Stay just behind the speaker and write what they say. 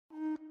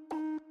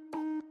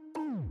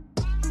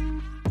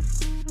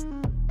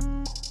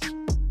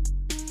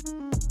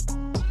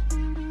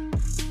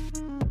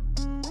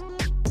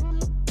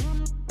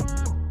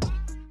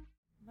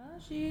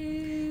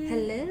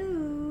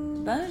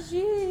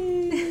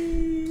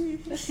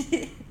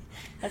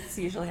That's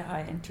usually how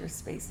I enter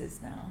spaces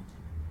now.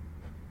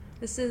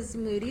 This is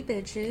Moody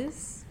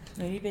Bitches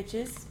Moody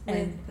Bitches.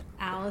 with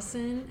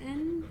Allison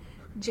and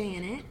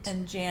Janet.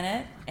 And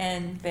Janet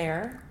and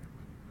Bear.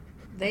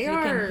 They you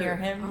are. Can hear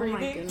him breathing. Oh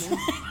my goodness.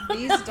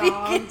 These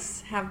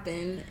dogs have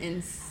been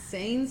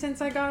insane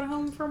since I got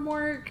home from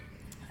work.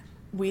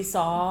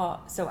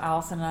 So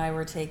Allison and I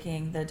were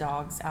taking the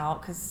dogs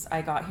out because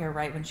I got here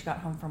right when she got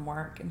home from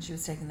work, and she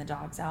was taking the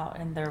dogs out,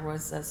 and there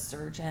was a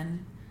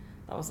surgeon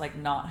that was like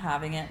not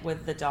having it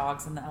with the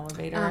dogs in the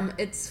elevator.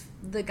 It's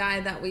the guy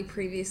that we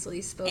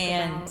previously spoke about.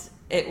 And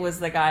it was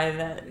the guy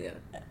that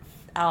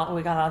Yeah.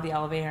 we got out of the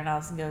elevator, and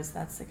Allison goes,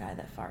 "That's the guy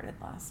that farted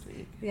last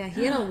week." Yeah,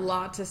 he had a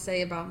lot to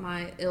say about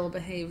my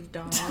ill-behaved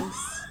dogs.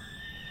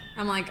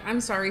 I'm like,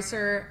 I'm sorry,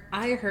 sir.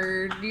 I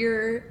heard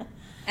your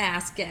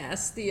ass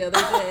gas the other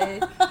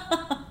day.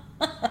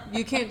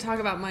 You can't talk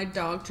about my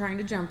dog trying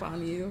to jump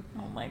on you.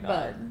 Oh my God.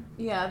 But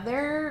yeah,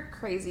 they're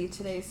crazy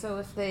today. So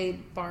if they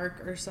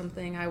bark or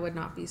something, I would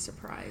not be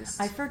surprised.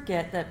 I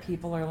forget that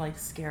people are like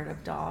scared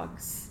of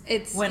dogs.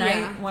 When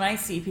I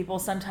see people,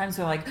 sometimes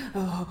they're like,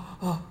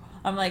 oh.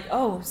 I'm like,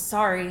 oh,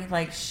 sorry.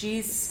 Like,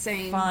 she's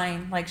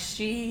fine. Like,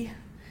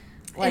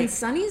 and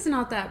Sunny's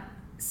not that.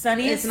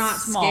 Sunny is not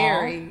small.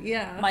 Scary.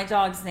 Yeah. My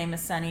dog's name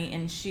is Sunny,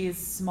 and she is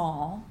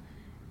small,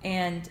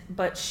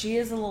 but she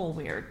is a little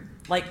weird.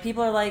 Like,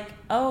 people are like,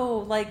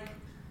 oh, like,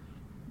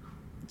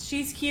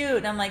 she's cute.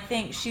 And I'm like,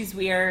 thanks. She's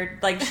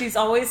weird. Like, she's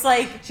always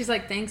like. She's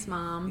like, thanks,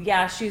 Mom.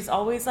 Yeah, she's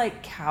always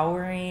like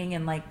cowering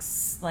and like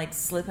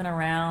slipping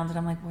around. And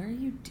I'm like, what are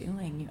you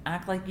doing? You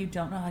act like you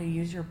don't know how to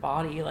use your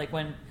body. Like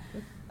when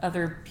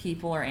other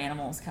people or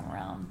animals come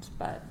around.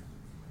 But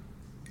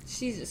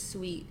she's a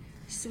sweet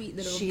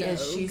little dog. She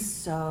is. She's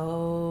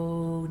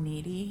so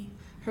needy.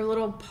 Her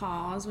little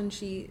paws when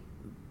she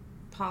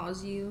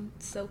paws you,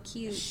 it's so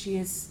cute. She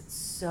is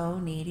so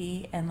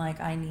needy, and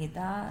like I need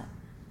that.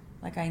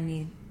 Like I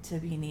need to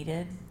be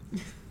needed.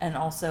 And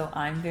also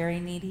I'm very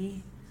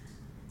needy.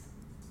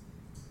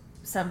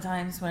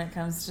 Sometimes when it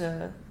comes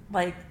to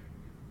like,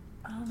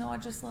 I don't know, I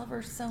just love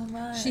her so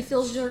much. She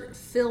fills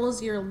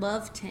your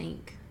love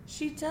tank.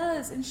 She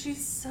does, and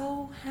she's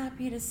so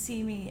happy to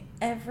see me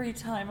every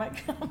time I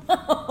come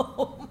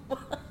home.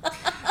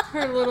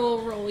 Her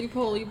little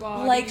roly-poly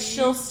body. Like,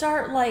 she'll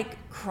start,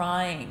 like,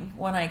 crying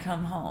when I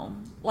come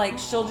home. Like,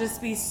 she'll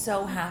just be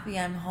so happy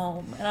I'm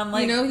home. And I'm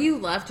like... You know, you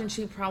left, and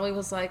she probably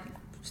was like,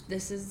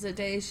 this is the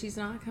day she's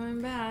not coming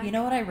back. You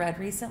know what I read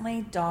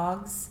recently?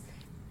 Dogs,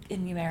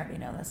 and you may already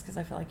know this, because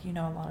I feel like you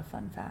know a lot of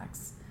fun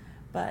facts.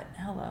 But,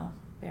 hello,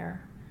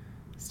 Bear,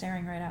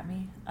 staring right at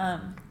me.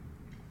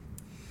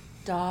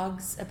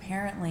 Dogs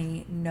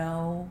apparently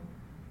know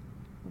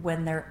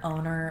when their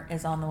owner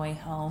is on the way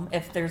home.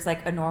 If there's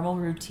like a normal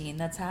routine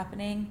that's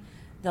happening,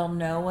 they'll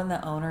know when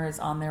the owner is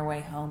on their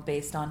way home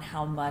based on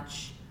how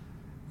much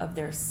of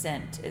their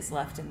scent is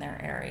left in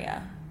their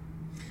area.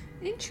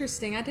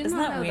 Interesting. I did Isn't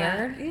not know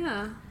weird? that.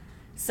 Yeah.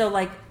 So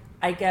like,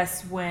 I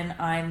guess when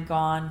I'm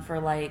gone for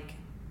like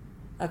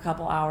a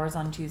couple hours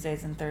on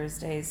Tuesdays and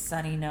Thursdays,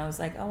 Sunny knows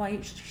like, oh,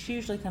 she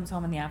usually comes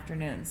home in the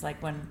afternoons.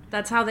 Like when...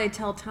 That's how they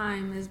tell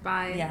time, is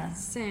by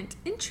scent.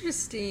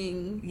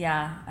 Interesting.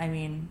 Yeah. I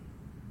mean,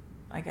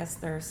 I guess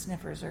their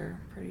sniffers are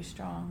pretty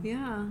strong.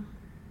 Yeah.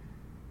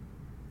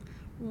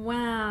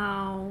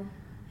 Wow.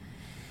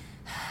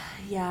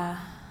 Yeah.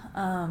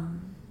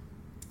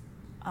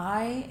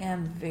 I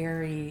am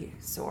very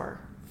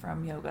sore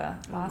from yoga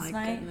last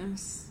night.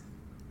 Goodness.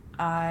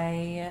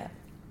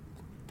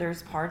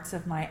 There's parts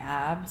of my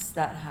abs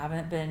that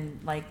haven't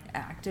been like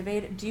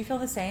activated. Do you feel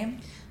the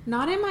same?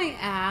 Not in my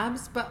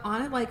abs, but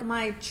on it, like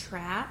my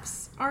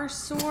traps are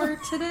sore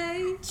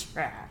today.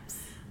 Traps.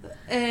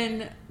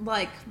 And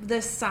like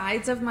the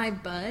sides of my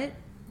butt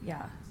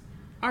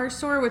are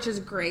sore, which is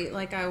great.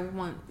 Like I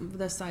want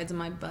the sides of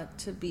my butt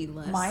to be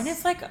less. Mine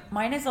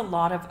is a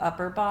lot of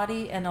upper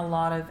body and a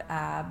lot of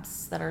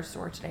abs that are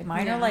sore today.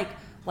 Mine are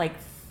like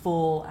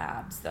full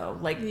abs though.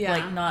 Like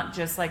not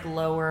just like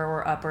lower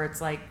or upper.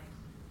 It's like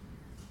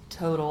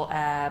total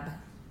ab.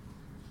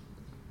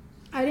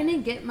 I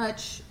didn't get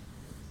much.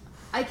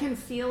 I can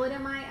feel it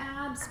in my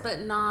abs,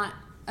 but not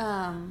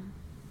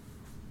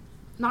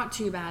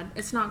too bad.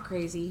 It's not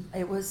crazy.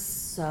 It was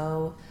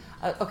so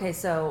okay.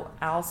 So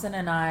Allison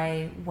and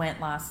I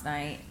went last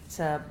night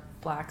to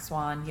Black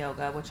Swan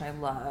Yoga, which I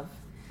love,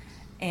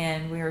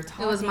 and we were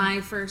talking. It was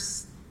my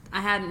first.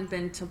 I hadn't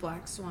been to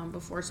Black Swan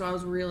before, so I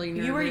was really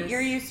nervous.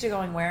 You're used to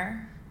going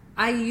where?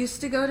 I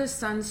used to go to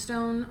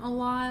Sunstone a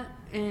lot.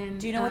 And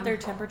do you know what their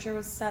temperature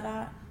was set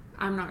at?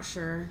 I'm not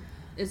sure.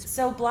 It's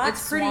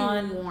pretty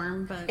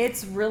warm, but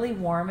it's really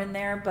warm in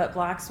there. But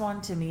Black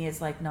Swan to me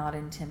is like not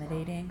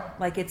intimidating.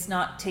 Like it's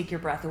not take your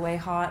breath away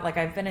hot. Like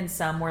I've been in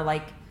some where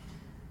like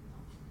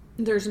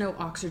there's no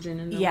oxygen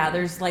in the room.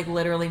 There's like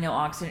literally no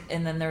oxygen,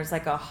 and then there's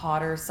like a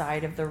hotter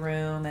side of the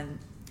room. And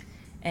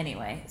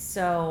anyway,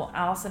 so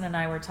Allison and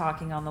I were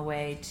talking on the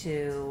way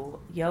to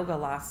yoga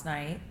last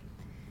night,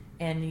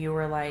 and you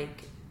were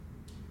like,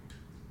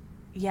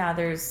 yeah,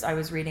 I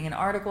was reading an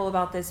article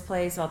about this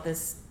place, about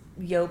this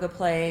yoga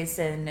place,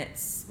 and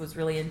was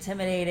really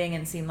intimidating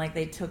and seemed like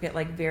they took it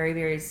like very,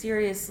 very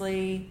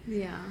seriously.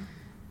 Yeah.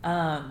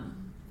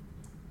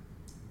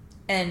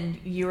 And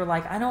you were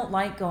like, I don't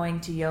like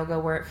going to yoga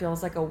where it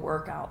feels like a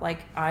workout. Like,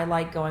 I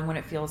like going when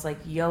it feels like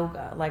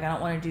yoga. Like, I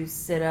don't want to do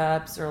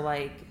sit-ups or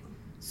like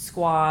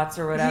squats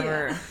or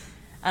whatever. Yeah.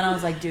 And I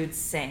was like, dude,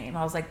 same.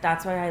 I was like,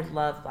 that's why I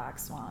love Black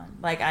Swan.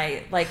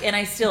 And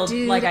I still,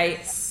 Dude,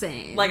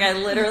 same. Like, I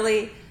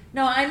literally,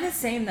 no, I'm the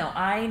same though.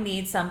 I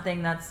need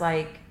something that's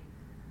like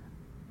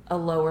a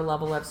lower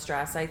level of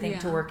stress, I think,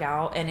 to work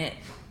out. And it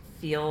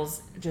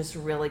feels just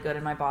really good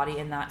in my body.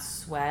 And that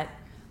sweat,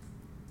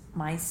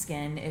 my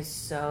skin is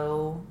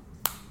so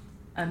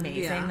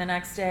amazing the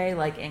next day.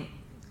 Like,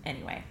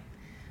 anyway.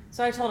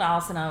 So I told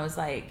Allison, I was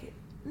like,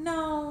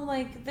 no,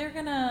 like, we're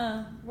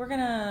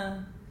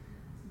gonna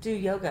do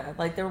yoga.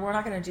 Like, we're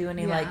not going to do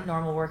any like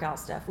normal workout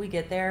stuff. We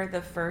get there,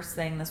 the first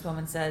thing this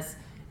woman says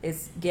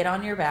is get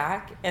on your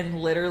back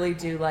and literally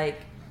do like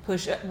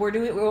push. We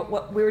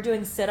were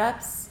doing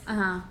sit-ups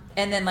and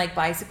then like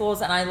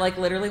bicycles, and I like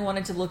literally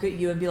wanted to look at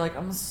you and be like,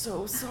 I'm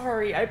so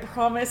sorry. I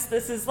promise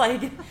this is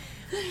like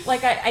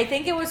I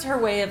think it was her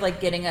way of like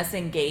getting us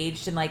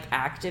engaged and like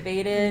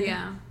activated.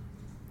 Yeah.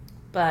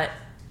 But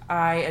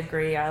I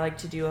agree. I like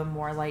to do a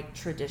more like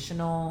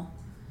traditional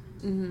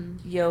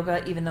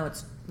yoga, even though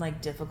it's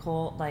like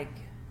difficult. Like,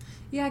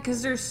 yeah,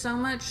 because there's so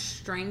much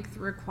strength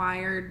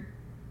required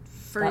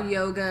for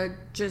yoga.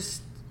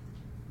 Just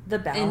the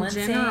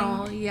balancing, in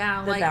general,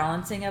 the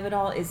balancing of it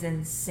all is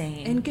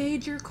insane.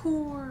 Engage your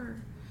core.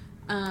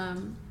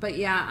 But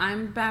yeah,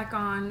 I'm back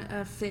on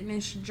a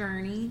fitness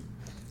journey.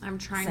 I'm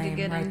trying to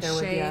get in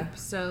shape.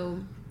 So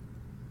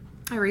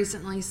I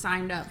recently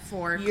signed up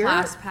for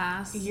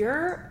ClassPass.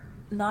 You're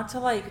not to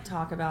like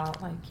talk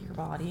about like your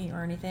body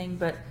or anything,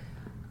 but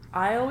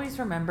I always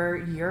remember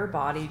your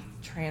body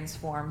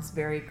transforms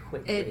very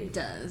quickly. It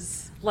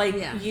does. Like,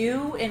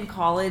 you in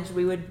college,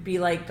 we would be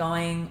like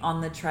going on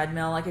the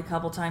treadmill like a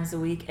couple times a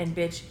week, and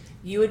bitch,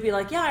 you would be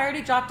like, yeah, I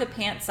already dropped a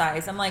pant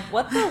size. I'm like,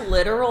 what the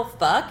literal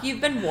fuck?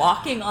 You've been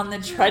walking on the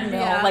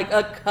treadmill like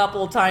a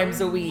couple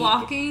times a week.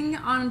 Walking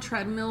on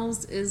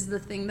treadmills is the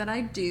thing that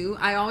I do.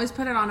 I always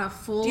put it on a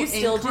full incline. Do you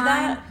still do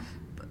that?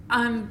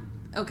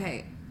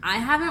 Okay. I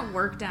haven't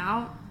worked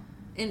out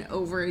in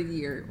over a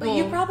year. But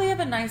you probably have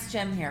a nice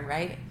gym here,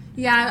 right?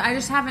 Yeah, I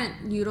just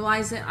haven't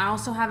utilized it. I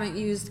also haven't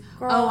used...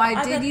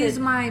 I did use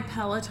my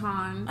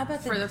Peloton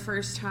for the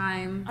first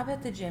time. I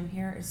bet the gym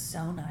here is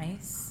so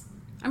nice.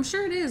 I'm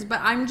sure it is, but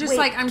I'm just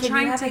I'm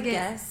trying to get...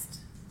 guest?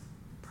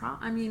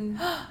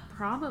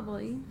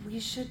 Probably. We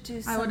should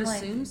do some, I would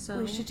assume so.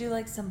 We should do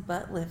like some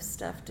butt lift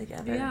stuff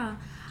together. Yeah.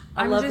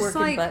 I love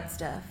working butt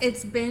stuff.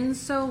 It's been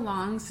so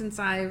long since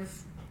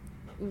I've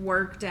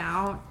worked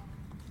out,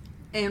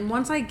 and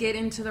once I get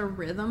into the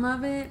rhythm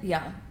of it,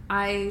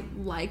 I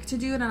like to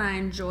do it and I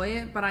enjoy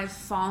it, but I've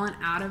fallen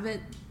out of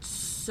it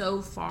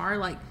so far.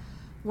 Like,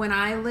 when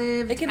I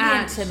lived it can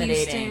at be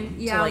intimidating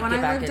Houston, to, like, when get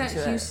I back lived at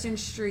into Houston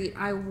Street,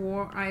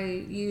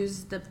 I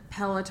used the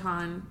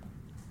Peloton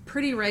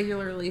pretty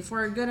regularly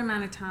for a good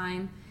amount of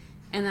time,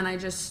 and then I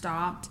just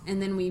stopped,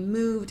 and then we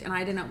moved, and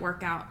I didn't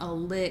work out a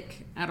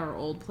lick at our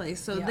old place.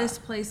 So this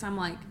place, I'm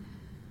like,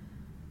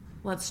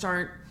 let's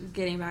start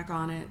getting back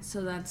on it.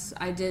 So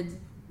I did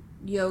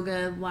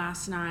yoga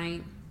last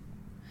night.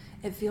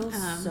 It feels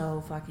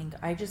so fucking...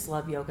 I just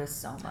love yoga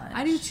so much.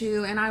 I do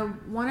too, and I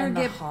want to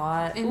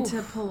get into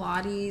Oof.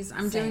 Pilates.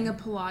 I'm doing a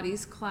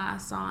Pilates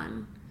class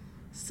on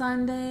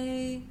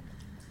Sunday.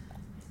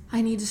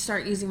 I need to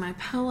start using my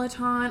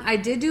Peloton. I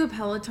did do a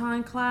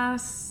Peloton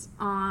class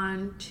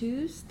on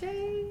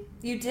Tuesday.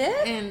 You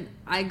did? And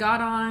I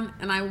got on,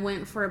 and I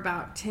went for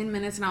about 10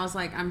 minutes, and I was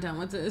like, I'm done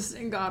with this,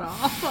 and got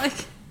off.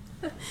 Like,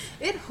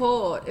 it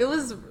hurt. It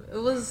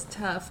was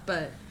tough,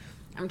 but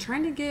I'm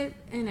trying to get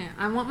in it.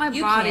 I want my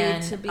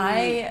body to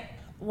be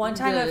one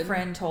time good. A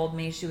friend told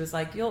me, she was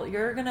like,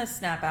 you're going to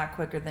snap back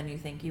quicker than you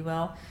think you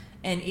will.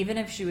 And even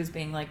if she was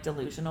being like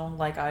delusional,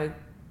 like, I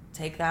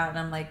take that and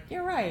I'm like,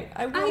 you're right.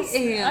 I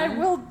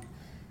will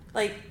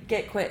like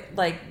get quit.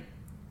 Like,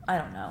 I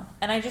don't know.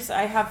 And I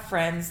have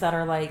friends that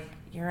are like,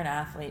 you're an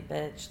athlete,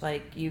 bitch.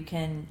 Like, you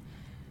can,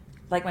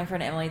 like my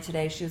friend Emily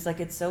today, she was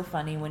like, it's so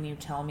funny when you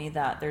tell me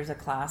that there's a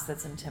class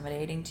that's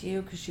intimidating to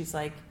you. 'Cause she's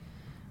like,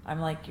 I'm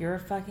like, you're a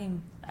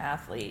fucking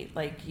athlete.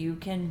 Like, you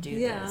can do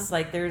this.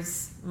 Like,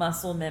 there's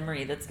muscle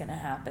memory that's going to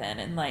happen.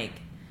 And, like,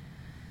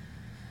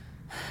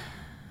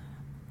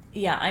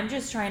 yeah, I'm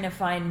just trying to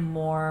find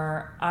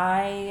more.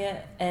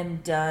 I am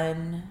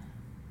done.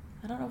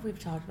 I don't know if we've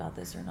talked about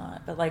this or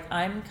not, but, like,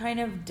 I'm kind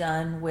of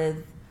done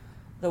with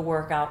the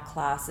workout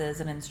classes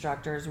and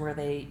instructors where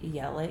they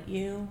yell at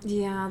you.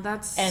 Yeah,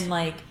 that's... And,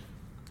 like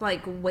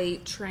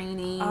weight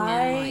training.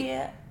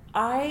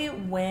 I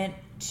went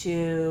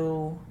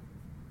to...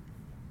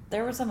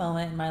 There was a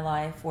moment in my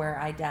life where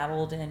I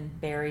dabbled in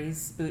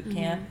Barry's boot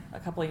camp a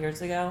couple of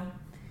years ago.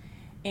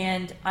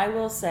 And I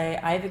will say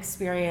I've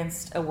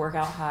experienced a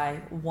workout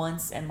high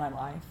once in my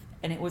life.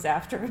 And it was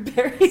after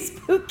Barry's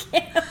boot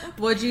camp.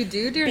 What'd you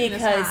do during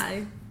this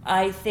high?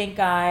 I think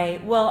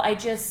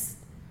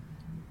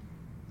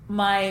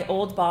my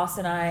old boss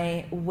and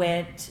I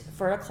went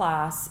for a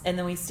class, and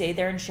then we stayed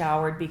there and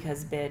showered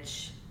because,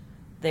 bitch,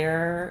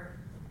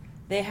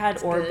 they had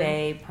It's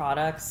Orbe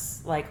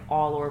products, like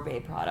all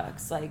Orbe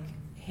products, like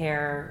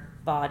hair,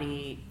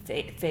 body,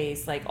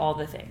 face, like all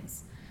the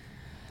things.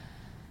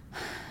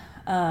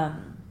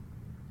 And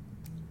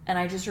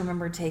I just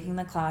remember taking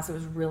the class. It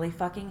was really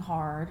fucking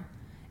hard.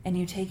 And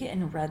you take it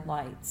in red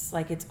lights.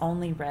 Like, it's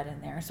only red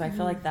in there. So I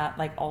feel like that,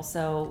 like,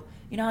 also,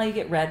 you know how you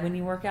get red when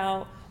you work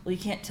out? Well, you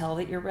can't tell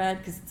that you're red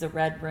because it's a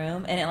red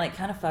room. And it, like,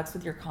 kind of fucks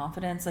with your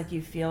confidence. Like,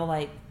 you feel,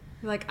 like,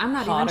 Like, I'm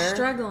not hotter. even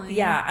struggling.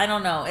 Yeah, I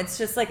don't know. It's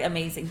just, like,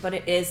 amazing. But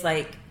it is,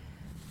 like,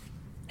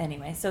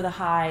 anyway. So the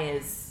high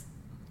is,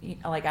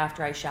 like,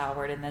 after I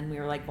showered. And then we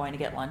were, like, going to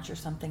get lunch or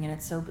something. And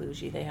it's so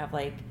bougie. They have,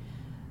 like,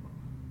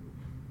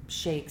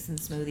 shakes and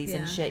smoothies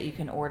and shit you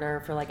can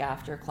order for, like,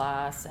 after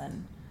class.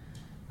 And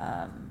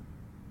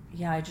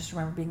yeah, I just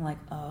remember being like,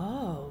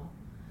 oh,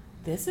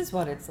 this is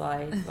what it's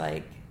like.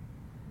 Like,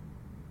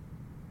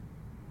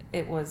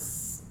 it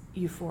was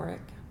euphoric.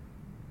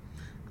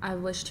 I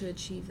wish to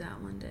achieve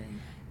that one day.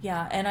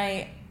 Yeah, and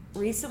I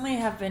recently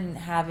have been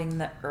having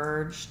the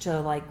urge to,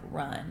 like,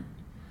 run.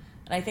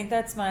 And I think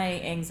that's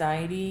my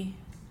anxiety,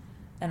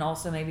 and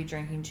also maybe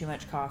drinking too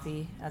much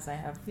coffee, as I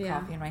have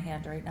coffee in my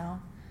hand right now.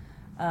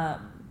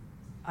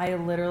 I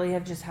literally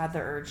have just had the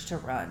urge to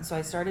run. So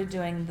I started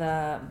doing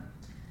the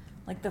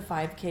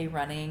 5K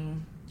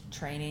running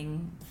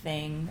training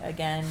thing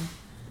again.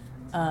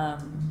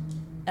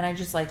 And I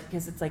just like,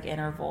 because it's like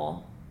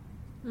interval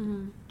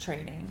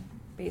training,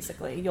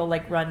 basically. You'll,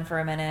 like, run for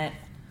a minute,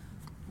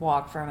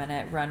 walk for a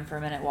minute, run for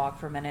a minute, walk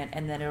for a minute,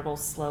 and then it'll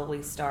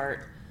slowly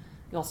start.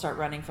 You'll start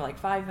running for like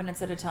 5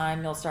 minutes at a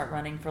time. You'll start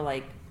running for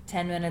like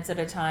 10 minutes at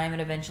a time,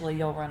 and eventually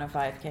you'll run a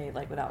 5K,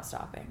 like, without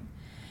stopping.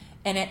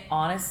 And it,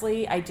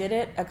 honestly, I did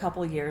it a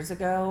couple years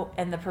ago,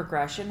 and the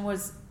progression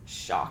was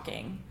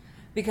shocking.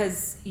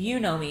 Because you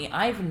know me,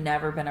 I've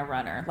never been a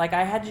runner. Like,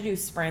 I had to do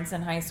sprints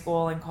in high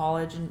school and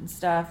college and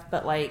stuff,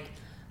 but, like,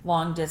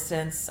 long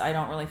distance, I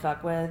don't really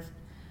fuck with.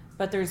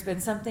 But there's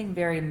been something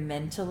very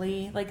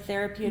mentally, like,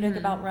 therapeutic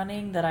about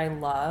running that I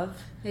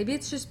love. Maybe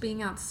it's just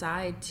being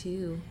outside,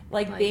 too.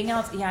 Like being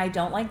out, yeah, I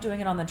don't like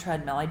doing it on the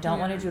treadmill. I don't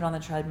want to do it on the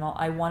treadmill.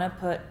 I want to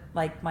put,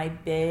 like, my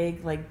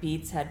big, like,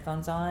 Beats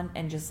headphones on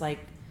and just, like,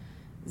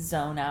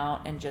 zone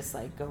out and just,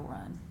 like, go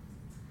run.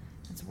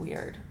 It's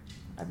weird.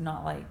 I'm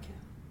not, like...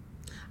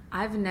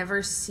 I've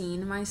never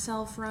seen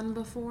myself run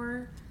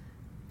before,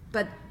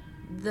 but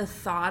the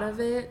thought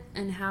of it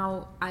and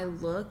how I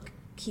look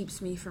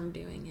keeps me from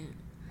doing it.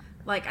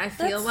 Like, I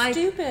feel That's like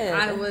stupid.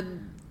 I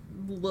would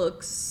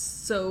look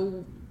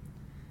so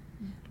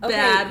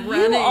bad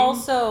running. You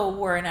also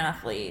were an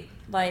athlete.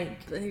 Like,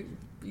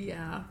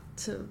 yeah,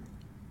 to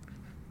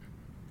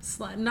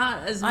slide.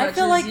 Not as much I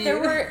feel as like you.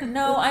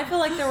 I feel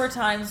like there were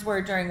times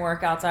where during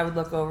workouts I would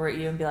look over at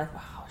you and be like,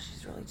 wow,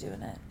 she's really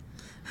doing it.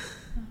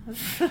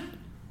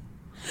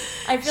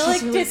 I feel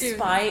like really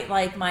despite,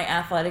 like, my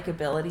athletic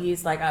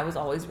abilities, like, I was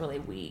always really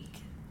weak.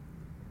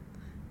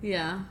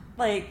 Yeah.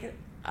 Like,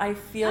 I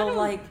feel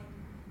like,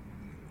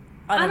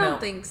 I don't know. I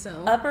don't think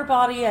so. Upper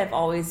body, I've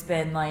always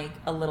been, like,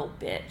 a little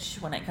bitch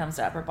when it comes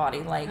to upper body.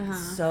 Like,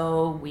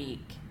 so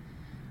weak.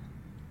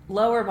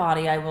 Lower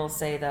body, I will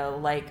say, though,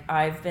 like,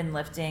 I've been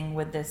lifting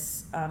with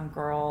this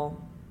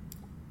girl.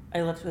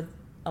 I lift with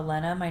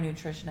Elena, my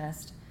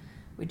nutritionist.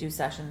 We do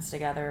sessions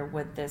together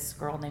with this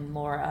girl named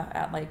Laura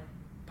at, like,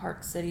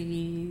 Park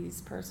City's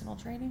personal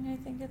training, I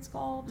think it's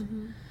called.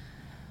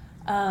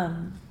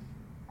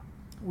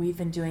 We've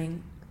been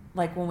doing,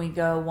 like, when we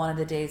go, one of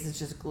the days is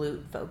just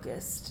glute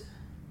focused,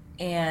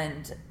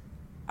 and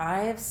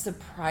I have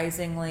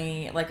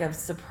surprisingly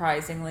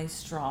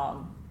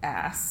strong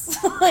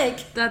ass.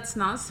 Like, that's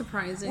not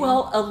surprising.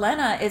 Well,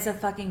 Elena is a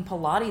fucking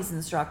Pilates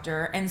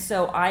instructor, and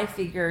so I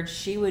figured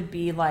she would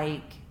be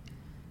like,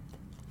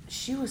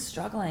 she was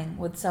struggling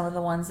with some of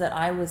the ones that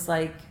I was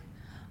like,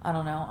 I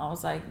don't know. I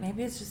was like,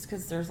 maybe it's just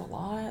because there's a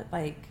lot.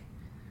 Like,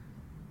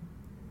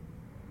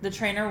 the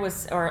trainer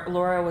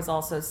Laura was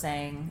also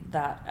saying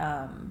that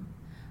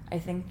I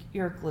think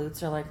your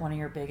glutes are, like, one of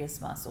your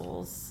biggest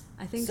muscles.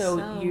 I think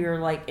so. You're,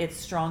 like, it's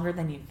stronger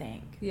than you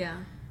think. Yeah.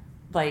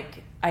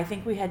 Like, I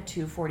think we had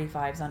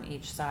 245s on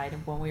each side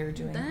when we were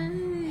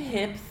doing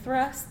hip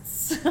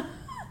thrusts.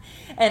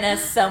 And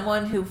as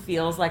someone who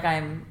feels like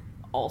I'm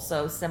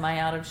also semi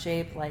out of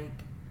shape, like,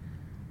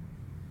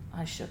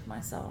 I shook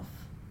myself.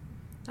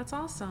 That's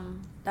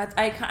awesome.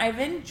 I've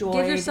enjoyed...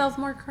 Give yourself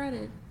more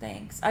credit.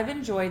 Thanks. I've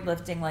enjoyed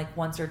lifting, like,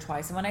 once or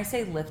twice. And when I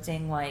say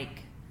lifting,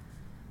 like,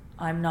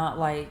 I'm not,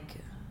 like...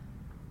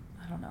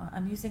 I don't know.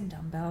 I'm using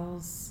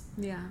dumbbells.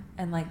 Yeah.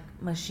 And, like,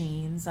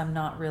 machines. I'm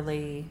not,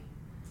 like,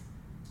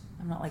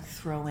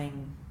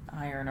 throwing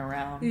iron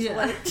around. Yeah.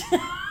 Like,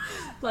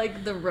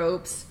 like the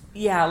ropes.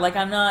 Yeah, like,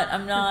 I'm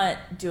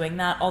not doing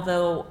that.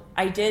 Although,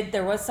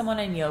 there was someone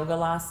in yoga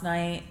last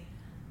night.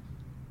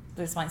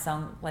 This might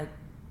sound, like,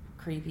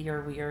 creepy or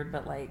weird,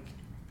 but, like,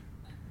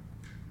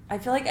 I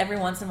feel like every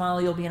once in a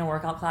while you'll be in a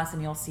workout class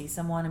and you'll see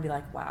someone and be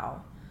like,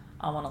 wow,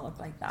 I want to look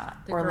like that.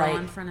 The or girl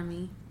like in front of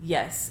me.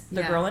 yes,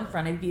 the girl in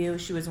front of you.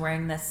 She was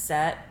wearing this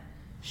set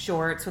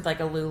shorts with like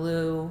a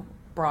Lulu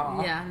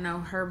bra. Yeah, no,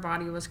 her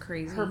body was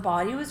crazy. Her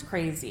body was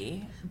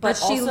crazy, but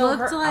she also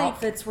looked her like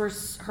outfits were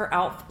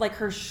like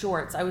her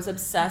shorts. I was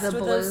obsessed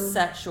with those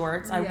set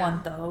shorts. I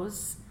want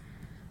those.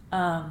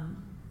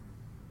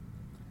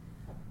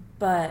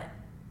 But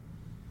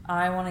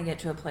I want to get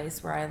to a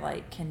place where I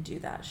like can do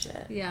that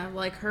shit. Yeah,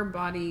 like her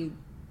body,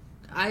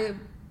 I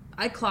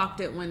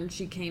clocked it when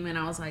she came in.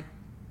 I was like,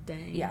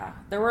 dang. Yeah,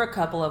 there were a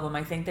couple of them.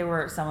 I think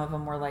some of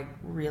them were like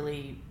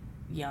really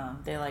young.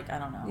 They like, I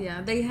don't know.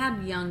 Yeah, they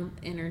had young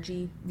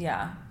energy.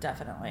 Yeah,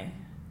 definitely.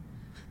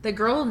 The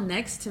girl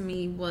next to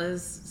me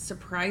was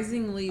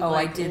surprisingly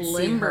I did limber.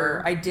 see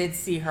her. I did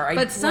see her.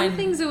 But some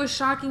things it was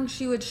shocking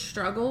she would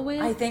struggle with.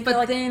 I think but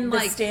like then the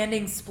like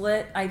standing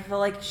split, I feel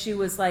like she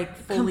was like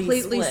fully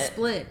completely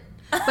split.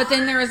 But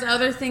then there was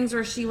other things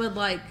where she would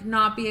like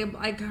not be able,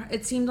 like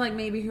it seemed like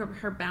maybe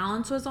her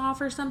balance was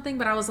off or something,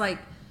 but I was like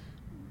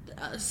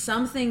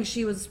something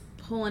she was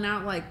pulling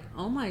out like,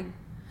 oh my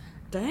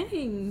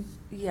dang.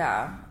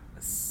 Yeah.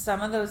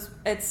 Some of those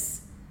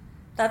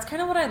that's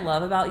kind of what I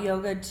love about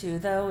yoga too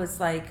though, is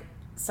like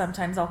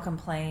sometimes I'll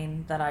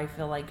complain that I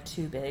feel like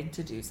too big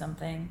to do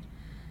something.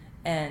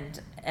 And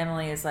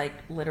Emily is like,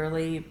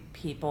 literally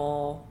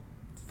people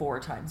 4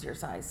 times your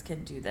size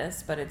can do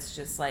this, but it's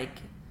just like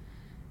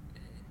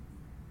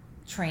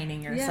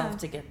training yourself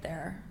to get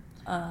there.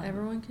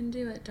 Everyone can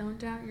do it. Don't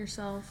doubt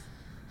yourself.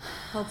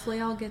 Hopefully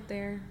I'll get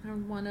there.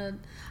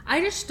 I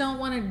just don't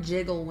want to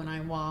jiggle when I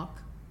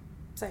walk.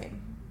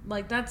 Same.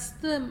 Like that's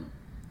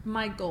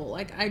my goal.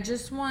 Like I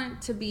just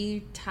want to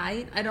be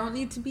tight. I don't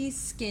need to be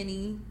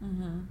skinny.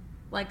 Mm-hmm.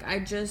 Like I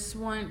just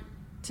want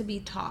to be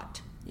taut.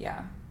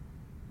 Yeah.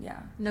 Yeah.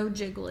 No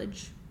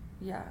jigglage.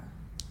 Yeah.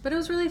 But it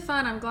was really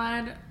fun. I'm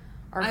glad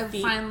I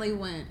finally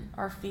went.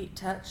 Our feet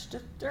touched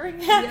during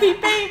Happy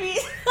Baby.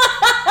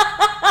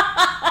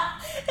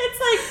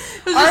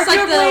 It was just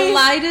like the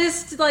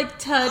lightest like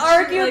touch.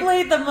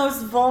 Arguably the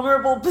most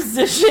vulnerable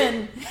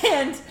position.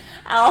 And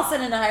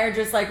Allison and I are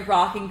just like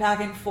rocking back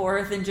and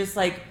forth and just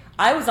like,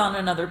 I was on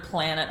another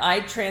planet.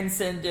 I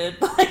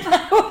transcended. Like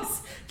I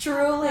was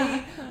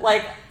truly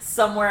like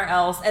somewhere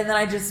else. And then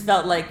I just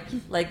felt like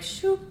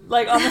shoot,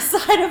 like on the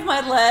side of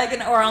my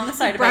leg or on the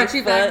side of my foot. Brought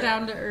you back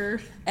down to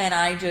earth. And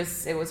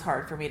it was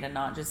hard for me to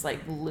not just like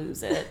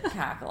lose it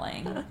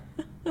cackling.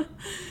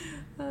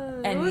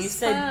 And you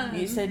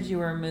said you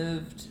were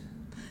moved.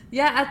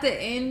 Yeah, at the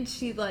end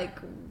she like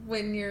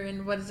when you're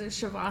in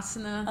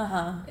Shavasana.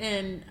 Uh-huh.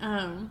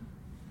 And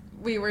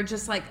we were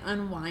just like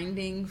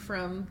unwinding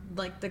from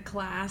like the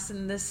class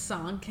and this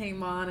song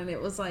came on and it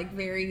was like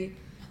very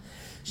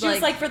she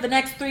was like for the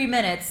next 3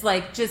 minutes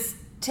like just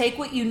take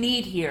what you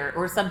need here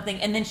or something,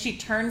 and then she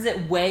turns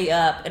it way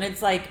up and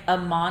it's like a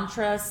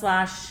mantra /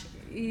 song.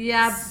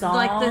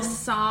 Like the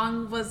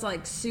song was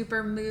like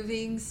super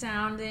moving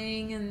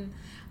sounding and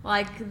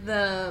like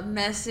the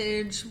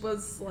message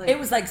was like, it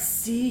was like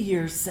see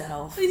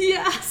yourself.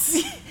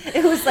 Yes.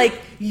 It was like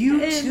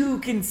you too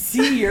can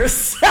see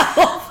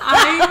yourself.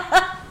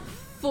 I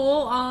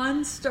full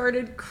on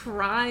started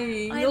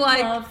crying. I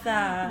love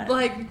that.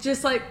 Like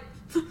just like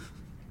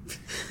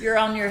you're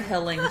on your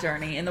healing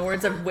journey. In the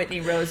words of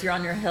Whitney Rose, you're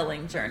on your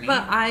healing journey.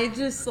 But I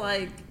just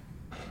like,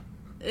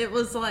 it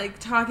was like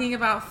talking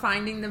about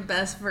finding the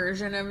best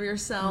version of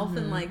yourself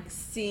and like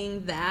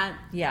seeing that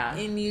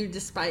in you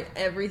despite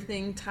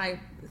everything type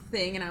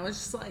thing. And I was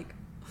just like,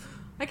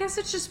 I guess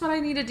it's just what I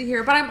needed to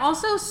hear. But I'm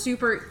also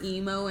super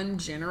emo in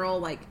general.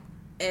 Like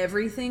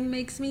everything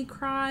makes me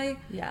cry.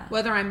 Yeah.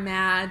 Whether I'm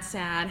mad,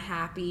 sad,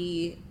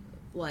 happy,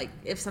 like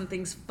if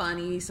something's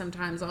funny,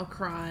 sometimes I'll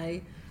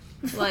cry.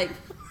 Like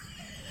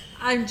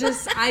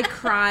I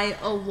cry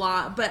a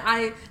lot, but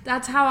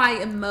that's how I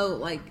emote.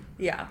 Like,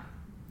 yeah.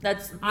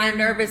 That's your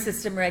nervous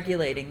system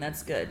regulating.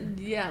 That's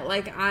good. Yeah,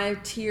 like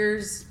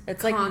tears.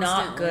 It's like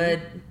not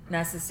good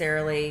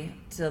necessarily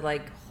to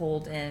like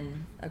hold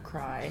in a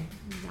cry.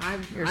 I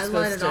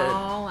let it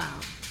all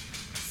out.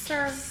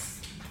 Sir,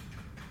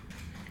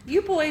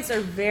 you boys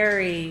are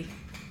very.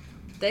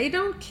 They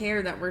don't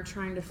care that we're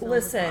trying to film.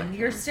 Listen,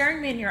 you're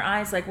staring me in your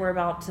eyes like we're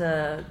about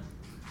to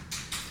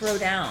throw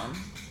down.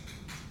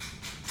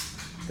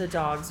 The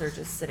dogs are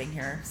just sitting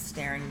here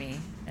staring me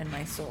in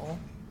my soul.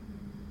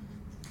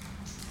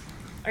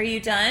 Are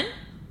you done?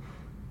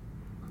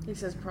 He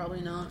says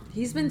probably not.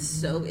 He's been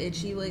so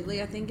itchy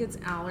lately. I think it's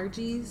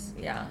allergies.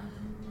 Yeah.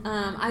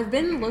 I've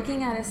been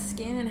looking at his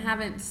skin and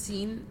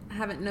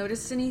haven't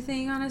noticed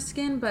anything on his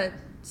skin, but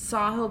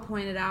Sahil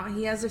pointed out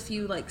he has a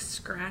few like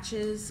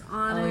scratches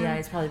on him. Oh yeah,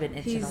 he's probably been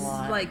itching a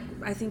lot. Like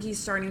I think he's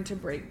starting to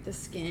break the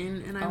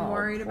skin, and I'm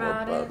worried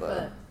about it.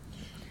 But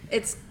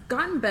it's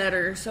gotten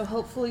better, so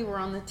hopefully we're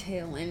on the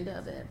tail end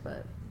of it.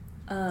 But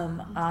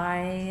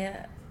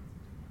I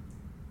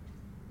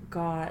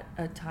got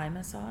a Thai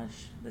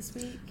massage this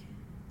week,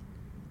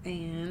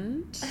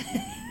 and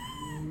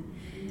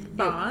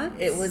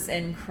it was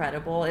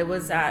incredible. It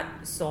was at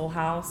Soul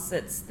House.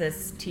 It's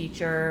this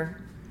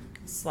teacher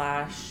 /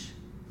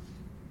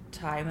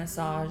 Thai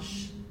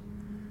massage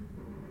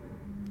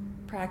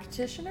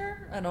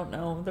practitioner. I don't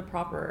know the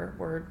proper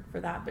word for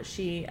that, but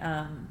she,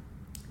 her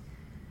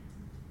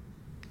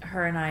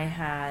and I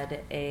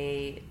had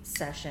a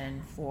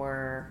session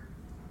for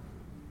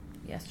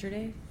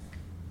yesterday.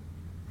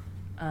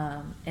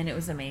 And it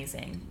was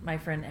amazing. My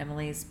friend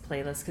Emily's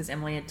playlist, because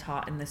Emily had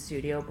taught in the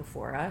studio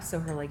before us, so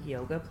her like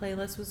yoga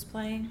playlist was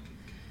playing.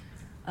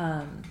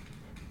 And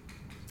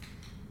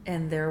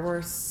there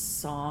were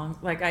songs,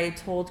 like I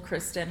told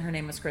Kristen, her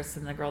name was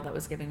Kristen, the girl that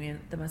was giving me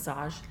the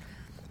massage.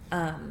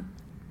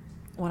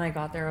 When I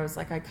got there, I was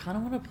like, I kind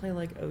of want to play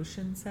like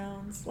ocean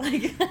sounds.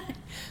 Like,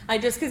 I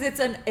just, because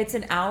it's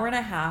an hour and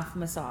a half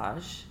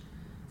massage.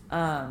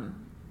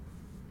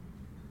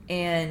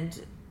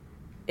 And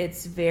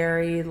it's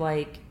very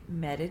like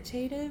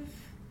meditative.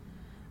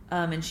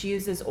 And she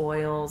uses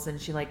oils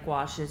and she like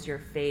washes your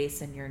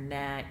face and your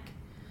neck.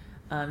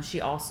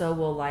 She also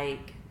will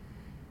like,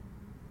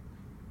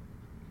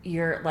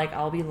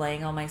 I'll be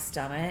laying on my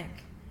stomach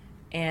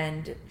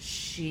and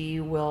she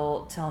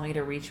will tell me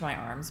to reach my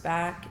arms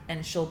back,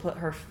 and she'll put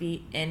her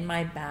feet in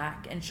my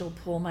back and she'll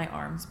pull my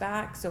arms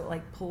back so it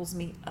like pulls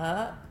me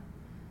up.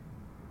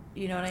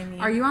 You know what I mean?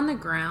 Are you on the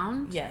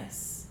ground?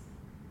 Yes.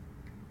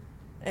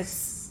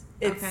 It's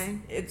okay.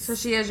 So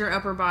she has your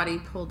upper body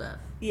pulled up.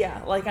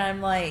 Yeah, like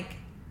I'm like,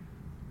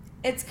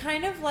 it's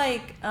kind of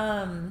like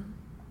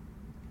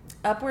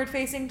upward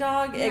facing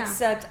dog, yeah.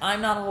 Except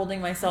I'm not holding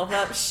myself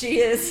up. She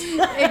is.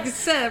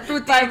 Except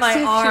with by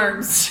my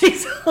arms,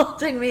 she's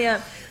holding me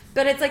up.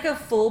 But it's like a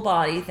full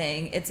body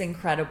thing. It's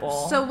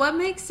incredible. So what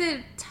makes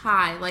it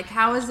Thai? Like,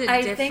 how is it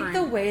different? I think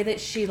the way that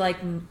she like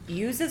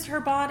uses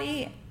her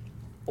body,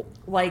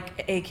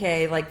 like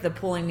aka like the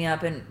pulling me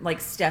up and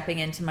like stepping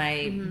into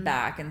my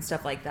back and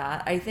stuff like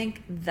that. I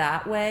think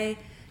that way,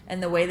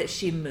 and the way that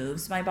she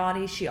moves my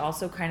body, she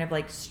also kind of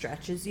like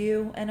stretches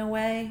you in a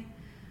way.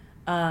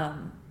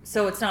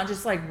 So it's not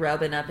just like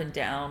rubbing up and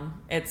down.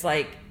 It's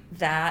like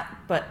that,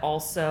 but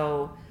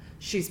also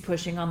she's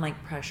pushing on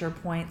like pressure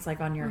points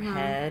like on your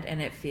head, and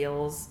it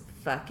feels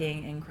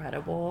fucking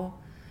incredible.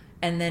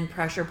 And then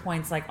pressure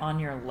points like on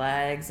your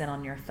legs and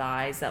on your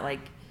thighs that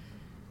like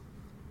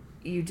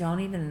you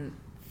don't even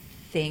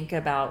think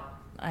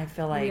about, I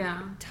feel like,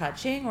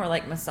 touching or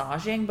like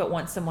massaging, but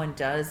once someone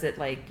does it,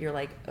 like you're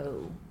like,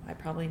 oh, I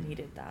probably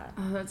needed that.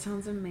 Oh, that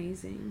sounds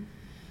amazing.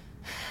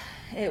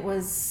 It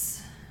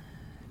was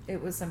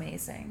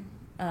amazing.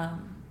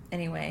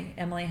 Anyway,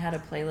 Emily had a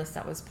playlist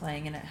that was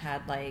playing, and it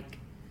had like,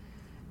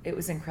 it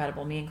was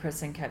incredible. Me and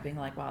Kristen kept being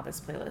like, wow, this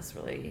playlist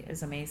really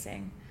is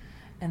amazing.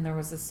 And there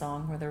was a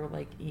song where there were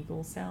like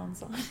eagle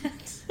sounds on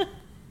it.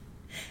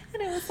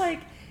 And it was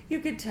like, you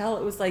could tell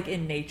it was like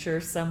in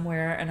nature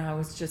somewhere, and I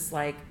was just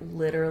like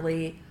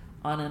literally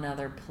on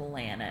another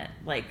planet.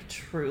 Like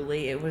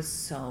truly, it was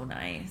so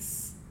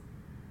nice.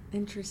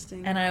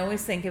 Interesting. And I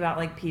always think about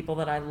like people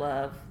that I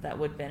love that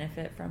would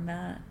benefit from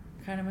that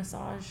kind of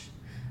massage.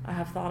 I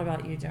have thought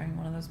about you during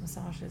one of those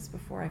massages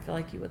before. I feel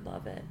like you would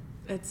love it.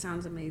 It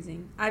sounds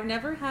amazing. I've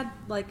never had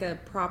like a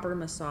proper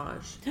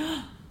massage.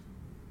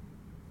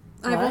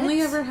 I've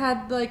only ever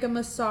had like a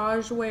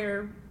massage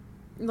where,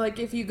 like,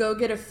 if you go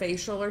get a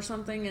facial or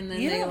something and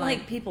then you they don't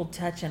like people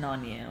touching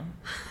on you.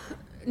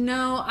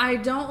 No, I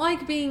don't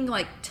like being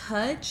like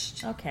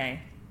touched.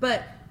 Okay.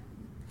 But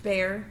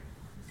bear.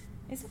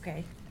 It's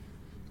okay.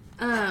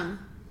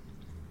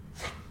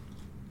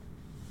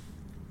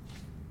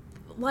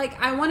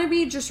 Like I want to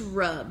be just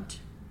rubbed.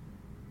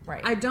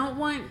 Right. I don't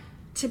want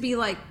to be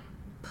like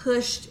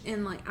pushed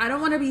and like I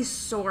don't want to be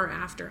sore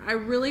after. I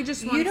really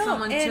just want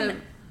someone to.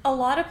 A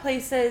lot of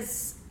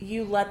places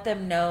you let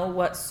them know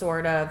what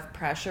sort of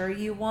pressure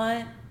you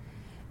want,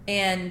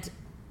 and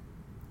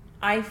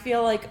I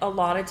feel like a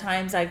lot of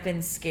times I've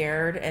been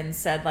scared and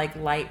said like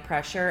light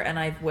pressure, and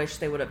I've wished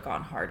they would have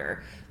gone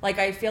harder. Like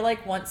I feel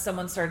like once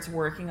someone starts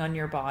working on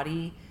your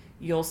body,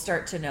 you'll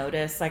start to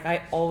notice, like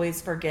I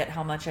always forget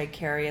how much I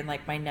carry in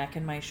like my neck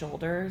and my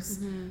shoulders.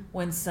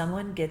 When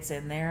someone gets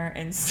in there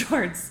and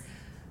starts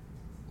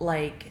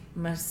like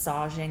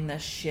massaging the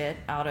shit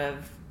out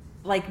of,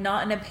 like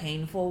not in a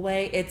painful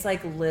way, it's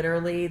like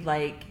literally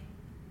like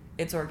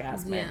it's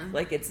orgasmic. Yeah.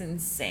 Like it's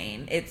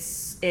insane. It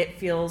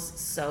feels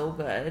so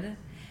good.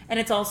 And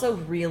it's also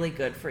really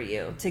good for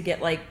you to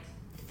get like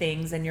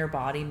things in your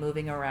body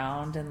moving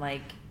around and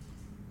like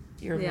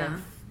your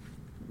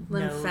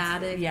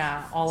lymphatic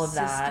all of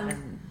system. That.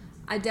 And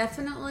I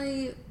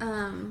definitely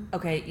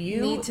okay,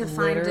 you need to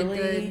find a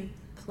good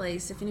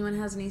place. If anyone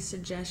has any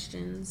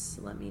suggestions,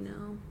 let me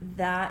know.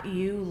 That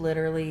you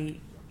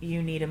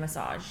need a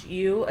massage.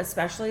 You,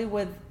 especially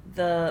with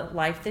the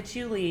life that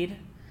you lead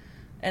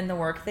and the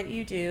work that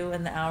you do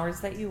and the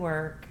hours that you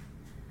work,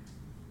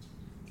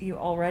 you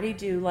already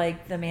do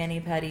like the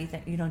mani-pedi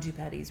thing. You don't do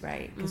pedis,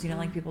 right? Because you don't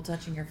like people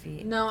touching your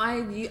feet. No,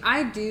 I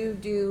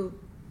do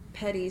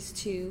pedis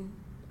too.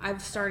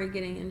 I've started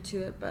getting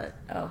into it, but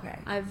okay.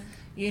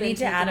 You been need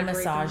to add a taking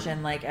massage break on it.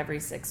 in like every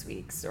 6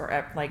 weeks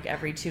or like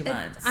every 2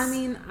 months. I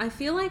mean, I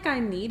feel like I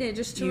need it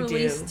just to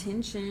release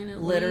tension.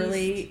 At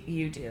Literally, least.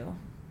 you do.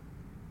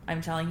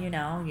 I'm telling you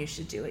now, you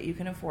should do it. You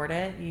can afford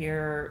it.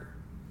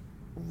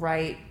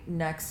 right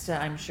next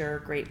to, I'm sure,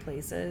 great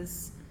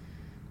places,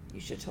 you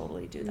should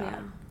totally do that.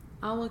 Yeah.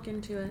 I'll look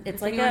into it. It's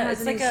if like anyone a, has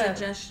it's any like a,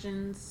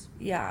 suggestions,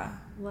 yeah.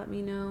 let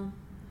me know.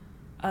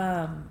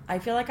 I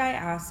feel like I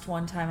asked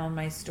one time on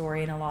my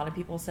story, and a lot of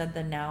people said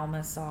the Now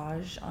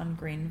Massage on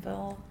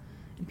Greenville,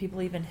 and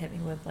people even hit me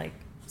with like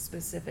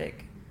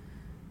specific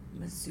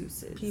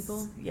masseuses.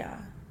 People? Yeah.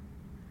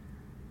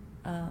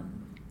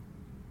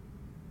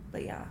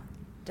 But yeah,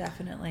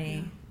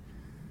 definitely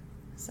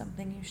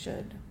something you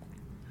should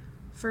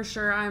For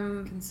sure,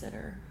 I'm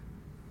consider.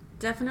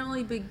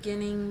 definitely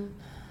beginning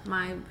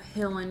my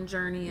healing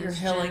journey. Your as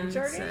healing Jen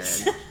journey?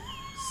 said.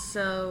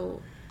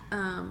 So,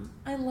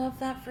 I love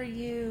that for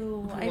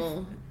you.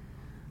 well,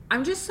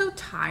 I'm just so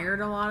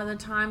tired a lot of the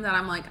time that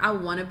I'm like, I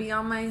want to be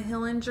on my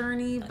healing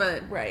journey,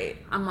 but Right.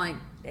 I'm like,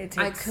 It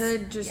I takes-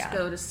 could just yeah.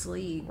 go to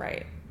sleep.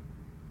 Right.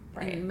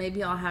 Right. And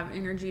maybe I'll have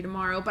energy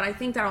tomorrow. But I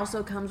think that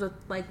also comes with,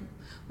 like,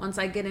 once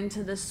I get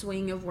into the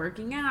swing of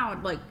working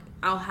out, like,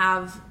 I'll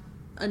have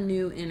a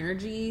new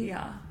energy.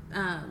 Yeah.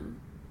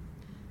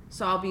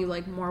 So I'll be,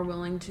 like, more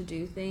willing to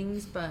do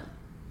things. But,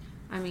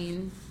 I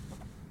mean,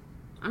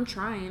 I'm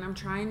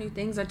trying new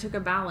things. I took a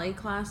ballet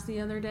class the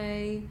other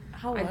day.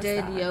 How was I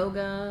did that?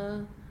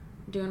 yoga,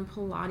 doing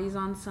Pilates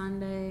on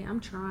Sunday. I'm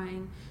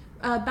trying.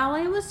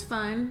 Ballet was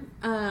fun.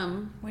 I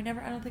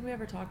don't think we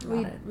ever talked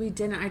about it. We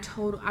didn't.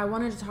 I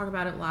wanted to talk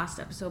about it last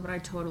episode, but I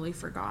totally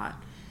forgot.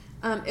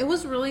 It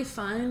was really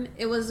fun.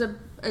 It was a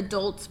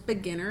adult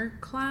beginner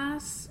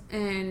class,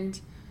 and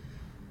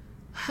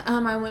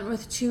I went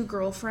with 2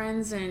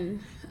 girlfriends, and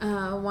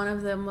one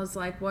of them was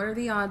like, "What are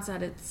the odds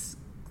that it's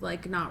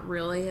like not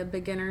really a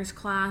beginner's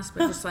class,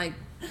 but just like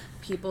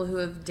people who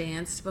have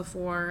danced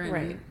before and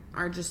Right.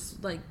 are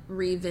just like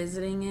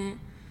revisiting it?"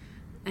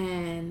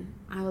 And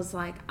I was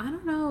like, I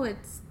don't know,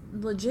 it's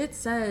legit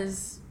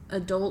says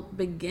adult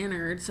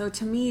beginner. So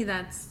to me,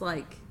 that's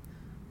like,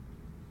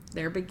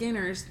 they're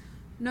beginners.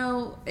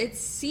 No, it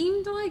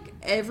seemed like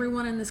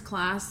everyone in this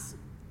class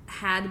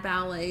had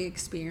ballet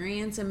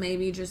experience and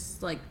maybe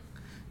just like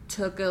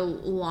took a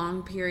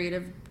long period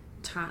of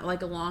time,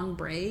 like a long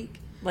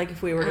break. Like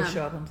if we were to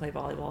show up and play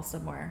volleyball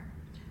somewhere.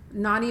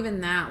 Not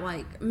even that,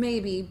 like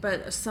maybe,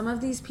 but some of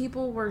these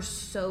people were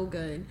so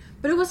good.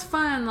 But it was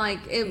fun, like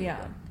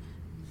Yeah.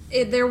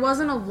 there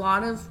wasn't a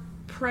lot of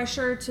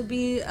pressure to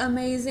be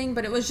amazing,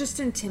 but it was just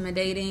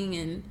intimidating,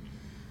 and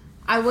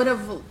I would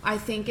have, I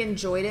think,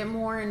 enjoyed it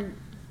more, and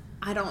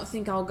I don't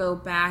think I'll go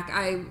back.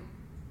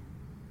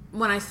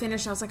 When I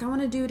finished, I was like, I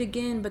want to do it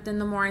again, but then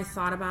the more I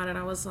thought about it,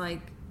 I was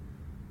like,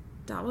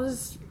 that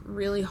was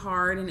really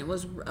hard, and it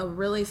was a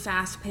really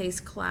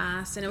fast-paced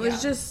class, and it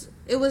was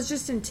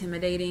just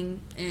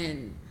intimidating,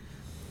 and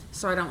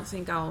so I don't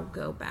think I'll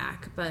go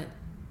back, but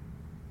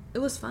it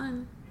was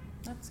fun.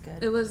 That's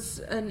good. It was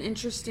an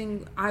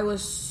interesting, I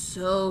was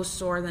so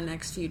sore the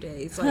next few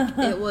days. Like,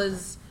 it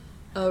was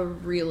a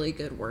really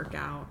good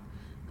workout.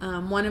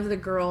 One of the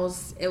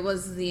girls, it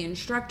was the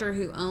instructor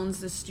who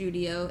owns the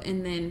studio,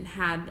 and then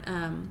had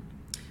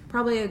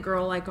probably a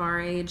girl like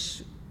our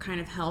age kind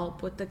of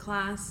help with the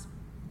class.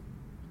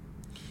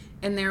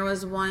 And there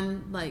was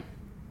one, like,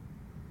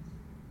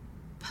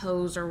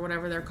 pose or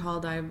whatever they're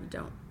called, I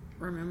don't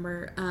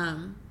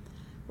remember,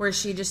 where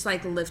she just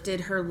like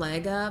lifted her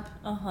leg up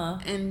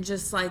and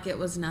just like it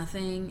was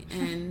nothing,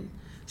 and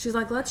she's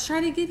like, let's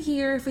try to get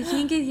here. If we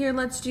can't get here,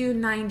 let's do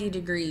 90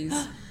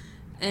 degrees.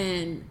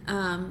 And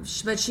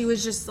but she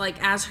was just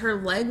like, as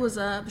her leg was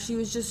up, she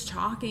was just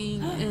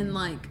talking, and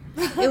like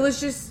it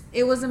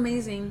was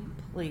amazing.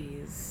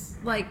 Please.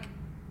 Like,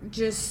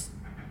 just,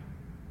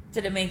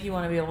 did it make you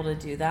want to be able to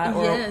do that,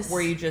 or yes.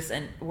 were you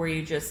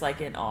just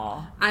like in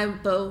awe?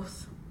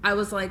 I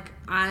was like,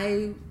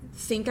 I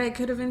think I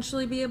could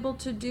eventually be able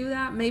to do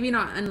that. Maybe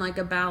not in like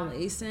a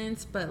ballet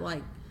sense, but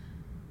like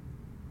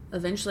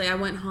eventually I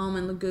went home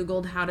and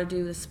Googled how to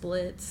do the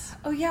splits.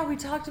 Oh yeah, we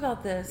talked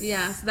about this.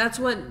 Yeah, so that's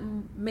what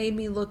made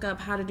me look up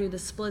how to do the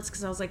splits,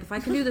 because I was like, if I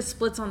could do the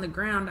splits on the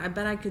ground, I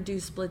bet I could do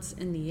splits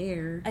in the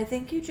air. I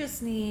think you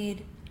just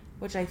need,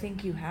 which I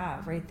think you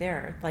have right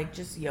there, like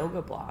just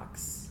yoga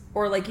blocks.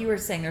 Or like you were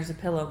saying, there's a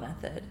pillow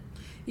method.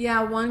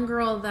 Yeah, one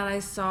girl that I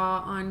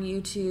saw on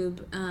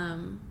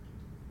YouTube,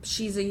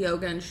 she's a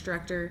yoga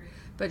instructor,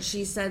 but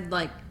she said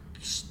like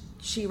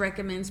she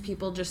recommends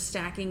people just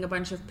stacking a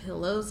bunch of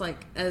pillows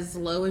like as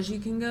low as you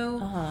can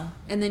go,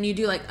 and then you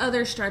do like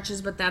other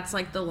stretches, but that's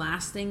like the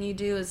last thing you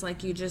do is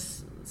like you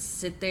just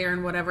sit there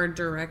in whatever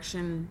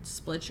direction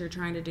split you're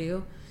trying to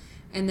do,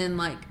 and then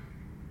like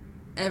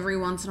every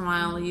once in a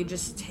while you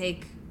just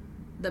take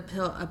a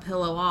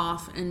pillow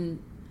off,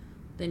 and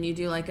then you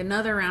do like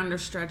another round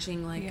of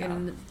stretching like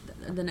in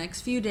the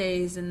next few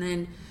days, and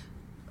then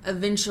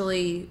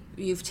eventually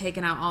you've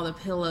taken out all the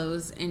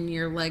pillows and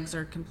your legs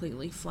are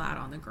completely flat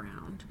on the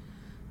ground.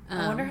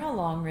 I wonder how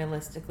long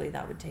realistically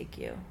that would take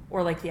you,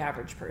 or like the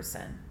average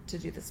person, to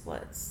do the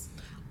splits.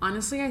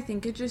 Honestly, I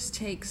think it just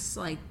takes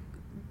like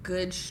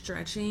good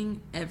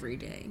stretching every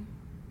day.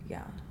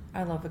 Yeah,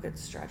 I love a good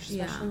stretch,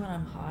 especially when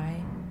I'm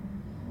high.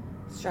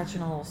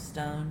 Stretching a little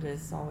stoned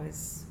is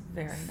always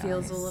very nice.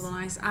 Feels a little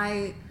nice.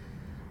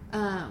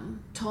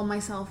 told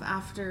myself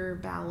after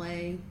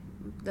ballet,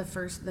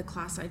 the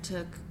class I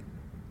took,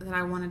 that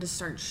I wanted to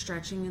start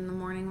stretching in the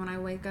morning when I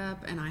wake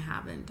up, and I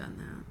haven't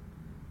done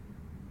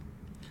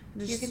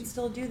that. You can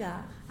still do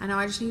that. I know,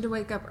 I just need to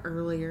wake up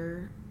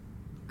earlier.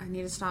 I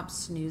need to stop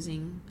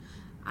snoozing.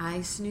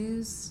 I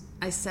snooze.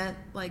 I set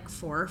like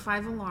 4 or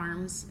 5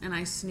 alarms, and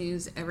I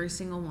snooze every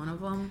single one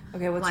of them.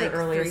 Okay, what's like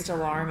your earliest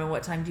alarm, and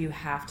what time do you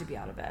have to be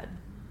out of bed?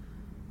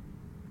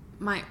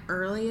 My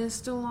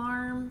earliest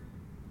alarm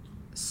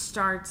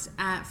starts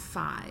at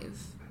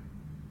 5.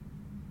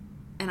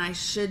 And I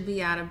should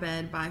be out of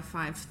bed by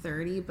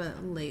 5:30,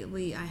 but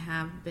lately I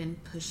have been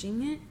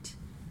pushing it.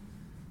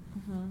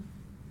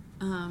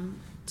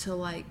 To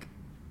like,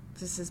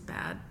 this is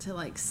bad, to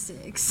like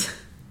 6.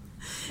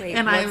 Wait,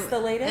 and what's the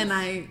latest? And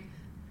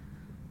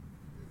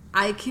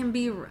I can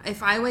be,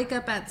 if I wake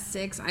up at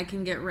 6, I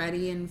can get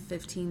ready in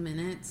 15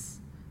 minutes.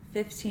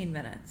 15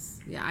 minutes.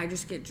 Yeah, I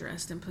just get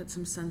dressed and put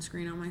some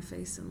sunscreen on my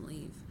face and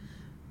leave.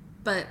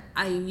 But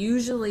I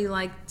usually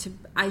like to,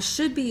 I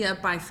should be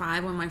up by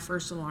 5 when my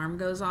first alarm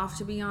goes off,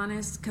 to be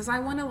honest, because I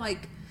want to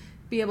like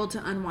be able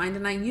to unwind.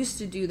 And I used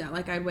to do that.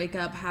 Like I'd wake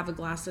up, have a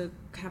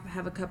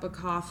cup of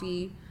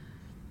coffee.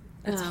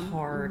 It's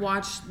hard.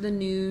 Watch the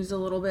news a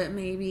little bit,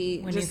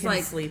 maybe. When just you can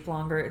like, sleep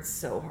longer, it's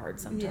so hard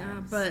sometimes.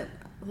 Yeah, but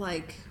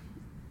like,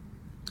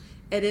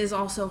 it is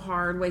also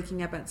hard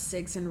waking up at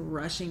 6 and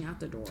rushing out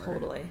the door.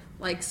 Totally.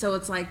 Like, so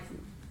it's like,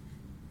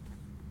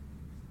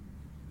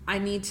 I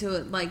need to,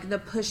 like, the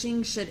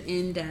pushing should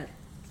end at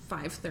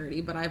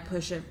 5:30, but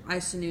I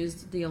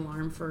snooze the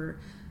alarm for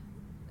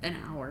an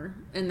hour,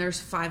 and there's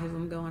 5 of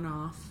them going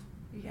off.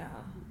 Yeah.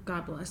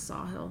 God bless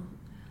Sawhill.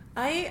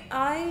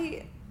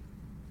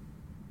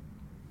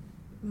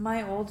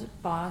 My old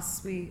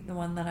boss, the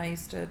one that I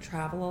used to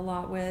travel a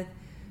lot with,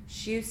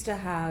 she used to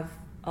have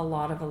a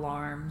lot of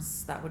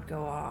alarms that would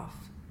go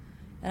off.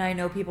 And I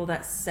know people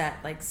that set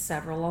like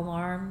several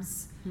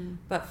alarms,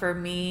 but for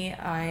me,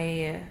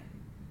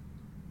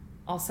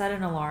 I'll set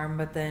an alarm,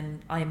 but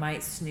then I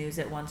might snooze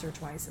it once or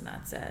twice, and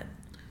that's it.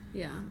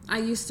 Yeah, I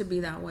used to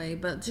be that way,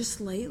 but just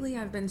lately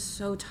I've been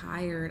so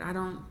tired. I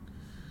don't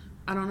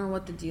know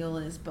what the deal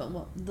is, but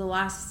the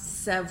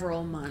last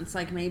several months,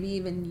 like maybe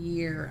even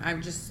year, I've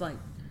just like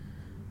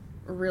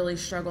really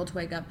struggled to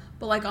wake up.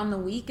 But like on the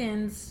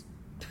weekends,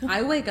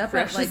 I wake up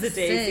Fresh at like as a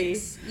daisy.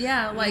 6.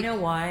 Yeah, like, you know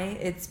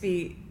why?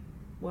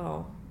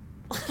 Well,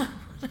 I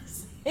want to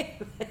say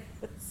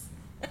this.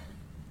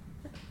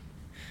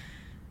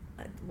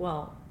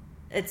 Well,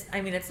 it's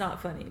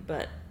not funny,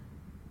 but,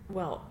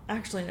 well,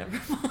 actually, never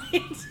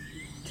mind.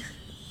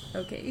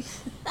 Okay.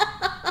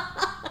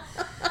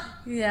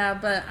 Yeah,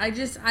 but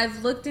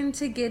I've looked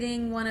into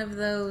getting one of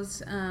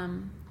those,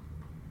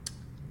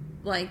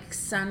 like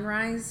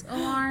sunrise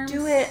alarms.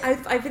 Do it.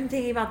 I've been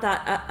thinking about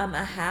that. A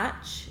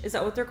hatch. Is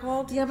that what they're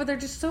called? Yeah, but they're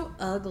just so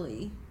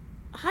ugly.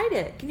 Hide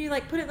it. Can you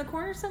like put it in the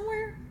corner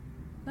somewhere?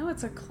 No,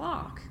 it's a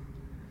clock.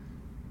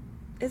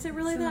 Is it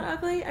really that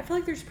ugly? I feel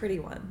like there's pretty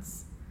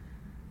ones.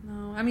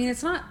 No, I mean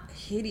it's not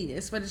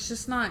hideous, but it's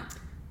just not.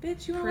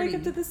 Bitch, you want to wake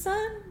up to the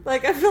sun?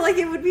 Like, I feel like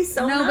it would be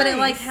so nice. No, but it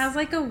like has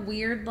like a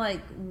weird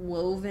like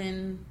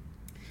woven.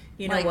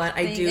 You know what?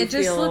 Thing. It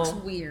just looks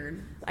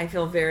weird. I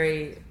feel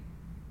very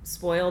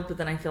spoiled, but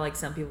then I feel like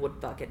some people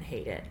would fucking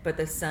hate it. But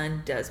the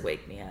sun does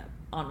wake me up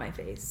on my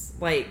face,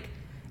 like,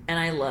 and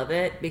I love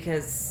it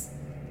because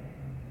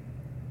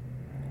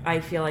I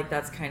feel like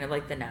that's kind of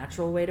like the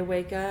natural way to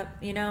wake up,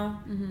 you know,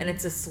 and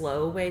it's a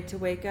slow way to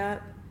wake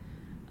up.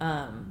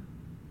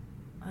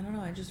 I don't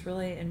know. I just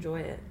really enjoy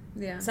it.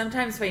 Yeah.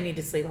 Sometimes if I need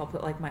to sleep, I'll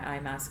put like my eye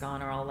mask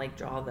on, or I'll like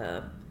draw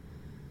the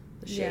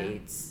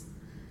shades.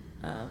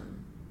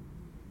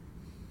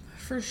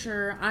 For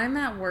sure. I'm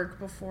at work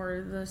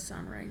before the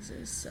sun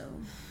rises, so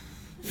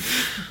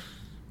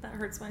that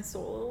hurts my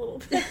soul a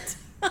little bit.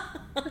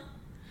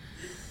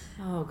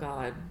 Oh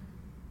God.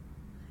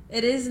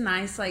 It is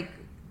nice, like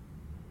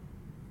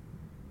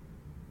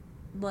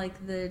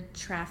the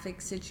traffic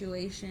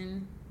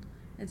situation.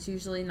 It's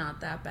usually not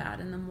that bad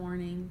in the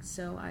morning,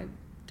 so I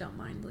don't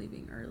mind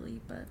leaving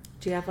early. But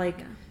do you have do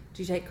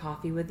you take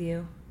coffee with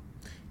you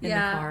in the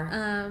car?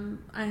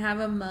 I have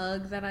a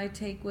mug that I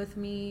take with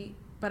me,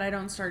 but I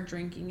don't start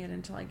drinking it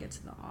until I get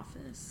to the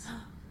office.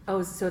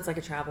 Oh, so it's like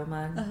a travel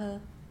mug?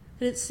 And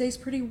it stays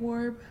pretty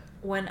warm.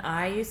 When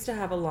I used to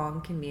have a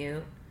long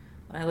commute,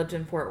 when I lived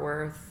in Fort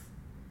Worth,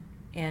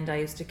 and I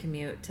used to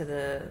commute to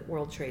the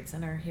World Trade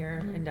Center here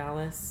in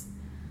Dallas,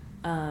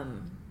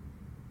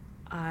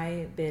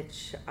 I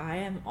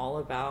am all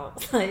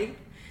about like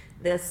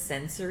the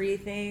sensory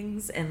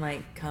things and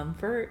like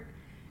comfort.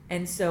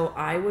 And so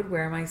I would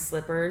wear my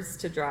slippers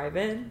to drive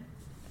in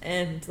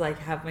and like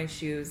have my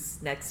shoes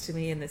next to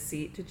me in the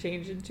seat to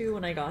change into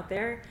when I got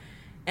there.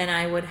 And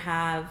I would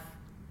have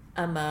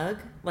a mug,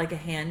 like a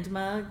hand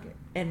mug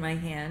in my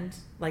hand,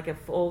 like a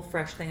full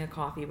fresh thing of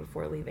coffee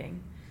before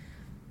leaving.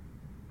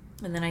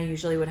 And then I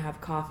usually would have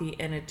coffee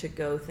and a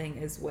to-go thing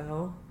as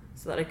well,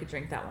 so that I could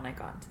drink that when I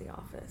got into the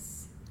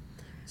office.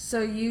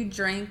 So you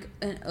drank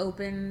an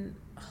open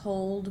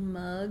hold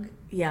mug?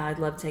 Yeah, I'd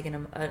love taking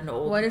an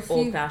What if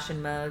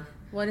old-fashioned mug.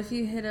 What if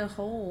you hit a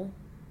hole?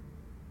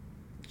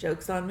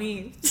 Joke's on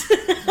me.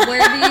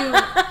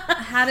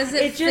 How does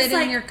it fit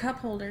in your cup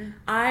holder?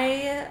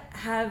 I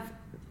have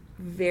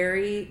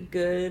very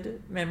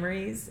good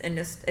memories, and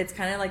it's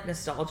kind of like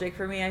nostalgic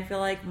for me. I feel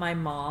like my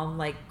mom,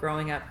 like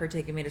growing up, her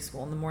taking me to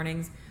school in the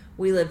mornings,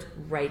 we lived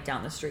right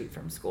down the street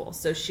from school,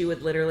 so she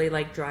would literally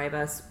like drive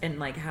us and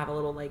like have a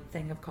little like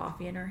thing of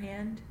coffee in her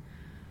hand.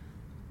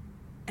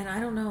 And I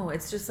don't know,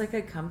 it's just like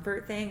a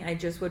comfort thing. I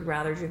just would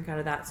rather drink out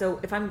of that. So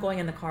if I'm going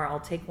in the car, I'll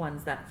take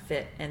ones that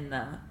fit in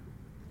the...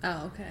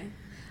 Oh, okay.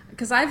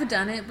 Because I've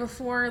done it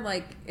before,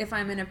 like, if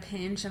I'm in a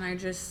pinch and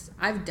I've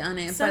done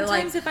it. Sometimes but,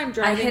 like, if I'm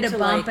driving I hit a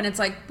bump like, and it's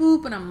like,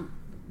 boop, and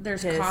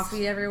there's pissed.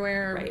 coffee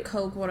everywhere, or right.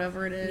 Coke,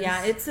 whatever it is.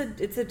 Yeah, it's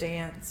a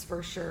dance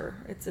for sure.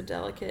 It's a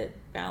delicate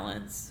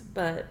balance,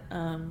 but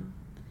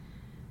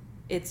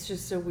it's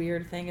just a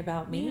weird thing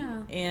about me.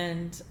 Yeah.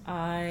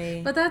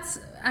 And But that's,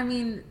 I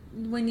mean,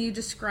 when you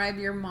describe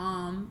your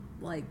mom,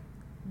 like,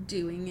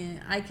 doing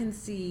it, I can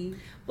see...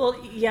 Well,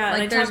 yeah.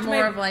 Like, and there's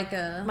more of, like,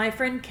 a... My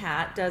friend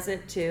Kat does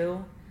it,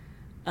 too.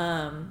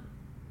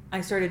 I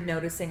started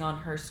noticing on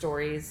her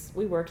stories,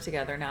 we work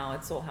together now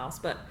at Soul House,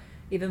 but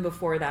even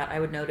before that,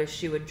 I would notice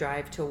she would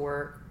drive to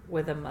work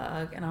with a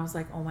mug, and I was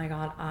like, oh my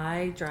God,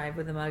 I drive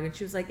with a mug. And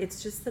she was like,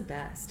 it's just the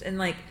best. And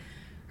like,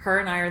 her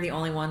and I are the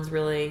only ones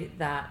really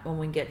that when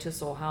we get to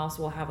Soul House,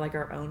 we'll have like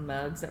our own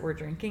mugs that we're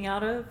drinking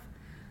out of.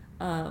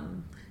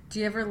 Do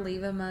you ever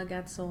leave a mug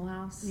at Soul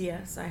House?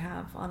 Yes, I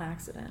have, on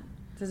accident.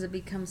 Does it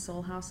become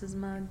Soul House's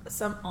mug?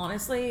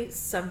 Honestly,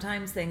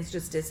 sometimes things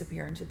just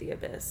disappear into the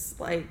abyss.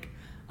 Like,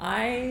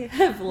 I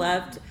had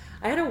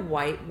a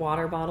white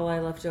water bottle I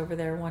left over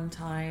there one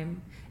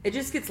time. It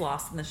just gets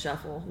lost in the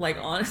shuffle. Like,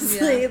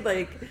 honestly,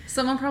 like...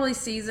 Someone probably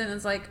sees it and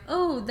it's like,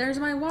 oh, there's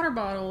my water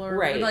bottle. Or,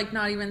 right. like,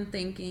 not even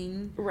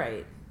thinking.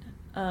 Right.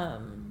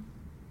 But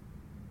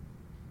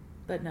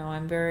no,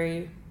 I'm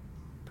very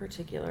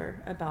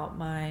particular about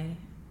my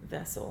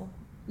vessel.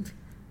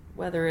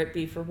 Whether it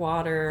be for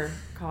water,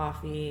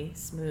 coffee,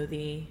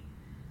 smoothie.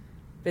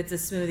 If it's a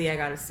smoothie, I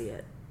gotta see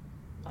it.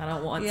 I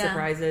don't want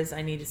surprises.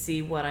 I need to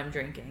see what I'm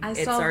drinking.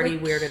 It's already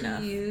weird enough.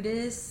 I saw the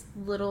cutest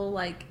little,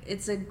 like,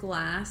 it's a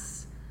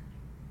glass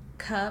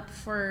cup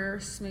for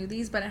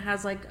smoothies, but it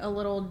has, like, a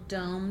little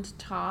domed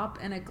top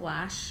and a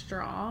glass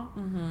straw.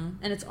 Mm-hmm.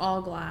 And it's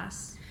all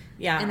glass.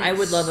 Yeah, and I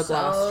would love a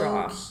glass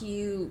straw. So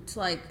cute.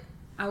 Like,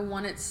 I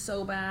want it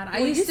so bad.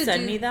 Will you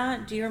send me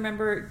that? Do you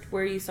remember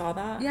where you saw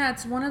that? Yeah,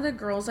 it's one of the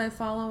girls I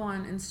follow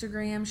on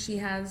Instagram. She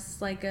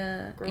has like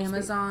a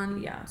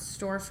Amazon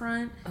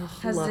storefront.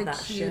 Has love the that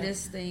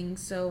cutest shit. thing.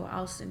 So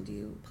I'll send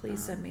you.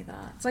 Please send me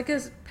that. It's like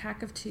a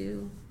pack of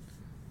 2.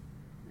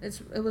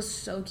 It was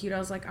so cute. I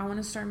was like, I want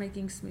to start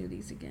making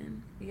smoothies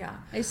again. Yeah,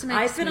 I used to make.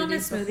 I've been on a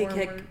smoothie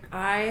kick.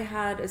 I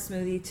had a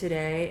smoothie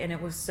today, and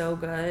it was so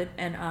good.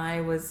 And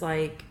I was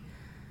like,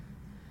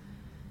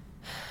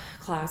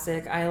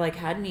 classic. I like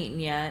hadn't eaten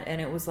yet, and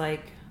it was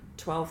like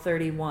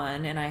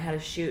 12:31, and I had a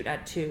shoot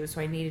at 2, so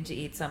I needed to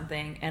eat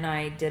something, and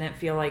I didn't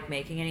feel like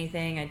making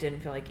anything. I didn't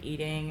feel like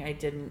eating.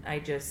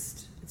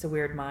 It's a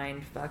weird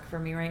mind fuck for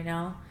me right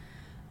now.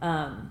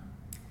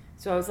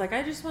 So I was like,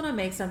 I just want to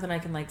make something I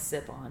can like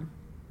sip on.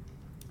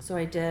 So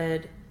I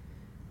did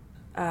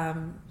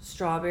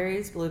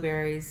strawberries,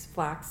 blueberries,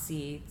 flax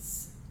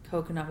seeds,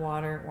 coconut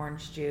water,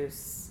 orange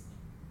juice.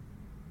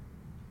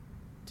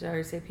 Did I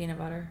already say peanut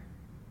butter?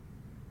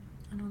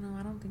 I don't know.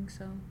 I don't think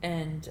so.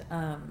 And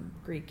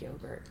Greek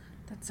yogurt.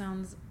 That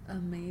sounds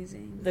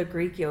amazing. The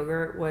Greek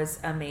yogurt was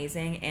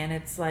amazing, and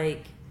it's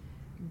like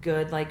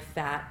good like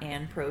fat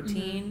and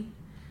protein.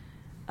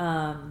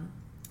 Mm-hmm.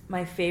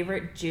 My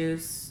favorite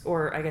juice,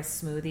 or I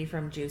guess smoothie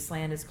from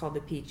Juiceland, is called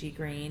the Peachy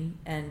Green,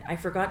 and I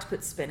forgot to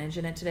put spinach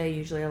in it today.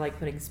 Usually I like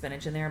putting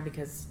spinach in there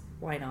because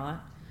why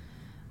not?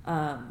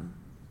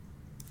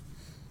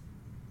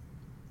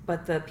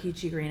 But the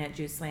Peachy Green at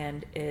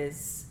Juiceland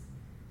is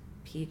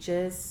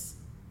peaches,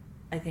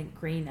 I think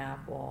green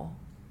apple,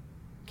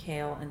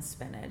 kale, and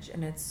spinach,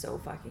 and it's so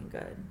fucking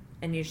good.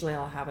 And usually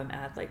I'll have them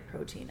add like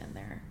protein in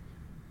there.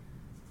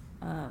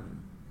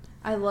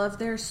 I love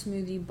their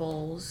smoothie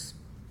bowls.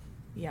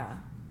 Yeah,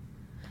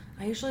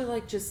 I usually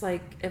like just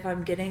like if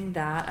I'm getting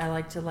that, I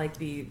like to like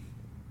be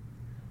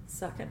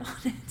sucking on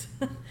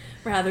it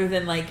rather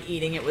than like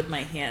eating it with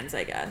my hands,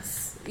 I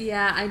guess.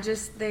 Yeah,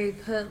 they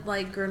put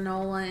like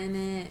granola in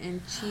it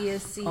and chia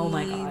seeds. Oh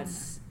my God.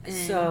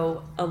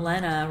 So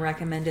Elena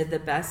recommended the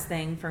best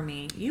thing for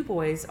me. You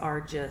boys are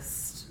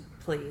just,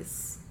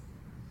 please.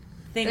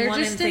 Thing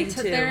one and thing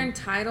two. They're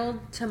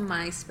entitled to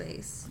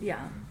MySpace.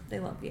 Yeah,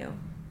 they love you.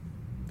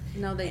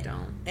 No, they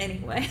don't.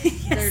 Anyway.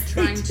 Yes, they're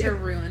trying to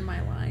ruin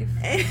my life.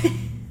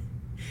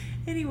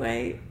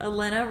 Anyway,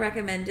 Elena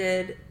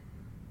recommended,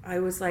 I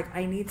was like,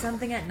 I need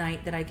something at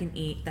night that I can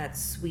eat that's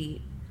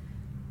sweet,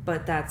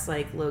 but that's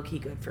like low-key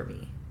good for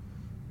me,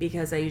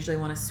 because I usually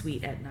want a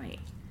sweet at night.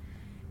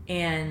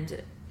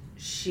 And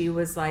she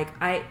was like,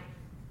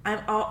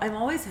 I'm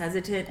always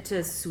hesitant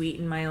to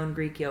sweeten my own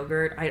Greek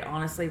yogurt. I'd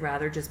honestly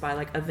rather just buy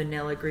like a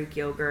vanilla Greek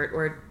yogurt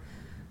or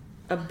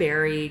a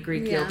berry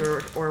Greek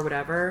yogurt or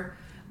whatever.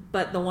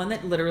 But the one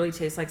that literally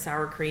tastes like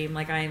sour cream,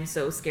 like I am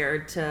so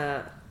scared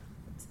to,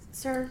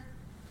 sir.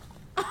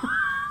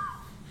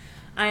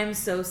 I am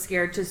so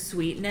scared to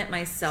sweeten it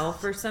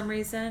myself for some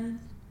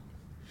reason.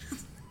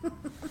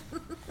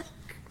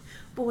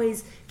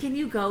 Boys, can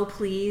you go,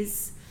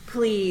 please?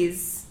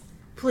 Please.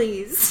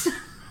 Please.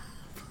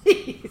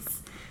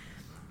 Please.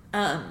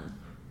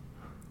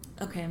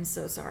 Okay, I'm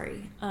so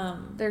sorry.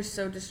 They're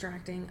so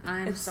distracting.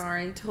 I'm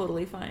sorry.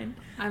 Totally fine.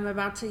 I'm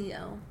about to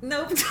yell.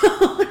 Nope,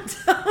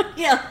 don't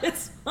yell.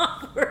 It's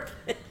not worth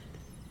it.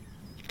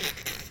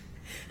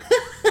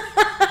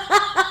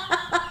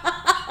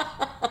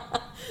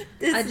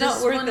 I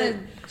just want to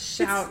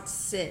shout,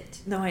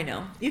 sit. No, I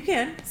know. You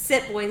can.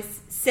 Sit,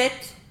 boys.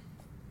 Sit.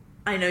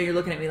 I know you're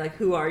looking at me like,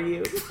 who are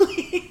you?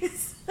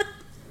 Please.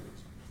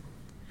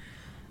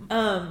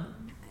 Are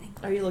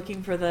you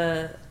looking for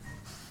the...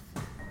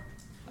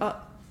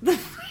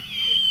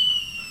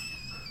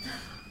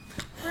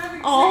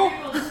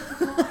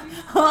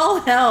 all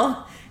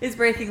hell is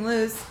breaking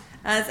loose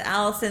as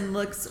Allison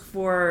looks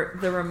for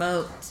the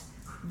remote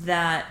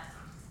that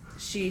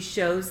she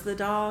shows the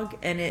dog,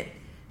 and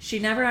she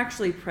never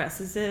actually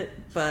presses it,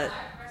 but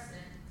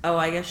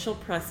I guess she'll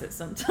press it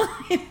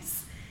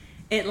sometimes.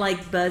 It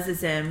like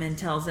buzzes him and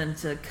tells him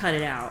to cut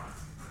it out,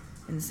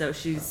 and so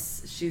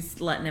she's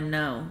letting him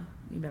know,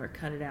 you better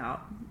cut it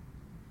out,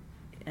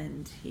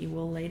 and he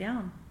will lay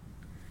down.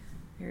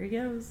 Here he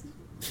goes.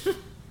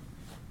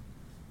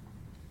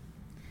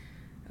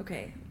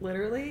 Okay,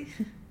 literally,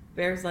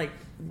 Bear's like,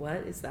 what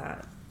is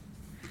that?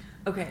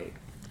 Okay,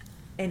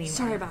 anyway.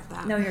 Sorry about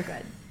that. No, you're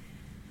good.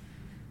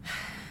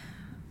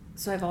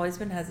 So I've always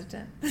been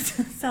hesitant.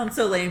 Sounds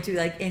so lame to be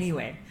like,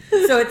 anyway.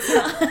 So it's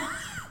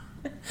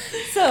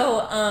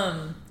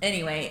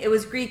anyway, it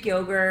was Greek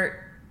yogurt,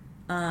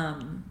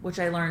 which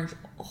I learned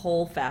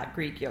whole fat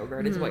Greek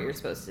yogurt is what you're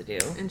supposed to do.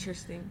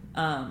 Interesting.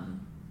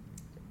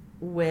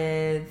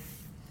 With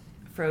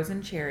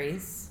frozen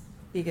cherries,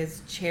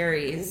 because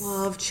cherries.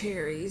 Love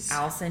cherries.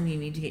 Allison, you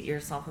need to get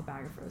yourself a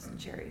bag of frozen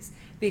cherries,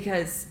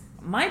 because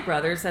my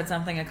brother said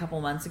something a couple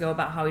months ago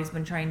about how he's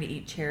been trying to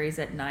eat cherries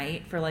at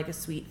night for like a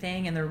sweet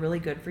thing, and they're really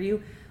good for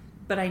you.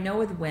 But I know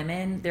with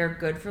women, they're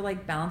good for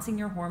like balancing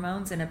your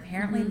hormones and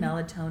apparently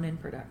melatonin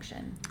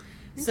production.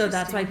 So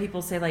that's why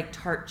people say like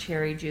tart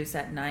cherry juice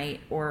at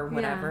night or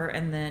whatever. Yeah.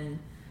 And then,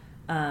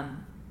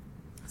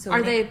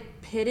 are they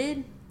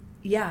pitted?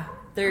 Yeah.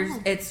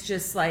 It's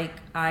just like,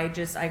 I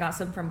got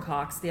some from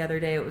Cox the other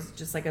day. It was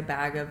just like a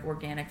bag of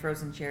organic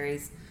frozen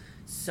cherries.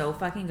 So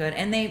fucking good.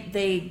 And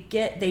they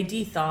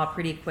de-thaw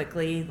pretty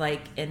quickly,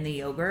 like in the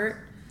yogurt.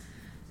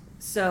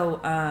 So,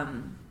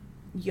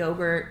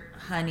 yogurt,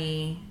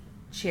 honey,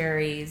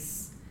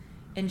 cherries,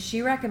 and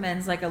she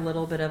recommends like a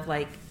little bit of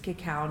like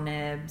cacao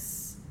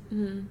nibs.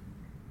 Mm-hmm.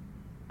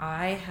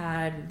 I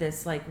had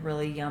this like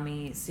really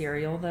yummy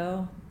cereal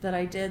though that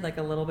I did, like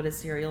a little bit of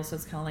cereal, so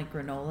it's kind of like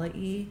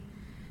granola-y.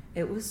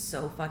 It was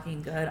so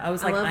fucking good. I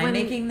was like, I'm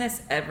making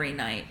this every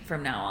night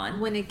from now on.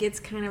 When it gets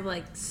kind of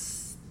like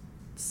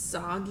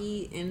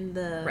soggy in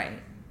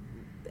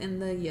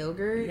the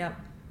yogurt.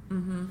 Yep.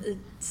 Mm-hmm.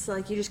 It's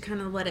like you just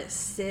kind of let it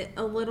sit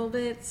a little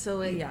bit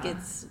so it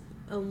gets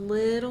a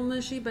little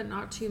mushy, but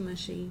not too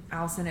mushy.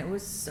 Allison, it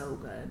was so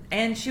good.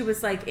 And she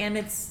was like, and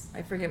it's,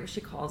 I forget what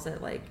she calls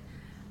it, like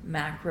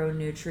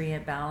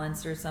macronutrient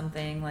balance or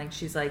something. Like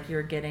she's like,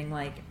 you're getting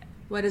like...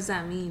 What does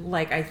that mean?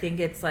 Like, I think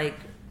it's like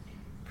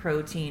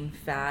protein,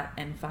 fat,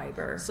 and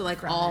fiber. So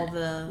like all it.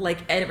 the...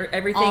 Like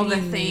everything all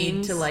you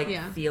need to like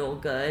feel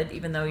good,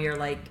 even though you're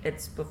like,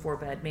 it's before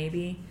bed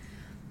maybe.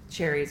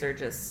 Cherries are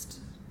just...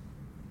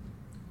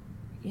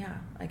 Yeah,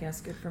 I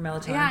guess good for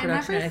melatonin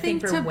production. I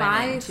think for to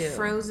buy women too.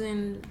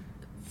 Frozen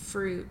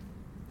fruit.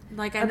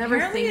 Like I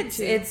Apparently never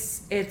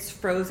think it's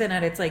frozen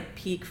at its like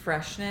peak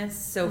freshness.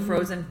 So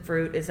frozen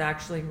fruit is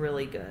actually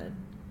really good.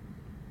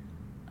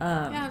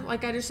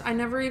 Like I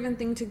never even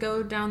think to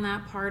go down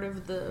that part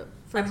of the.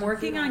 I'm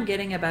working on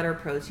getting a better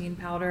protein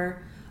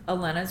powder.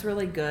 Elena's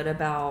really good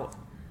about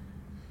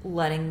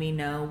letting me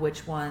know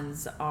which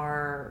ones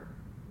are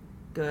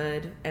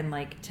good and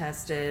like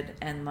tested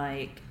and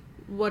like.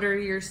 What are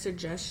your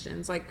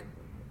suggestions? Like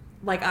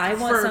I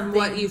want for something...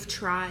 what you've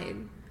tried.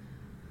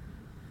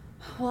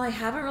 Well, I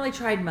haven't really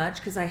tried much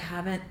because I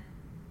haven't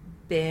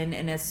been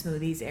in a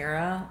smoothies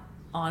era.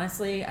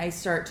 Honestly, I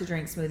start to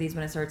drink smoothies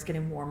when it starts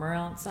getting warmer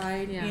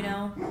outside, you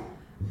know?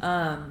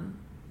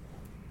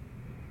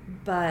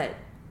 But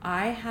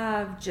I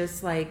have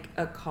just like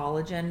a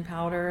collagen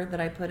powder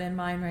that I put in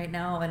mine right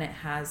now, and it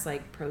has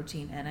like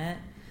protein in it.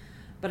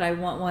 But I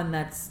want one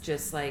that's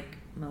just like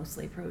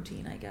mostly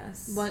protein, I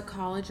guess. What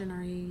collagen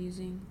are you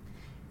using?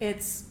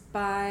 It's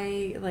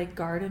by like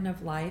Garden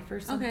of Life or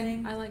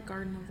something. Okay, I like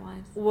Garden of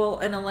Life. Well,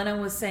 and Elena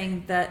was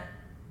saying that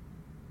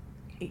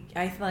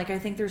I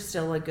think they're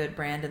still a good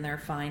brand and they're a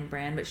fine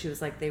brand, but she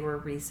was like they were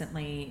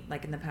recently,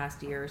 like in the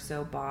past year or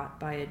so, bought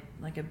by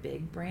a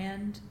big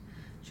brand.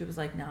 she was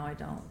like, now I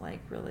don't like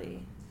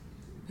really.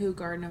 Who,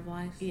 Garden of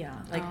Life? Yeah,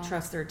 like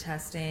trust their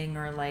testing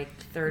or like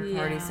third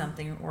party Yeah.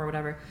 something or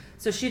whatever.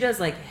 So she does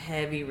like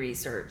heavy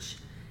research.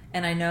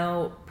 And I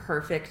know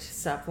Perfect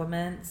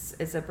Supplements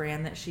is a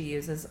brand that she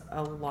uses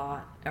a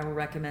lot or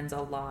recommends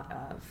a lot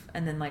of.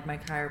 And then like my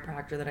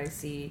chiropractor that I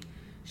see,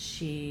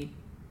 she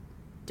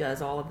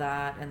does all of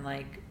that and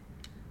like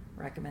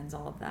recommends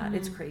all of that.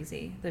 It's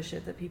crazy the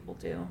shit that people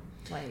do.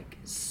 Like,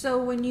 so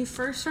when you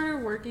first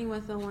started working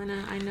with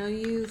Elena, I know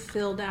you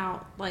filled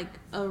out like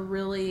a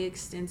really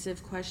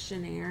extensive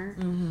questionnaire.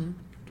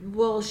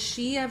 Will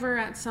she ever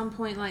at some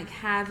point like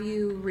have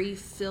you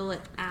refill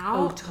it out?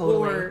 oh,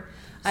 totally. Or,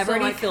 I've so,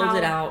 already like, filled how-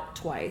 it out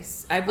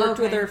twice. I've worked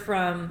with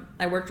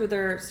Okay.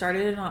 her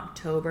started in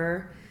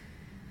October,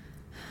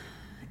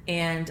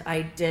 and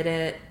I did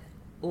it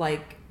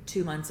like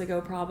 2 months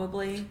ago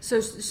probably. So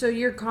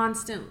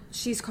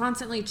she's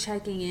constantly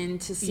checking in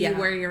to see Yeah.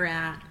 where you're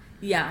at.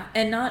 Yeah,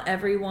 and not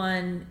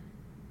everyone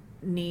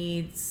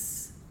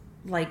needs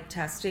like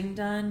testing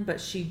done, but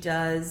she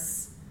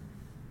does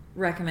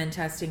recommend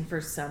testing for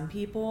some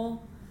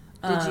people.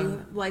 Did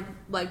you like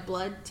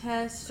blood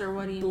tests or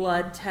what do you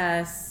Blood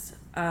tests?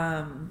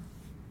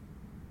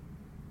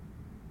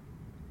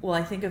 Well,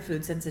 I think a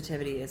food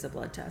sensitivity is a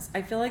blood test.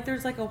 I feel like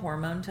there's like a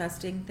hormone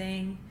testing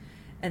thing,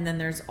 and then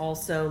there's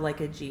also like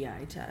a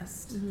GI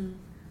test.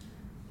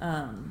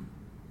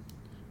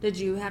 Did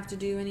you have to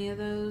do any of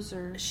those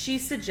or? She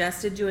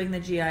suggested doing the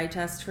GI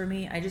test for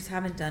me. I just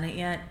haven't done it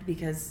yet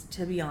because,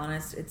 to be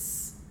honest, it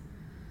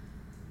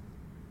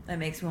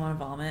makes me want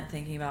to vomit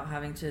thinking about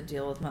having to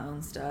deal with my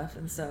own stuff,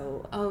 and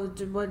so. Oh,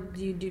 what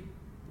do you do?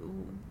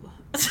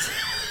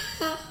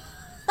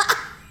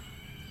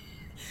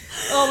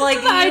 Well, like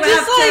I you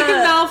just have to,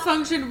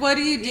 malfunctioned. What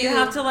do you do? you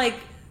have to like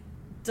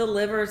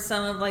deliver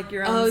some of like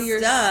your own your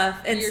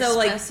stuff, and your so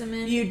like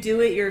specimen? you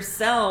do it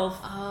yourself.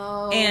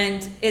 Oh.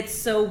 And it's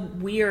so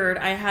weird.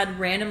 I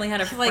randomly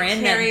had a like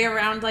friend carry that,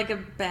 around like a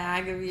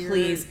bag of your.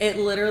 please, it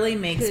literally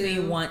makes me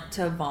poo. want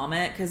to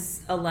vomit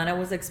because Elena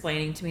was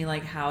explaining to me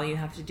like how you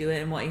have to do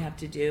it and what you have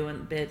to do,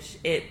 and bitch,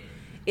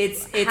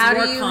 it's How do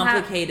more you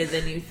complicated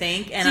than you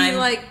think. And do you I'm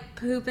like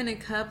poop in a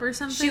cup or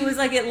something? she was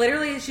like, it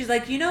literally, she's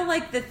like, you know,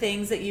 like the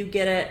things that you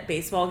get at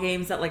baseball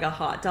games that like a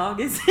hot dog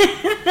is in?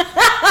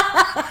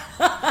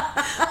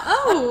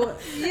 Oh,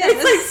 yeah.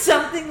 It's like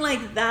something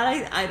like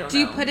that. I don't know. Do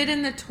you put it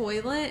in the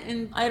toilet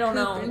and I don't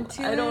poop know.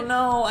 into I don't it?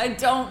 know. I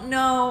don't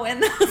know.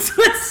 And that's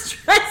what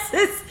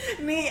stresses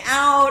me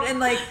out. And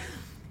like,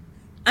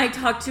 I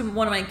talked to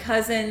one of my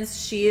cousins.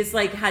 She is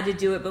like had to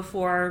do it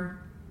before,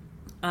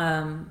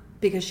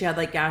 because she had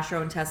like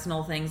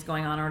gastrointestinal things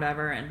going on or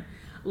whatever. And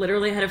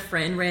literally had a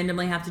friend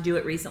randomly have to do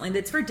it recently.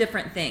 That's for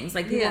different things.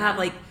 Like people Yeah. have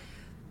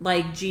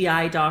like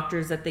GI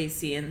doctors that they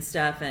see and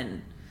stuff.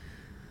 And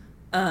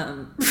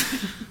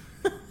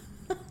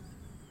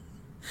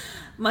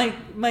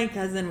my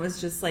cousin was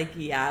just like,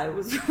 yeah, it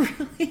was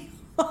really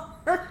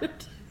hard.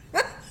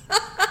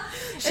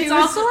 It's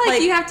also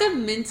like you have to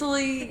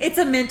mentally. It's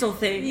a mental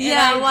thing.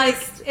 Yeah, And like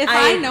if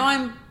I know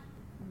I'm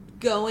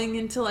going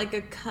into like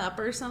a cup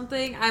or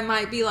something, I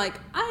might be like,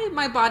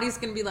 my body's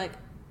gonna be like,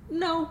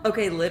 no.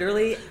 Okay,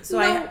 literally. So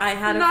no, I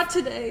had not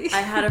today.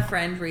 I had a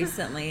friend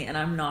recently, and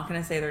I'm not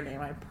gonna say their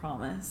name, I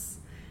promise.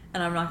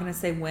 And I'm not gonna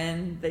say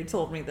when they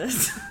told me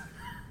this.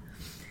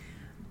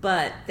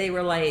 But they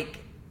were like,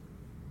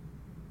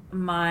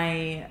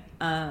 my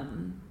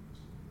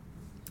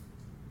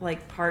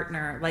like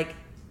partner, like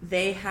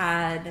they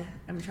had,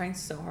 I'm trying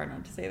so hard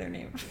not to say their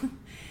name.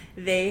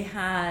 They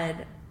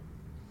had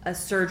a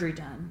surgery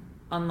done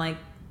on like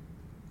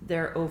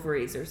their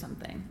ovaries or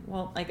something.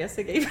 Well, I guess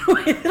I gave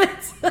away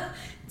that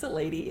it's a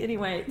lady.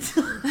 Anyway.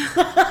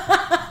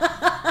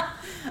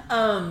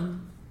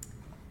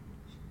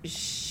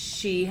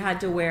 She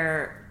had to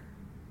wear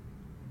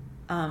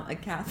a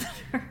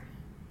catheter.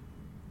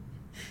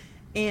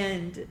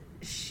 And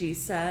she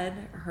said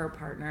her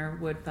partner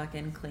would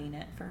fucking clean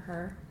it for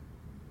her.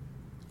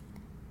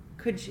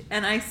 Could she?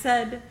 And I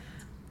said,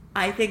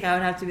 I think I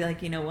would have to be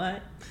like, you know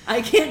what?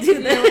 I can't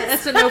do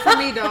this. That's a no for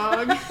me,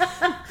 dog.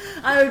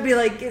 I would be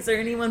like, is there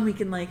anyone we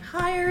can like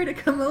hire to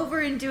come over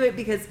and do it?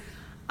 Because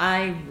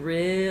I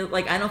really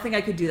like, I don't think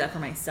I could do that for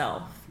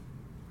myself.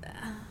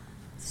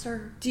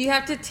 Sir, Do you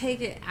have to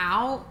take it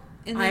out?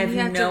 And then I you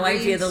have no to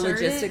idea the reinsert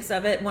logistics it?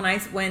 of it.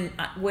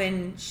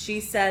 When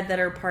she said that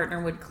her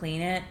partner would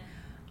clean it,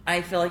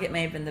 I feel like it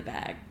may have been the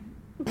bag.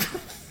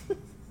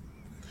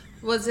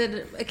 Was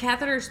it a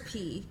catheter's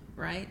pee,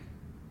 right?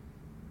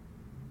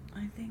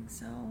 I think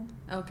so.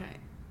 Okay.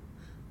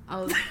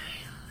 Oh,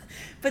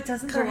 But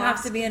doesn't there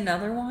have to be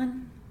another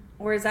one?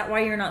 Or is that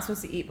why you're not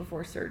supposed to eat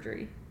before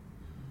surgery?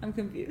 I'm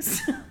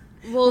confused.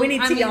 well, We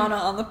need Tiana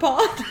on the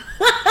pod.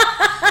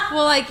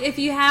 well, like if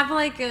you have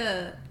like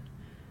a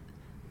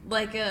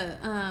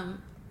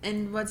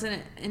and what's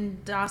an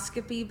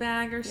endoscopy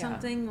bag or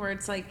something where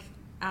it's like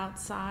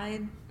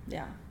outside.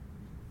 Yeah.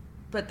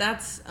 But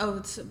that's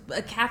it's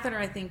a catheter.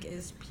 I think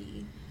is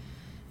pee.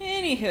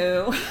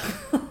 Anywho.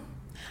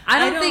 I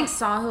don't think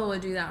Sawhill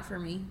would do that for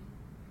me.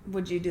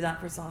 Would you do that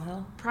for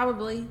Sawhill?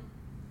 Probably.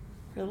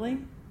 Really?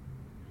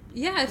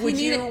 Yeah, if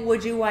you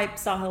would you wipe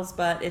Sahil's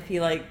butt if he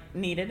like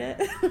needed it?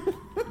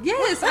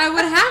 Yes, I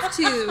would have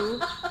to.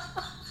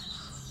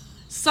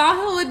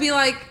 Sahil would be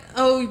like,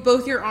 "Oh,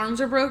 both your arms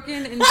are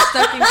broken and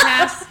stuck in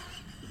casts.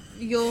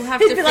 You'll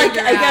have to He'd be figure like,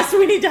 it I out." guess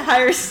we need to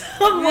hire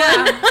someone.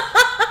 Yeah.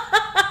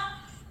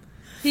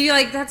 He'd be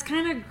like, "That's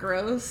kind of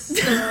gross."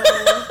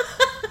 So.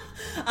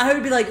 I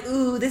would be like,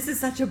 ooh, this is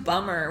such a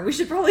bummer. We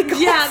should probably call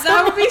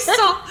that would be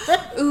so...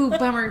 Ooh,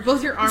 bummer.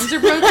 Both your arms are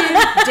broken?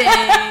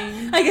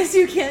 Dang. I guess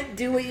you can't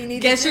do what you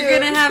need to do. Guess you're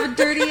going to have a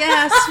dirty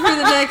ass for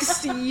the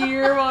next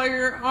year while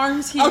your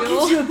arms heal. I'll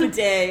get you a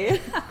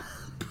bidet.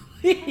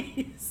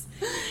 Please.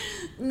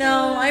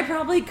 No, I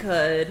probably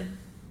could.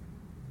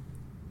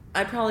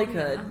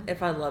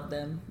 If I loved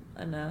them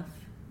enough.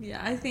 Yeah,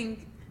 I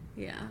think,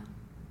 yeah.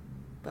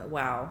 But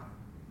wow.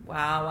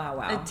 Wow.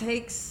 It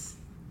takes,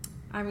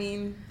 I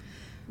mean...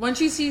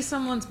 Once you see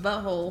someone's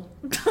butthole,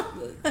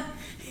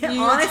 Honestly,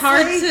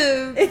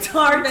 it's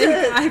hard to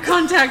make eye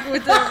contact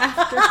with them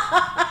after.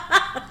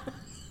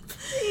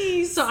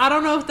 Please. So I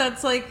don't know if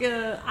that's like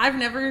I've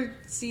never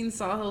seen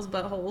Sahil's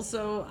butthole,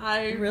 so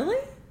I really,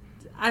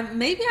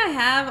 maybe I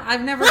have.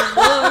 I've never looked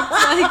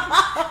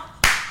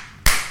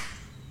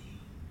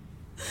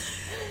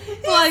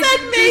like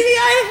said maybe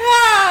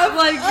I have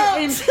like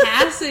in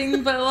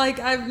passing, but like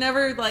I've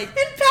never like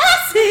in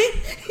passing.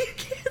 You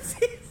can't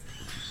see.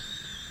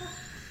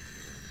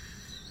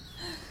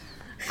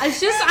 It's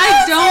just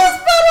I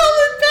don't.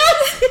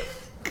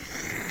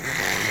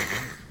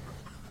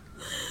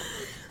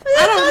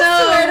 I don't know.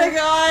 Swear to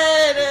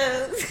God.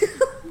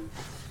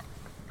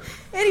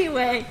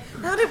 Anyway,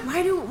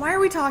 why are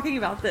we talking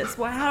about this?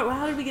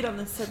 How did we get on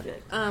this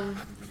subject?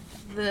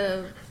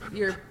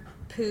 Your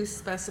poo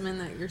specimen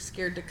that you're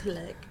scared to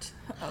collect.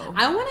 Oh,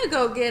 I want to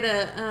go get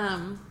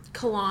a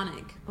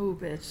colonic. Oh,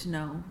 bitch,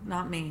 no,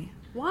 not me.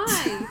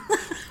 Why?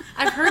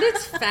 I've heard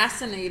it's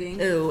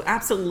fascinating. Ooh,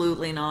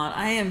 absolutely not.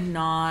 I am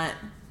not.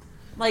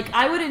 Like,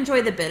 I would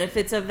enjoy the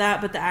benefits of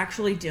that, but the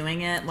actually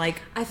doing it,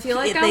 like... I feel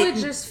like I would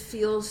just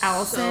feel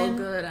so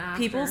good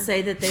after. People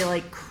say that they,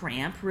 like,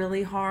 cramp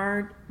really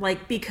hard.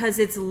 Like, because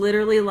it's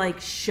literally, like,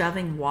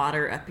 shoving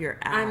water up your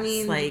ass. I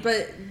mean, like,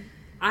 but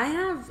I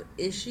have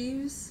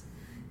issues,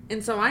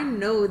 and so I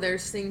know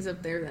there's things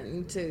up there that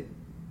need to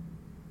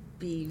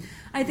be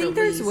I think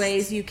there's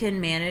ways you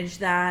can manage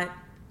that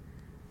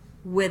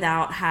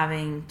without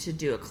having to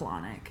do a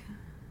colonic.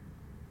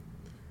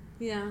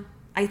 Yeah.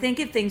 I think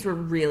if things were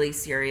really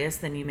serious,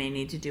 then you may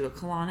need to do a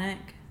colonic.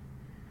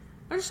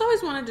 I just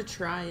always wanted to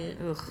try it.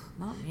 Ugh,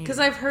 not me. Because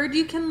I've heard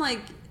you can, like...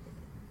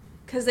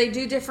 Because they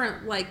do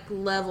different, like,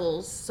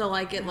 levels. So,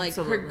 like, it, like,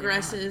 Absolutely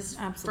progresses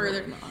not. Absolutely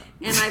further. not.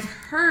 And I've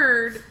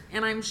heard,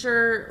 and I'm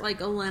sure, like,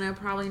 Elena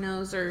probably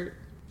knows, or...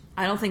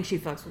 I don't think she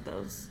fucks with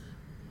those.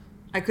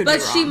 I could be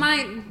But wrong. she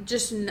might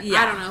just...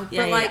 Yeah. I don't know.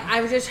 Yeah, but, yeah, like, yeah.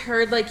 I've just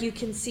heard, like, you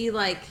can see,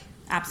 like...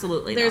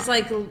 Absolutely There's,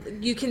 not. like,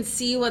 you can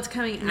see what's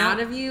coming out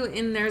of you,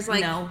 and there's,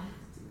 like... No.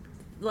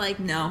 Like,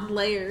 No.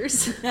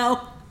 Layers. No.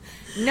 Of,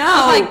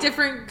 like,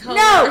 different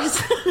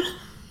colors.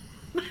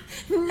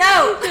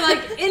 No. You're like,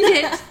 end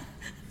it.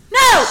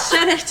 No.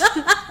 Shut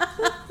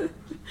it.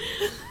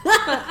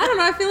 But I don't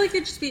know. I feel like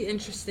it'd just be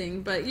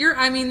interesting. But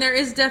there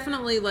is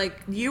definitely like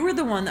You were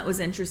the one that was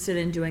interested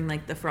in doing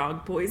like the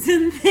frog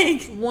poison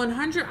thing.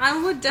 100.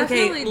 I would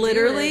definitely. Okay,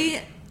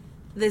 literally,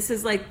 this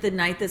is like the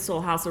night that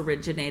Soul House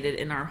originated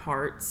in our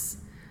hearts.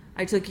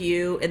 I took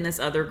you and this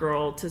other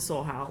girl to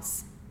Soul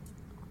House,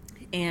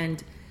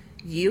 and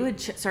you had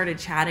started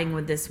chatting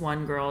with this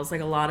one girl. It's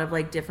like a lot of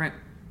like different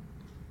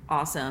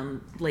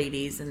awesome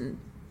ladies and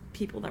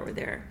people that were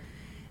there,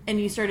 and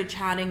you started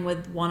chatting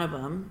with one of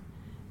them,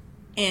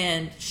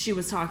 and she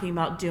was talking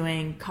about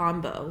doing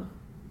combo,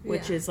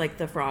 which is like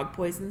the frog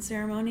poison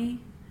ceremony.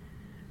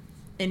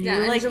 And you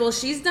were like, well,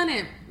 she's done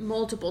it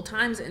multiple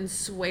times and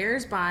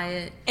swears by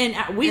it.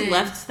 And we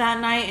left that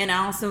night, and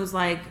Allison was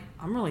like,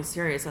 I'm really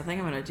serious. I think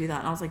I'm going to do that.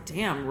 And I was like,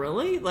 damn,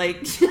 really?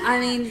 Like,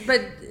 I mean,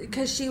 but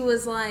because she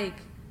was like,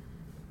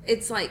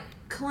 it's like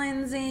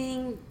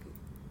cleansing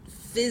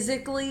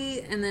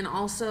physically and then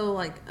also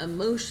like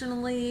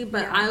emotionally.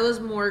 But Yeah. I was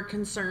more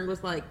concerned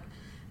with like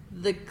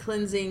the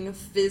cleansing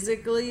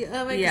physically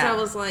of it. Because I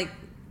was like,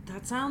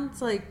 that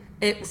sounds like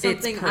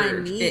something it's I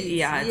purge. need.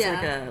 It's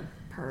like a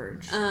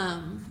purge.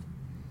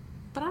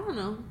 But I don't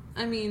know.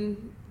 I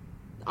mean,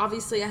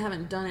 obviously I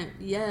haven't done it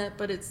yet,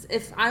 but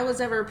if I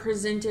was ever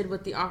presented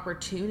with the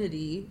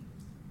opportunity,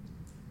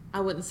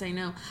 I wouldn't say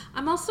no.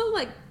 I'm also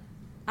like,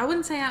 I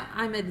wouldn't say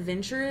I'm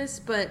adventurous,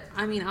 but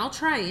I mean, I'll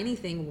try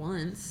anything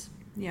once.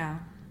 Yeah.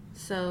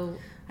 So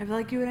I feel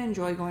like you would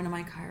enjoy going to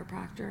my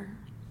chiropractor.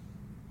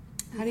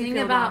 How do you thing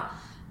feel about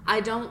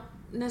I don't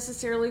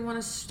necessarily want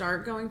to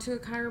start going to a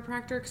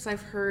chiropractor because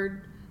I've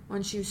heard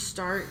once you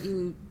start,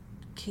 you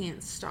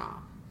can't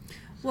stop.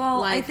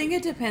 Well, I like- think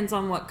it depends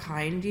on what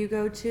kind you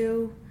go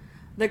to.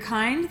 The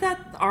kind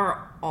that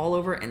are all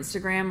over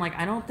Instagram, like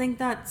I don't think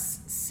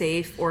that's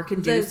safe or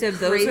conducive.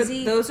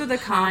 Those are the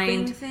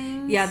kind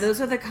things. Yeah,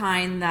 those are the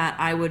kind that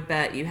I would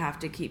bet you have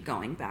to keep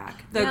going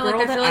back. The Yeah, girl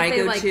like, that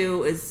I I like, go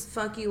to is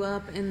fuck you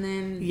up and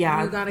then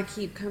Yeah. you gotta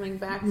keep coming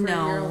back for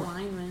your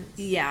alignments.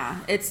 Yeah,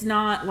 it's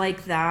not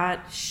like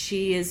that.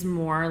 She is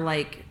more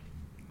like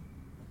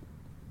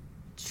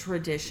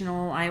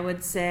traditional, I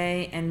would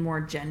say, and more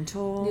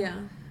gentle. Yeah.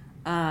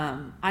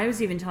 I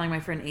was even telling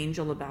my friend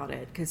Angel about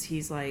it because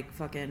he's like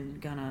fucking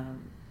gonna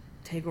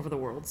take over the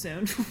world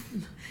soon.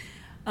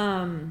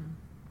 I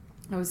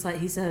was like,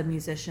 he's a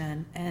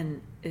musician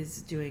and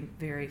is doing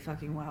very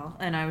fucking well.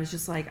 And I was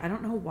just like, I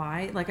don't know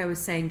why. Like I was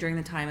saying during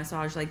the Thai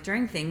massage, like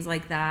during things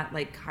like that,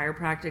 like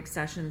chiropractic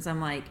sessions, I'm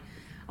like,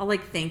 I'll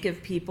like think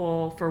of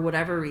people for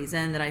whatever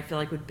reason that I feel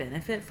like would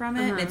benefit from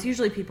it. And it's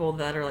usually people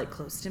that are like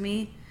close to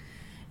me.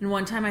 And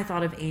one time I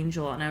thought of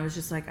Angel and I was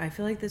just like, I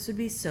feel like this would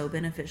be so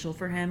beneficial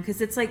for him because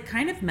it's like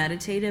kind of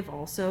meditative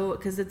also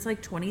because it's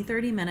like 20,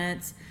 30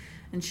 minutes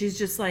and she's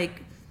just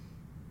like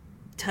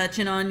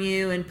touching on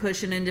you and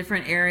pushing in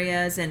different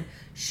areas and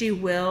she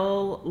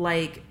will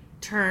like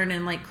turn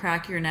and like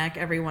crack your neck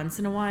every once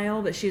in a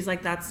while, but she's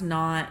like, that's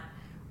not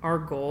our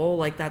goal.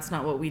 Like that's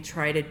not what we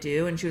try to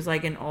do. And she was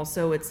like, and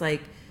also it's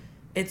like,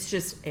 it's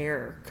just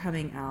air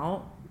coming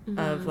out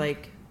of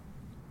like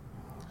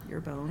your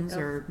bones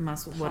like or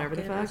muscle, whatever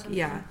the fuck.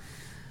 Yeah.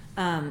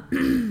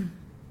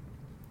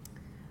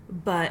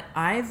 But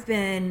I've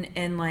been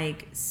in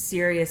like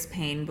serious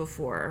pain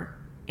before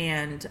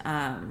and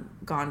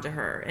gone to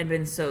her and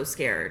been so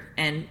scared.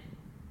 And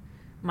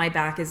my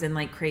back is in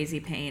like crazy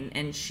pain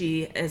and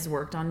she has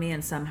worked on me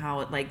and somehow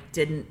it like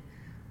didn't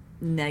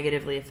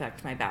negatively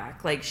affect my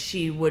back. Like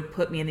she would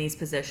put me in these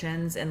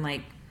positions and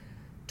like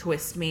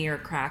twist me or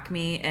crack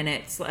me and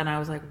I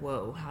was like,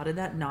 whoa, how did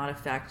that not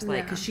affect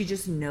like because she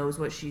just knows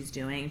what she's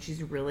doing.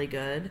 She's really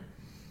good.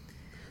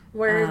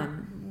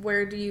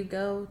 Where do you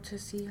go to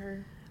see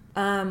her?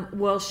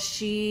 Well,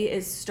 she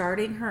is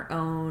starting her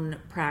own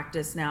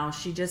practice now.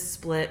 She just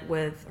split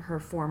with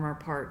her former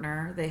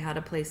partner. They had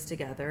a place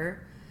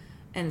together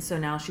and so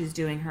now she's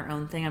doing her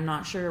own thing. I'm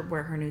not sure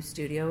where her new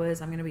studio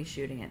is. I'm gonna be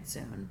shooting it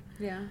soon.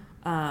 Yeah.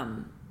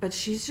 But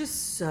she's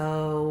just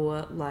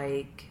so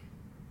like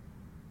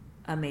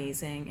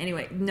amazing.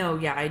 Anyway, no,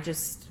 yeah,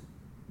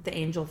 the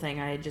Angel thing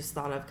I just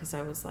thought of because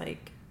I was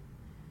like,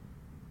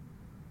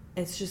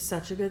 it's just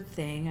such a good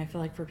thing I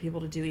feel like for people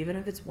to do even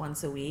if it's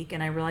once a week.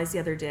 And I realized the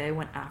other day I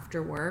went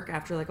after work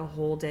after like a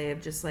whole day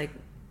of just like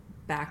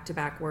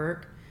back-to-back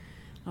work.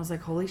 I was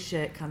like, holy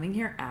shit, coming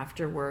here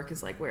after work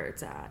is like where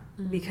it's at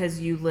because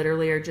you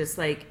literally are just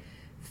like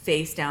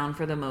face down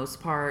for the most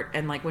part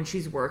and like when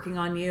she's working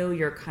on you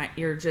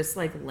you're just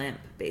like limp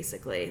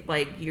basically.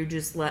 Like you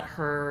just let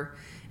her.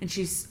 And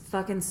she's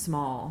fucking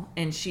small,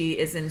 and she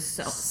is in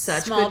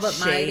such small good but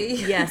shape.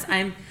 Mighty. Yes,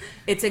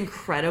 it's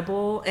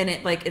incredible, and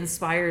it like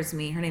inspires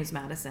me. Her name's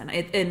Madison.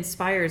 It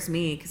inspires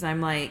me because I'm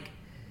like,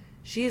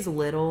 she is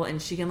little, and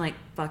she can like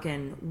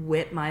fucking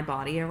whip my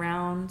body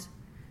around,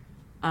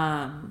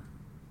 and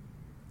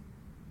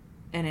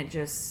it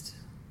just,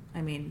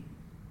 I mean,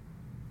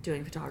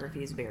 doing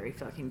photography is very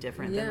fucking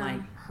different than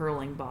like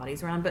hurling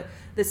bodies around. But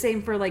the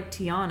same for like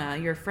Tiana,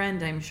 your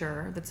friend, I'm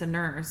sure, that's a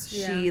nurse.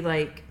 Yeah. She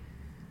like.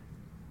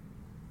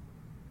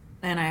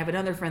 And I have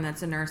another friend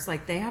that's a nurse.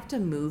 Like, they have to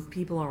move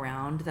people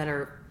around that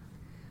are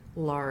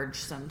large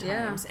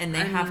sometimes. And they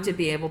have to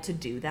be able to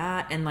do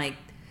that. And, like,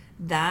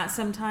 that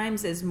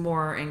sometimes is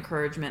more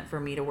encouragement for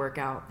me to work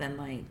out than,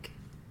 like...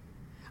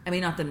 I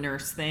mean, not the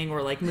nurse thing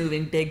or, like,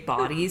 moving big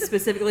bodies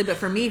specifically. But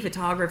for me,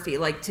 photography.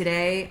 Like,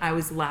 today, I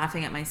was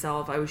laughing at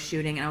myself. I was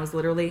shooting, and I was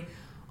literally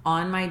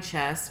on my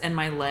chest. And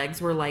my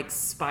legs were, like,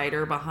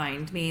 spider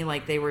behind me.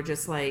 Like, they were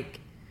just, like...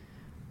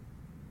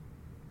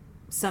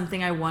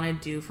 Something I want to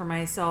do for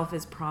myself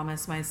is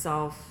promise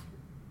myself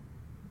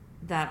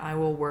that I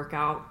will work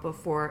out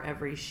before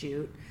every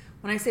shoot.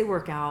 When I say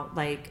work out,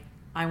 like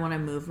I want to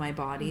move my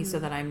body so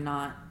that I'm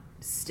not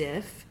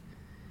stiff.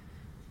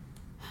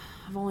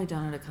 I've only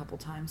done it a couple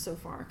times so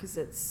far because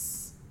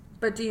it's...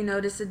 But do you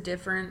notice a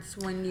difference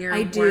when you're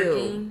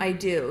working? I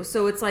do.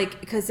 So it's like,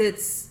 because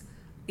it's,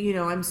 you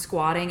know, I'm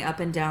squatting up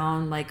and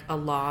down like a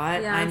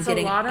lot. Yeah, I'm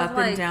getting up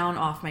and down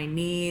off my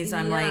knees.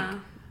 I'm like...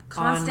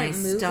 Constant on my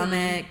moving.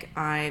 stomach.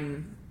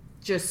 I'm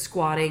just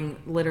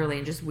squatting literally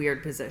in just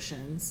weird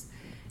positions.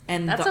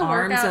 And that's the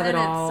arms of it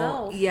all.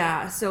 Itself.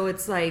 Yeah. So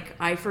it's like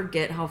I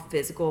forget how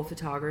physical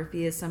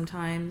photography is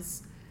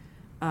sometimes.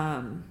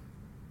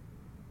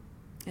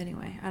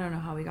 Anyway, I don't know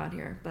how we got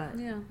here, but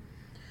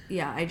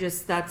yeah,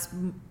 that's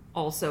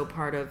also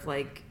part of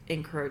like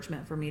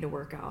encouragement for me to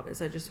work out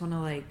is I just want to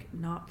like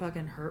not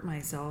fucking hurt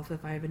myself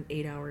if I have an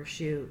 8-hour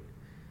shoot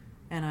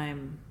and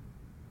I'm,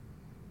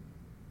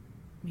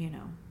 you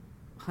know,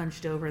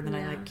 hunched over and then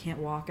I like can't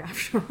walk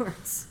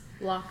afterwards.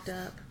 Locked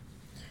up.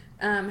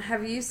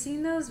 Have you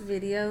seen those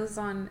videos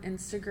on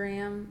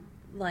Instagram,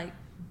 like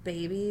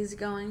babies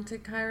going to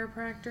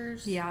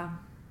chiropractors? Yeah.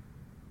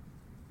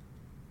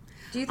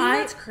 Do you think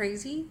that's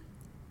crazy?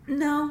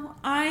 No,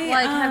 I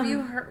Like, have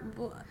you heard?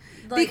 Like,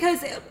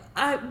 because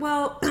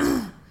well,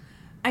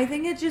 I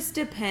think it just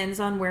depends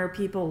on where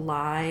people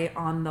lie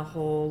on the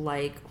whole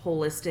like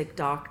holistic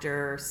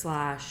doctor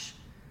slash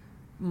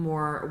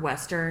more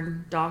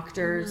Western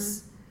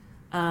doctors.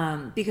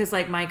 Because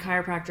like my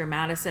chiropractor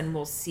Madison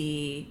will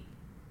see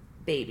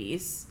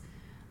babies.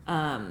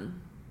 And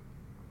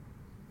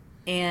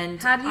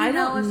how do you I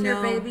know don't if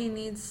know your baby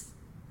needs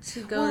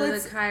to go to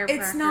the chiropractor?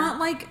 It's not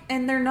like,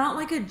 and they're not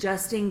like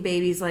adjusting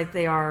babies like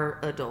they are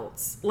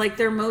adults. Like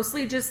they're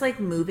mostly just like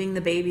moving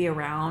the baby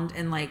around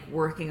and like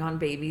working on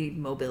baby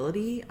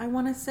mobility, I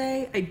want to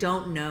say. I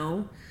don't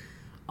know.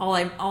 All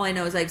I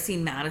know is I've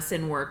seen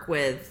Madison work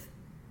with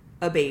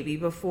a baby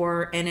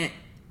before, and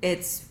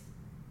it's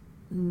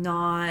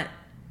not,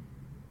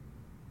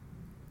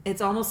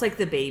 it's almost like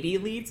the baby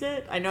leads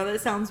it. I know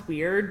that sounds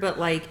weird, but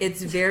like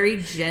it's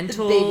very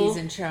gentle. The baby's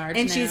in charge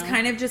and now. She's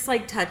kind of just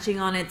like touching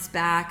on its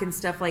back and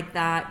stuff like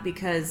that,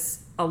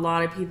 because a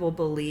lot of people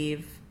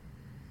believe,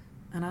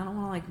 and I don't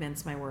want to like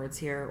mince my words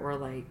here or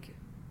like,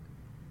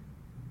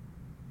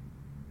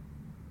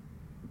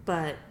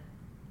 but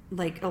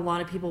like a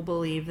lot of people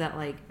believe that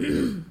like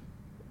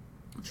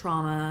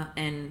trauma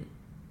and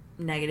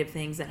negative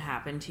things that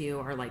happen to you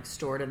are like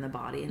stored in the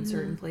body in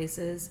certain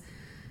places.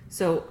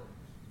 So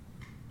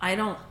I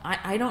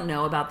don't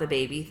know about the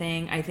baby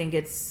thing. I think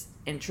it's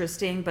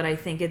interesting, but I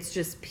think it's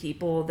just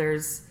people.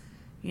 There's,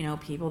 you know,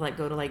 people that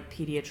go to like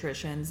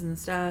pediatricians and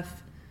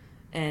stuff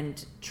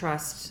and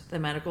trust the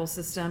medical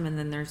system, and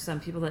then there's some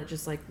people that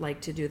just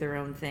like to do their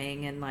own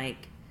thing. And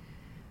like,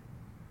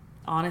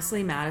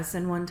 honestly,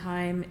 Madison one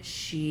time,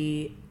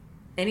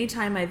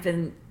 anytime I've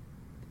been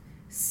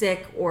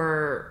sick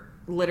or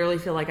literally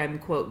feel like I'm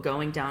quote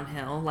going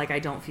downhill, like I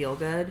don't feel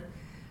good,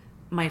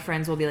 my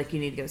friends will be like, you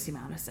need to go see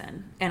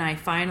Madison. And I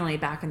finally,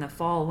 back in the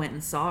fall, went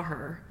and saw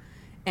her,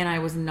 and I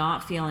was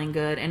not feeling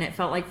good. And it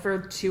felt like for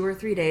 2 or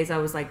 3 days, I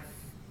was like,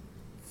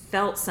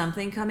 felt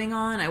something coming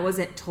on. I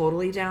wasn't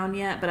totally down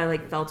yet, but I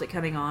like felt it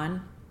coming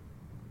on.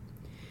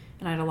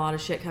 And I had a lot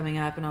of shit coming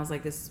up, and I was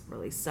like, this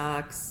really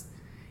sucks.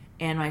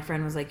 And my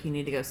friend was like, you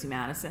need to go see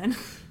Madison.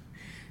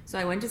 So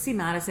I went to see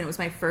Madison. It was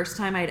my first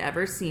time I'd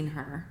ever seen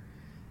her.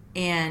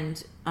 And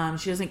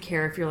she doesn't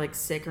care if you're like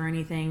sick or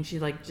anything. She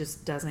like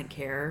just doesn't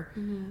care.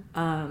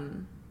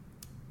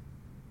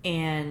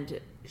 And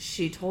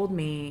she told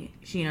me,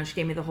 she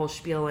gave me the whole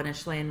spiel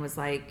initially and was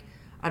like,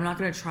 I'm not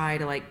going to try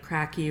to like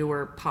crack you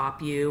or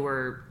pop you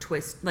or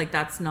twist. Like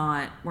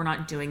we're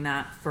not doing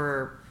that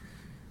for,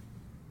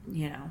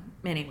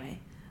 anyway.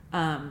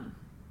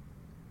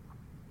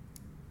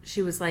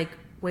 She was like,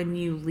 when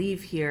you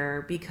leave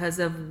here, because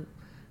of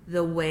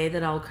the way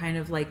that I'll kind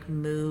of like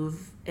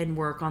move and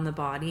work on the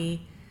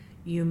body,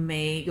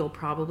 you'll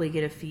probably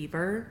get a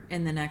fever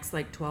in the next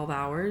like 12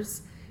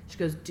 hours. She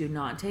goes, do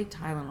not take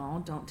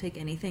Tylenol. Don't take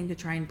anything to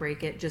try and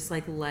break it. Just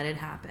like let it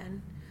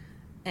happen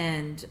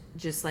and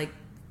just like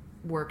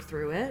work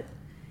through it.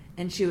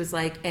 And she was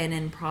like, and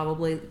then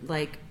probably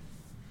like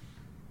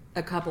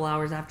a couple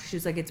hours after, she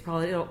was like,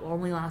 it'll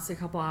only last a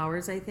couple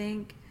hours, I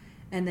think.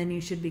 And then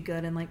you should be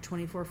good in like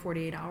 24,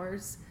 48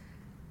 hours.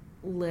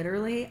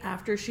 Literally,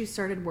 after she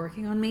started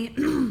working on me,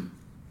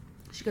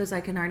 she goes,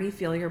 I can already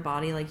feel your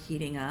body like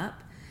heating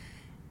up.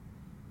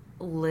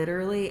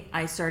 Literally,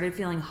 I started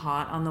feeling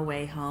hot on the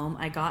way home.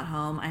 I got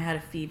home. I had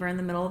a fever in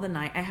the middle of the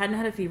night. I hadn't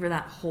had a fever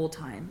that whole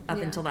time up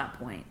until that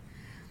point.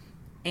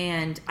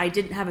 And I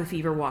didn't have a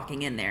fever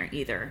walking in there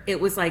either.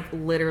 It was like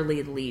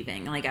literally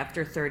leaving, like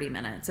after 30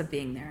 minutes of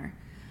being there.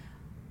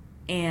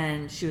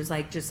 And she was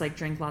like, just like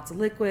drink lots of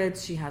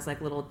liquids. She has like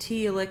little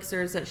tea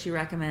elixirs that she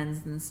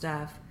recommends and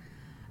stuff.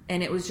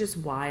 And it was just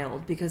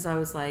wild because I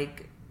was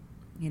like,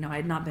 I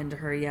had not been to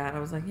her yet. I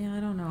was like, yeah, I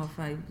don't know if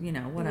I,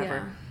 whatever.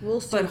 Yeah, we'll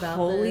see but about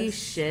holy this.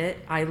 shit,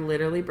 I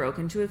literally broke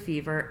into a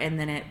fever, and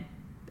then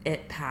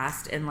it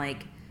passed in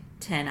like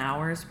 10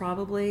 hours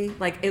probably.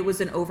 Like it was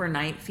an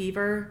overnight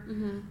fever.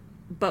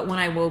 But when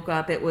I woke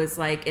up, it was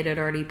like it had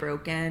already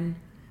broken,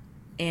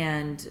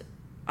 and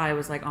I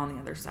was like on the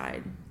other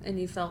side. And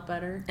you felt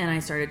better? And I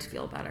started to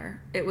feel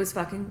better. It was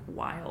fucking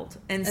wild.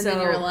 And so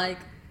then you're like,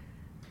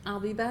 I'll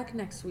be back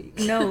next week.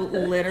 No,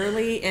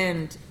 literally.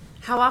 And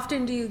how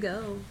often do you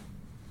go?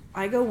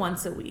 I go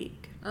once a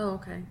week. Oh,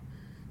 okay.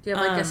 Do you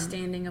have like a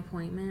standing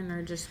appointment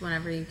or just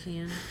whenever you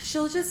can?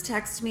 She'll just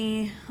text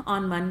me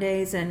on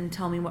Mondays and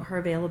tell me what her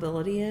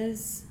availability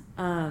is.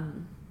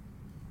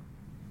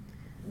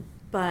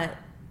 But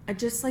I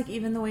just like,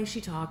 even the way she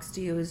talks to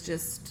you is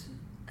just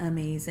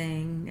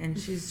amazing. And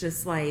she's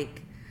just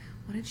like,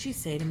 what did she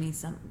say to me?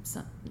 Some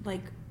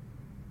like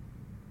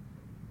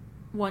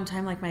one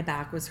time, like my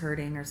back was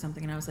hurting or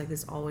something, and I was like,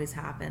 this always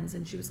happens.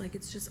 And she was like,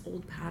 it's just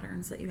old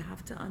patterns that you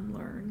have to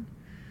unlearn.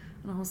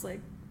 And I was like,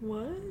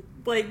 what?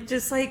 Like,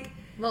 just like,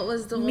 what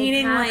was the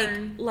meaning old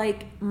pattern?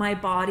 like my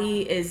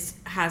body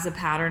has a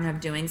pattern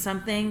of doing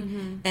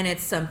something, and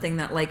it's something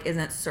that like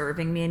isn't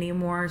serving me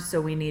anymore,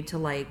 so we need to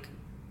like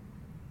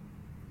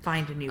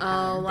find a new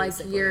pattern. Oh, like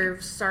basically.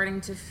 you're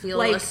starting to feel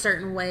like, a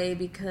certain way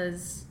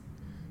because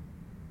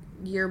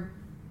your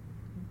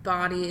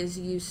body is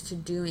used to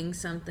doing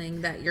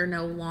something that you're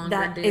no longer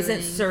that doing.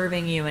 isn't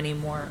serving you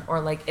anymore, or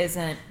like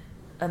isn't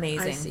I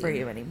amazing see. for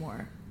you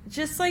anymore.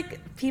 Just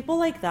like people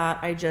like that,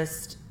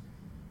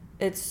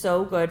 it's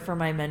so good for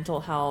my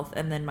mental health,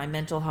 and then my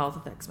mental health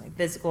affects my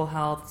physical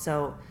health.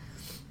 So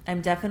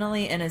I'm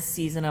definitely in a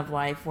season of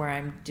life where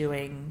I'm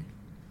doing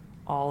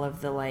all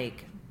of the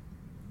like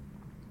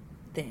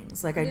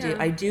things. Like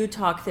I do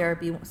talk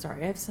therapy.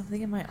 Sorry, I have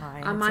something in my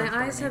eye. and it's, My like,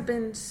 eyes burning. have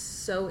been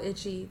so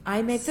itchy.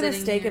 I make the sitting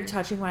mistake here. of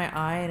touching my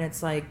eye, and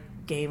it's like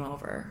game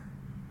over.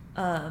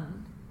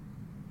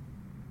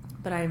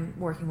 But I'm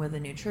working with a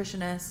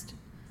nutritionist,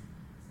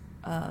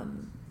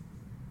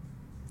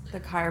 the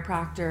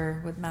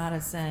chiropractor with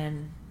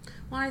Madison.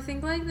 Well, I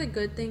think like the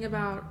good thing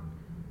about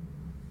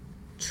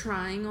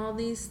trying all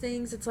these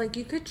things, it's like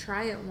you could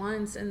try it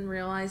once and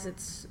realize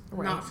it's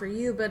Right. not for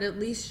you, but at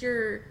least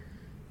you're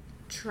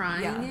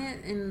trying Yeah.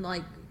 it and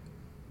like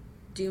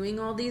doing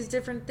all these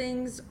different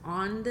things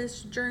on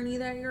this journey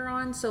that you're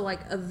on. So like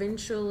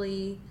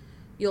eventually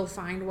you'll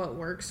find what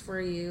works for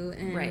you.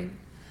 And Right.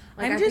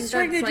 like, I'm I just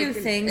think trying to that's, do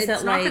like, things it's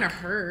that not like gonna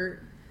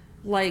hurt.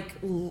 like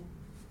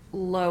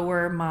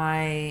lower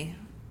my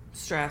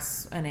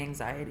stress and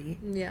anxiety,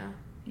 Yeah,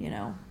 you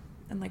know,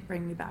 and like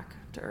bring me back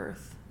to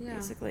earth, Yeah.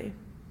 basically.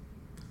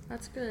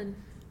 that's good.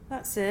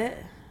 That's it.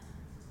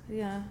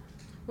 Yeah.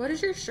 What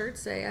does your shirt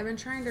say? I've been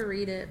trying to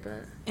read it,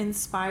 but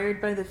Inspired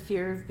by the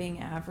fear of being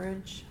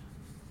average.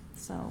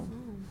 So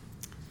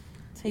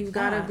take you've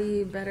that. got to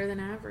be better than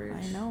average.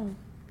 I know.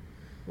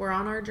 We're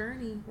on our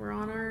journey. We're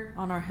on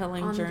our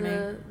healing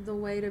journey. the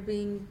way to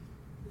being.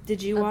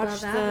 Did you watch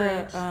above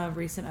the average.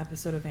 recent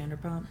episode of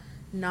Vanderpump?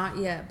 Not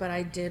yet, but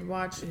I did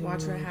watch What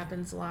Dude.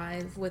 Happens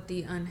Live with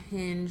the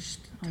unhinged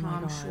Oh my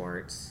Tom God.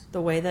 Schwartz.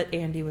 The way that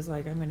Andy was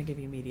like, I'm going to give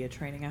you media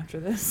training after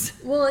this.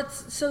 Well,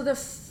 it's so the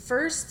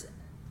first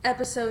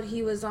episode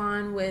he was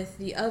on with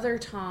the other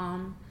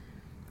Tom.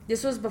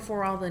 This was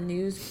before all the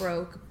news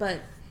broke, but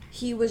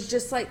he was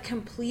just like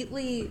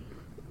completely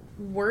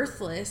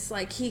worthless.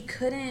 Like he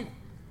couldn't.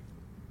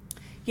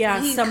 Yeah,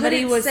 He somebody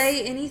couldn't was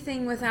say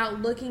anything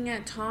without looking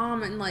at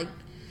Tom, and like,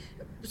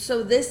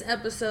 so this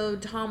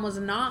episode Tom was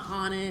not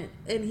on it,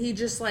 and he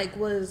just like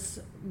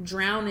was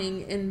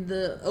drowning in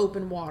the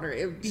open water.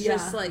 It was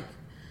just like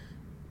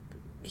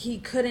he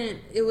couldn't.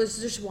 It was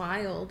just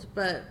wild,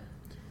 but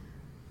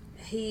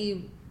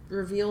he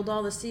revealed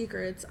all the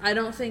secrets. I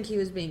don't think he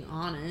was being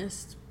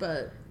honest,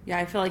 but Yeah,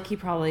 I feel like he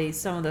probably,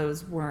 some of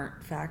those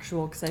weren't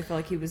factual because I feel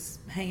like he was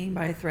hanging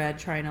by a thread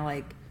trying to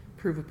like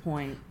prove a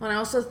point. well, I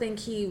also think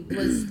he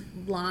was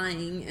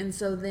lying, and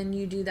so then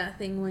you do that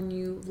thing when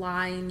you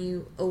lie and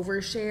you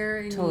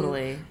overshare and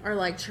Totally. you are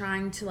like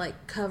trying to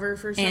like cover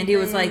for something. Andy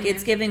was like,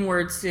 it's giving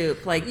word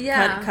soup. Like,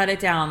 Yeah. cut it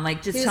down.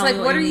 Like, just He was tell like,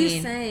 me what you are mean.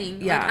 you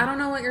saying? Yeah. Like, I don't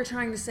know what you're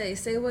trying to say.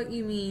 Say what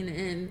you mean.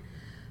 And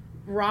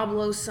Rob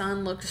Lowe's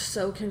son looked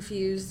so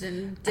confused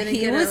and didn't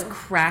He get was a...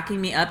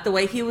 cracking me up the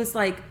way he was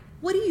like,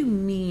 what do you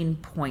mean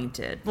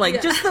pointed? Like,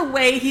 Yeah. just the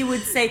way he would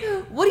say,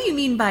 what do you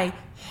mean by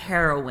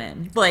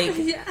heroin? Like,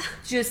 Yeah.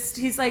 just,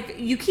 he's like,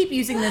 you keep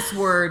using this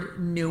word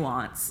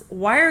nuance.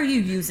 Why are you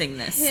using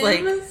this? Him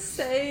Like,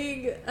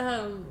 saying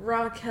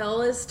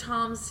Raquel is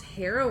Tom's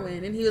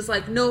heroine, and he was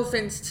like, no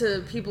offense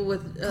to people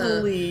with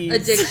Please.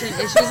 addiction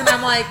issues, and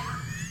I'm like,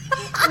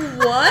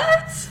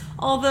 what?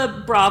 all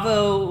the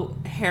Bravo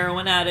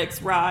heroin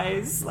addicts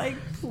rise. Like,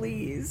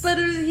 please. But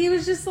he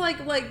was just like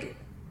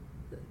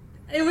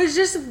it was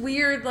just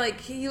weird.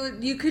 Like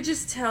you could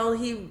just tell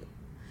he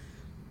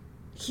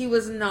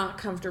was not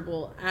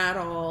comfortable at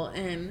all,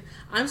 and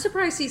I'm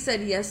surprised he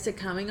said yes to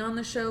coming on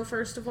the show.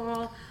 First of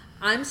all,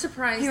 I'm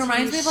surprised He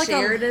reminds me of like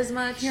shared as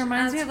much. He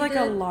reminds as me of he like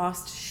a did.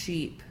 lost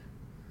sheep,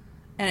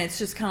 and it's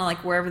just kind of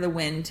like wherever the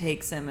wind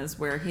takes him is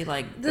where he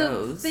like The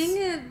goes.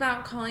 thing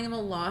about calling him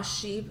a lost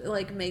sheep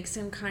like makes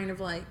him kind of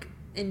like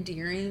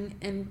endearing,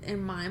 and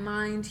in my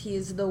mind, he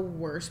is the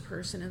worst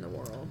person in the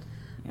world.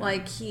 Yeah.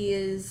 Like he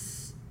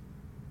is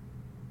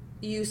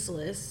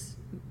useless.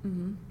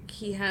 Mm-hmm.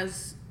 He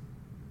has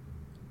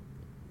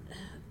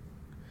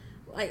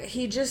like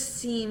he just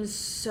seems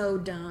so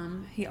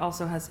dumb. He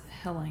also has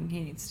healing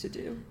he needs to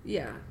do.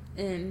 Yeah,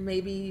 and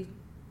maybe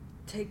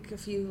take a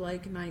few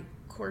like night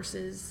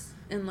courses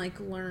and like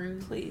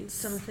learn Please.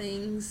 some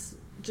things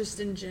just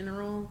in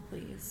general.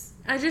 Please.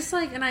 I just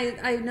like, and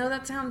I know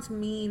that sounds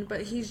mean,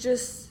 but he's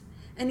just,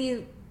 and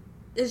he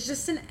is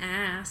just an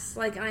ass.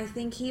 Like, and I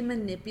think he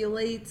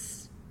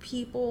manipulates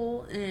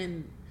people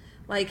and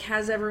like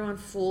has everyone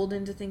fooled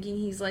into thinking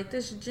he's like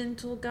this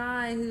gentle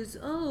guy who's,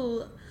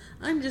 oh,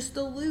 I'm just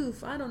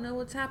aloof. I don't know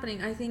what's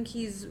happening. I think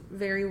he's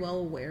very well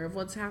aware of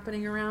what's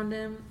happening around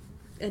him,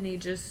 and he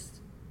just,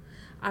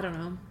 I don't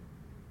know.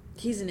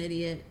 He's an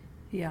idiot.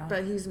 Yeah.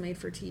 But he's made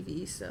for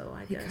TV, so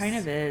I guess. He kind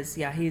of is.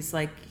 Yeah, he's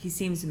like, he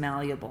seems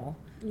malleable.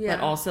 Yeah.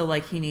 But also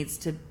like he needs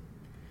to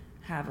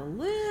have a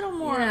little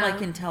more Yeah.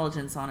 like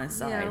intelligence on his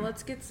side. Yeah,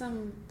 let's get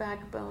some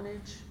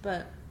backbonage.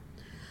 But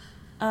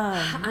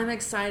um I'm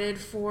excited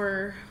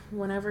for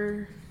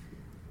whenever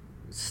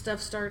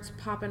stuff starts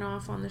popping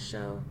off on the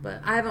show.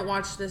 But I haven't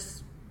watched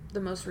this the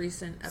most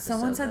recent episode.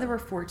 Someone said there were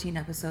 14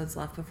 episodes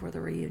left before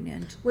the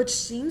reunion. Which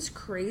seems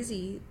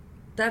crazy.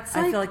 That's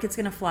I feel like it's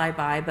going to fly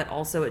by, but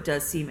also it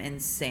does seem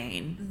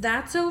insane.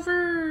 That's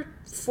over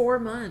 4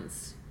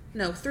 months.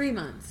 No, 3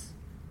 months.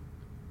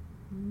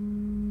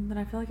 But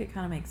I feel like it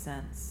kind of makes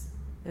sense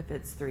if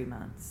it's 3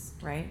 months,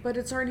 right? But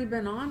it's already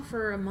been on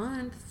for a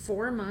month,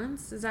 4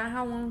 months. Is that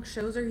how long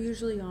shows are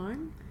usually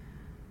on?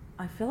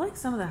 I feel like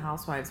some of the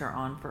housewives are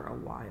on for a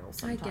while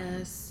sometimes. I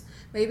guess.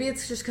 Maybe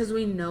it's just because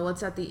we know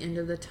it's at the end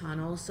of the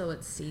tunnel, so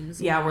it seems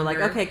Yeah, we're like,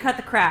 longer. okay, cut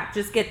the crap.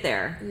 Just get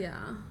there. Yeah.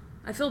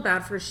 I feel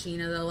bad for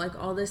Sheena, though. Like,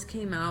 all this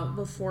came out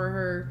before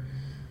her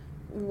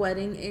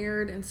wedding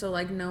aired, and so,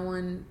 like, no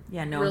one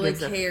really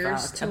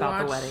cares to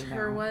about watch the wedding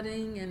her now.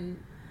 wedding.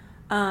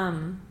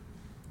 And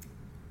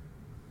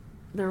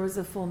there was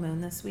a full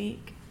moon this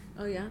week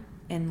oh, yeah?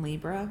 in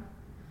Libra.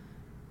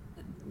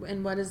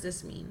 And what does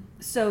this mean?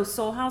 So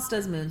Soul House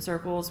does moon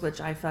circles, which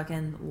I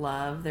fucking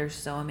love. They're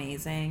so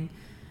amazing.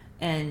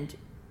 And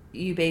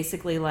you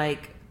basically,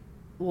 like,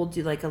 we'll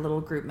do, like, a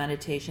little group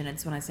meditation.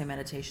 It's, when I say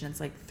meditation,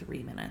 it's, like,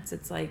 3 minutes.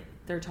 It's, like,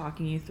 they're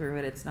talking you through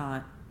it. It's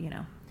not, you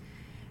know.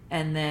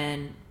 And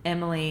then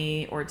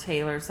Emily or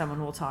Taylor,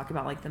 someone will talk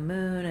about, like, the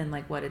moon and,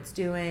 like, what it's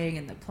doing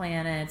and the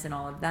planets and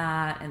all of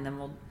that. And then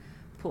we'll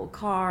pull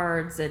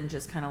cards and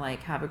just kind of,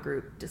 like, have a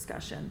group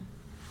discussion.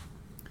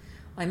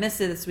 Well, I missed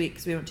it this week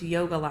because we went to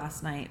yoga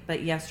last night.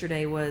 But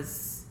yesterday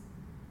was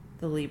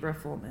the Libra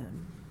full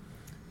moon.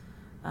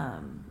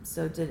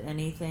 So did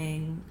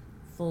anything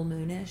full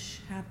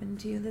moonish happen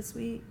to you this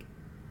week?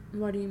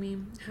 What do you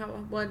mean? How?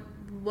 What?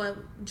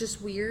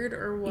 Just weird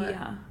or what?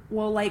 Yeah.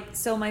 Well, like,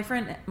 so my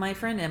friend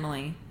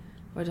Emily,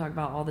 who I talk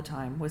about all the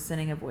time, was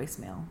sending a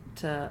voicemail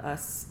to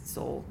us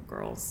soul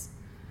girls.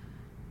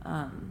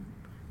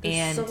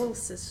 The Soul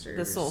Sisters.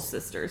 The Soul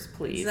Sisters,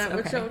 please. Is that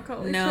what y'all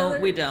call each No, other?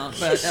 we don't,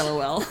 but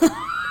LOL.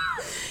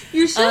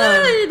 You should.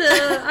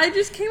 I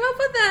just came up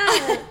with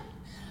that.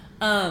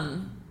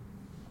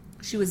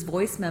 She was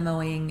voice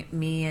memoing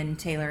me and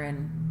Taylor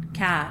and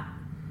Kat,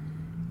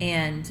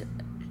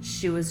 and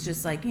she was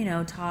just like, you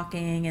know,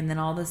 talking, and then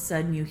all of a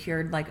sudden you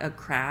heard like a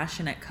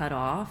crash and it cut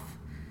off,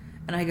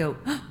 and I go,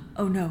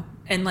 oh no,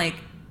 and like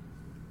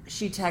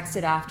she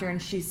texted after and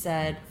she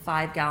said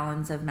 5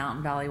 gallons of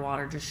Mountain Valley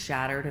water just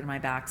shattered in my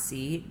back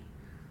seat,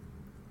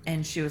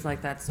 and she was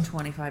like, that's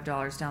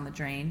 $25 down the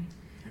drain.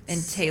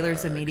 And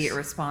Taylor's immediate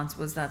response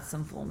was, that's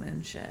some full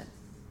moon shit.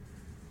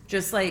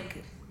 Just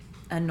like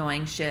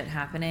annoying shit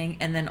happening.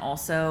 And then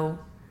also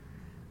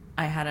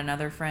I had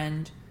another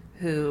friend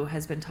who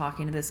has been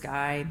talking to this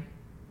guy,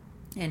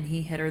 and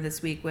he hit her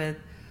this week with,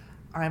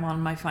 I'm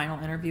on my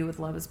final interview with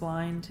Love is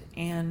Blind,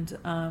 and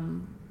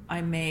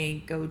I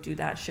may go do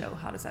that show.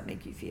 How does that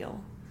make you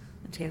feel?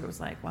 And Taylor was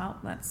like, wow,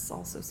 that's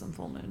also some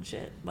full moon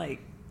shit. Like,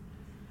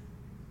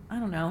 I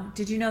don't know.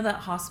 Did you know that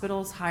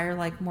hospitals hire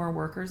like more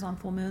workers on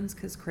full moons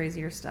because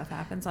crazier stuff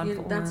happens on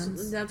full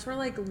moons? That's where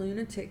like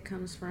lunatic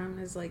comes from.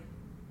 Is like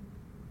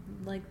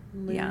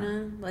Luna.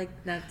 Yeah. Like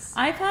that's.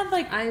 I've had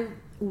like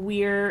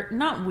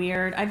not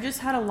weird. I've just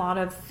had a lot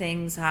of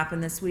things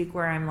happen this week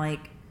where I'm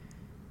like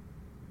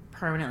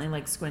permanently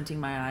like squinting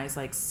my eyes,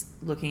 like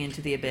looking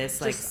into the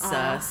abyss, like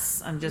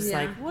sus. I'm just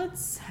like,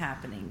 what's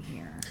happening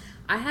here?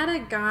 I had a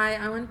guy.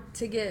 I went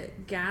to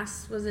get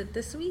gas. Was it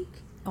this week?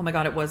 Oh my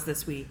god, it was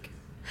this week.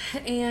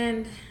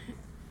 And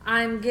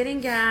I'm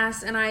getting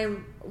gas,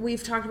 and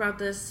we've talked about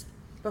this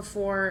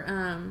before.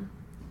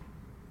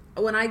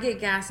 When I get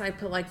gas, I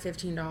put like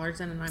 $15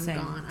 in and I'm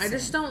gone. I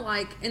just don't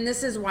like, and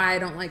this is why I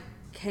don't like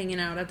hanging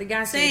out at the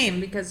gas station,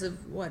 because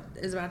of what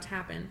is about to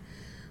happen.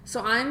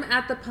 So I'm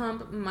at the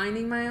pump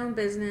minding my own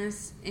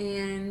business,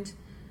 and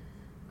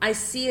I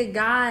see a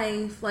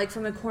guy like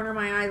from the corner of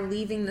my eye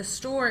leaving the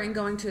store and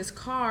going to his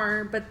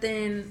car, but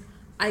then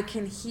I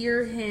can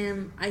hear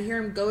him. I hear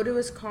him go to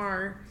his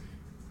car,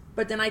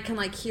 but then I can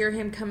like hear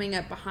him coming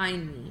up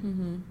behind me.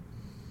 Mm-hmm.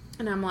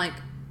 And I'm like,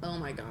 oh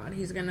my God,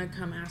 he's going to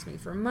come ask me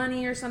for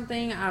money or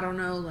something. I don't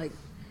know. Like,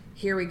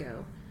 here we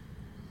go.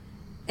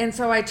 And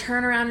so I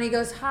turn around and he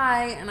goes,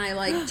 hi. And I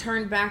like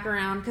turn back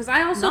around. Cause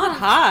I also not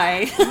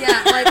hi.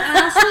 Yeah. Like,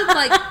 I also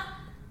like,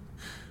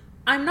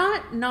 I'm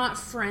not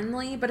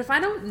friendly, but if I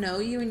don't know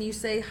you and you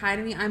say hi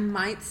to me, I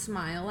might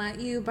smile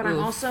at you, but I'm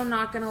also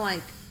not going to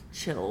like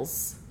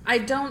chills. I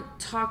don't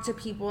talk to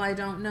people I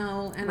don't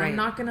know. And I'm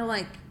not going to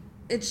like,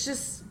 it's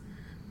just,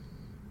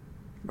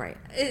 right.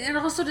 It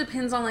also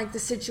depends on like the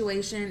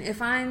situation.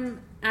 If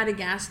I'm at a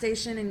gas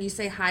station and you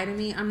say hi to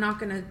me, I'm not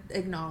going to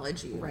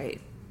acknowledge you. Right.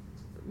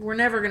 We're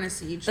never going to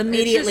see each other.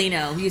 Immediately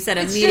no. You said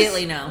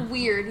immediately no.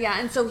 Weird. Yeah.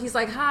 And so he's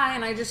like, hi.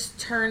 And I just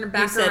turn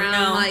back around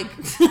no. like,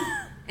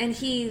 and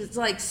he's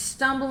like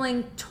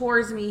stumbling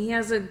towards me. He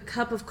has a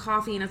cup of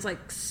coffee and it's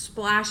like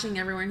splashing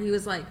everywhere. And he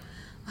was like,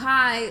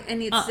 hi.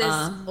 And it's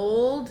this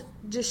old,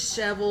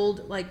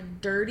 disheveled,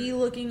 like dirty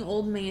looking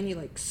old man. He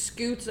like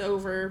scoots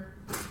over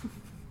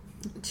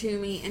to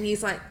me and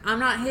he's like, I'm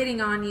not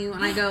hitting on you.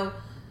 And I go,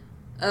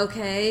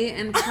 okay,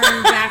 and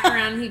turn back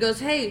around. He goes,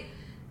 hey,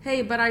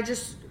 hey, but I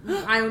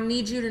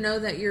need you to know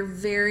that you're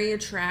very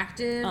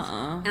attractive,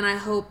 and I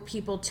hope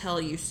people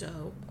tell you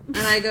so. And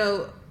I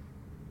go,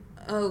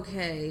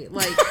 okay,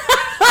 like,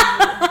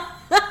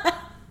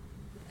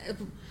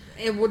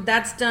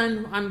 that's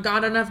done. I'm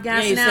got enough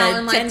gas you now. Said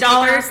and like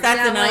 $10,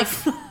 that's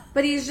enough. Like,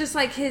 but he's just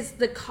like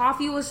the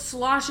coffee was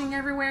sloshing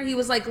everywhere. He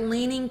was like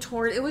leaning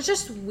toward. It was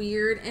just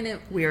weird, and it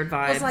weird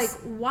vibes. I was like,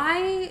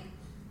 why?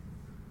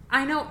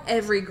 I know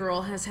every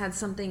girl has had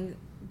something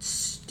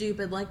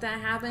stupid like that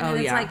happen, and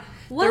it's like,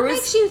 what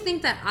makes you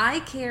think that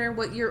I care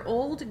what your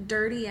old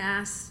dirty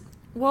ass?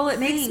 Well, it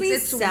thinks?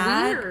 makes me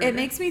sad. Weird. It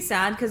makes me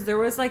sad because there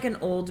was like an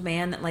old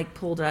man that like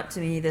pulled up to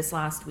me this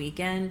last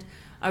weekend.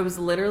 I was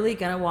literally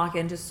gonna walk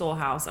into Soul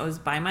House. I was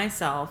by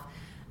myself,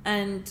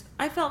 and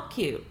I felt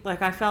cute.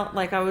 Like I felt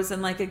like I was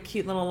in like a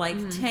cute little like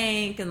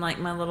tank and like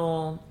my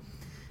little.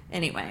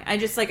 Anyway, I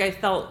just like I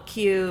felt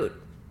cute,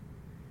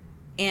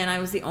 and I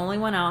was the only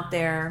one out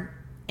there.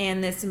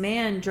 And this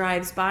man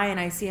drives by, and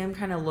I see him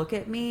kind of look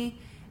at me,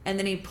 and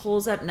then he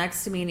pulls up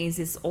next to me, and he's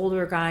this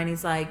older guy, and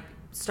he's like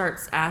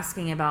starts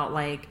asking about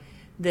like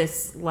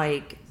this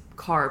like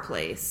car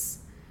place.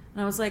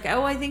 And I was like,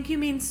 oh, I think you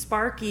mean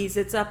Sparky's.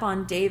 It's up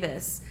on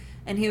Davis.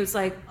 And he was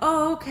like,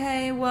 oh,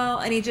 okay, well,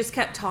 and he just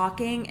kept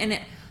talking. And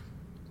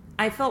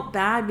I felt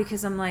bad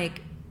because I'm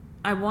like,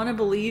 I want to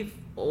believe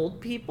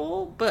old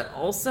people, but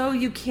also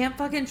you can't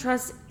fucking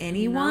trust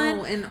anyone.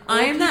 No, and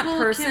I am that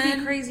person. Can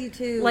be crazy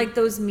too. Like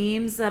those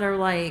memes that are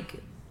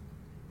like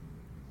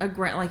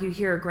like you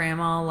hear a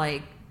grandma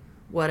like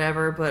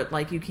whatever, but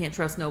like you can't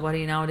trust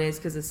nobody nowadays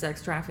because of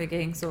sex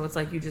trafficking. So it's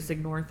like you just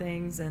ignore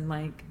things and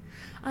like.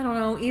 I don't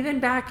know, even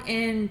back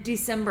in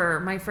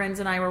December, my friends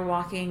and I were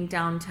walking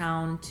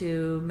downtown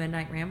to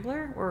Midnight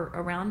Rambler, or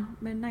around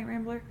Midnight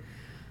Rambler,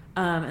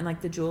 and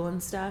like the Jewel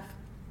and stuff.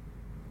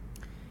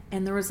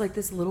 And there was like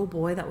this little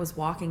boy that was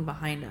walking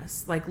behind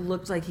us, like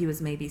looked like he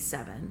was maybe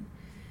 7.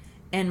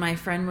 And my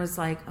friend was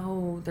like,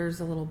 oh,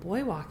 there's a little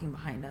boy walking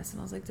behind us.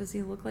 And I was like, does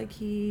he look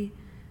like is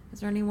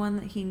there anyone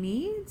that he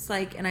needs?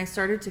 Like, and I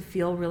started to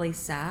feel really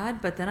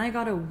sad, but then I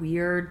got a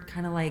weird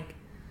kind of like,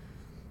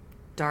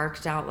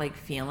 darked out like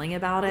feeling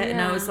about it, and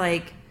I was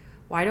like,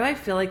 why do I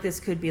feel like this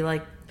could be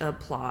like a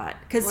plot?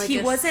 Because like he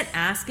wasn't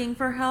asking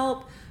for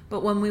help,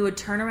 but when we would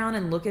turn around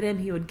and look at him,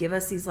 he would give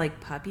us these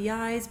like puppy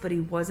eyes, but he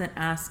wasn't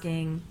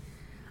asking.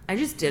 I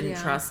just didn't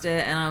trust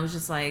it, and I was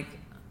just like,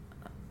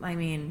 I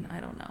mean, I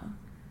don't know,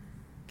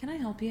 can I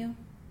help you? I'm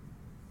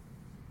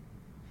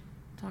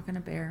talking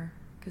to Bear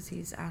because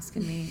he's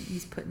asking me,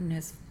 he's putting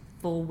his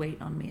full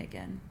weight on me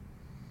again.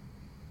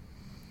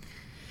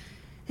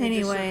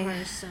 Anyway,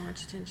 requires so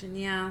much attention.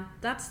 Yeah,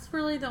 that's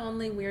really the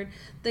only weird.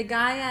 The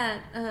guy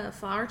at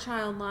Flower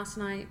Child last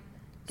night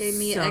gave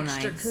me an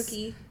extra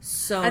cookie.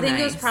 I think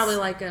it was probably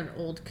like an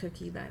old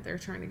cookie that they're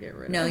trying to get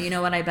rid of. No, you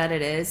know what I bet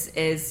it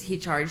is he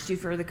charged you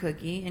for the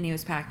cookie, and he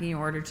was packing your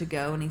order to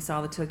go, and he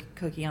saw the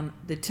cookie on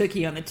the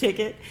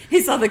ticket.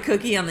 He saw the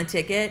cookie on the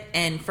ticket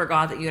and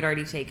forgot that you had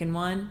already taken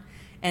one.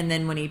 And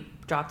then when he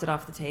dropped it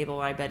off the table,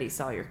 I bet he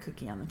saw your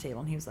cookie on the table,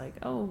 and he was like,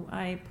 oh,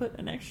 I put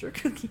an extra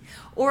cookie.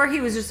 Or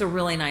he was just a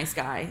really nice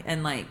guy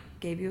and like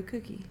gave you a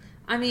cookie.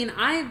 I mean,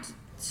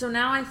 so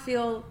now I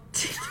feel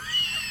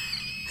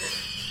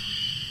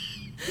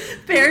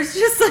Bear's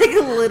just like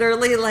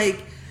literally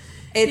like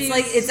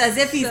it's as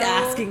if he's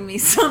asking me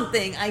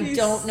something. I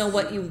don't know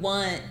what you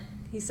want.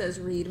 He says,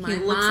 read my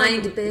mind,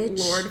 like bitch.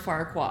 Lord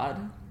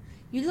Farquaad.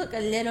 You look a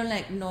little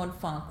like Lord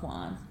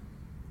Farquaad.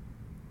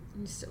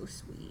 You're so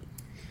sweet.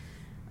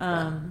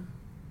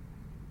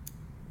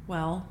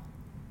 Well,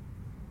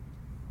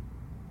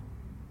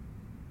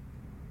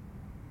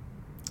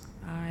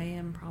 I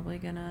am probably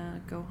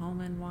gonna go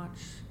home and watch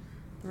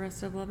the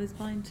rest of Love Is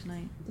Blind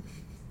tonight.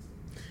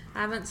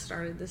 I haven't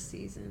started this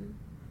season.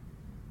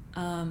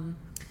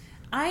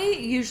 I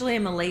usually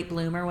am a late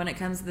bloomer when it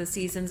comes to the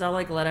seasons. I'll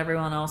like let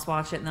everyone else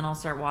watch it, and then I'll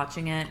start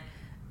watching it.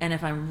 And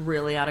if I'm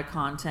really out of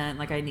content,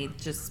 like I need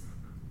just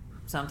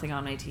something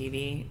on my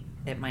TV,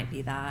 it might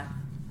be that.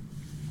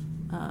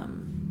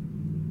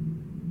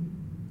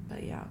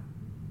 But yeah,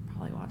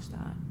 probably watch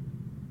that.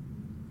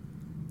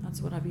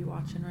 That's what I'd be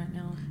watching right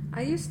now.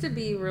 I used to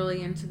be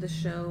really into the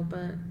show,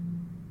 but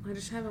I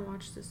just haven't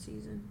watched this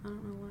season. I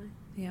don't know why.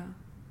 Yeah.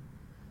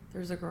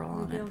 There's a girl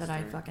on it that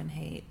I fucking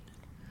hate.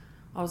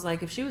 I was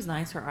like, if she was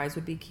nice, her eyes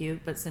would be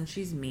cute. But since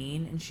she's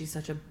mean and she's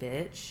such a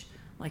bitch,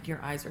 like,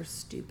 your eyes are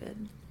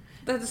stupid.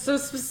 That's so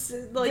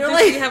specific. Like, does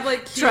she have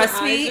like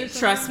cute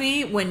trust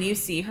me, when you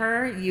see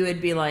her,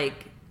 you'd be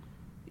like,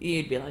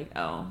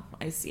 oh,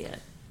 I see it.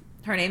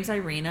 Her name's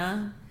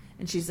Irina,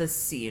 and she says,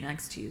 see you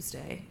next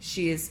Tuesday.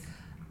 She is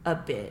a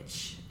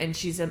bitch, and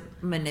she's a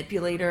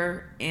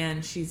manipulator,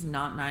 and she's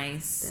not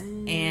nice.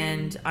 Dang.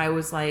 And I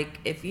was like,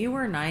 if you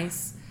were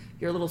nice,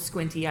 your little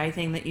squinty eye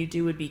thing that you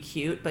do would be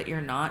cute, but you're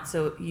not,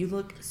 so you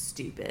look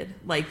stupid.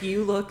 Like,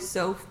 you look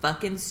so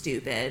fucking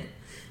stupid.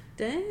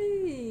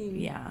 Dang.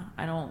 Yeah,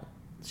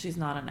 she's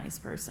not a nice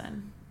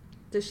person.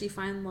 Does she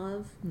find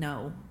love?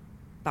 No.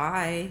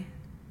 Bye.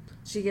 Did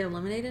she get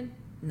eliminated?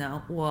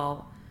 No.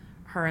 Well,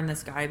 her and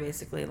this guy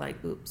basically,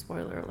 like, oops,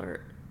 spoiler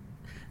alert.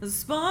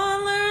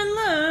 Spoiler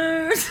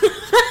alert.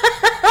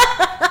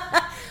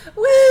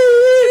 Woo!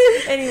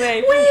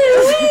 Anyway,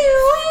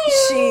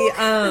 she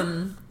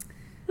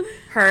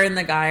her and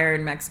the guy are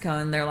in Mexico,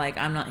 and they're like,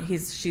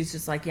 she's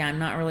just like, yeah, I'm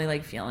not really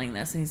like feeling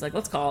this, and he's like,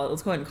 let's call it,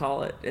 let's go ahead and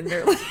call it, and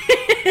they're like,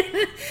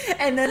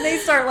 and then they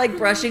start like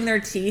brushing their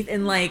teeth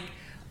and like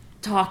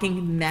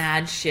talking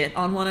mad shit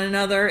on one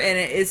another, and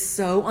it is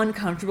so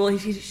uncomfortable.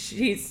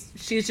 She's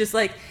just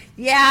like,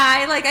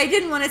 yeah, I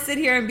didn't want to sit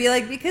here and be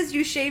like, because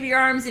you shave your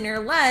arms and your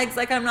legs,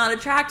 like I'm not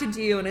attracted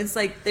to you, and it's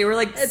like they were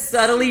like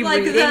subtly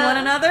like reading one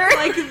another,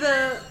 like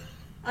the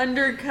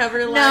undercover.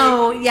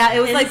 No, like, yeah, it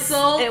was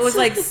insults. like it was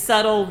like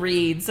subtle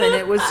reads, and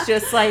it was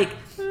just like,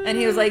 and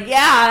he was like,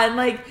 yeah,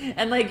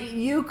 and like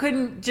you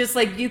couldn't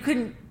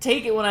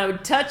take it when I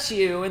would touch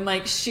you, and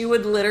like she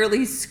would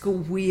literally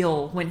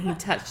squeal when he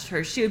touched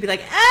her. She would be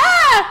like,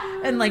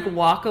 ah, and like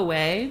walk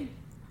away.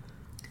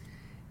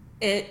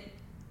 It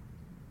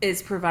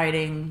is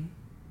providing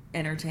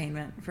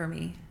entertainment for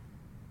me.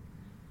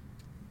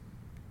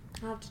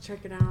 I'll have to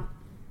check it out.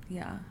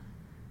 Yeah,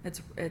 it's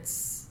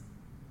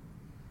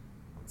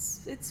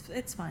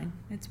fine.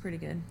 It's pretty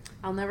good.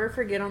 I'll never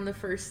forget on the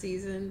first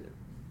season,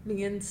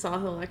 me and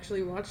Sahil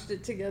actually watched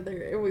it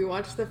together, and we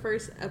watched the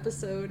first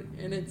episode,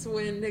 and it's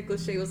when Nick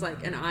Lachey was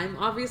like, and I'm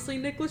obviously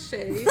Nick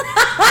Lachey.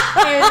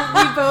 And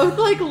we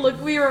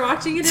both we were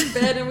watching it in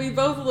bed, and we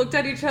both looked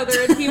at each other,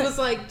 and he was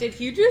like, did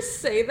he just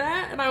say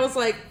that? And I was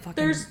like,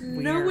 there's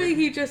no way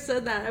he just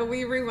said that. And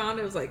we rewound,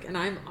 it was like, and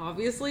I'm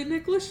obviously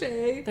Nick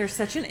Lachey. There's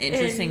such an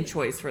interesting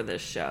choice for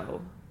this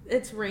show.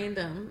 It's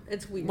random.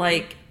 It's weird.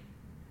 Like,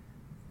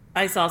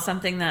 I saw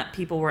something that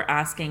people were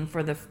asking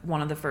for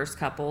one of the first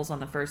couples on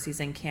the first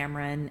season,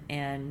 Cameron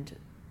and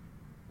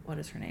what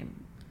is her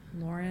name?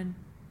 Lauren?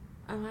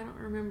 Oh, I don't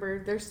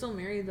remember. They're still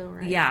married though,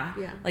 right? Yeah.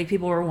 Yeah. Like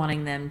people were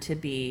wanting them to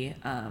be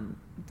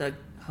the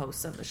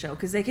hosts of the show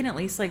because they can at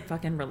least like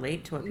fucking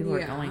relate to what people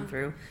are going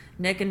through.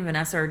 Nick and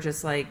Vanessa are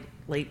just like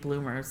late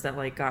bloomers that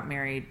like got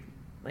married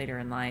later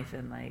in life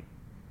and like,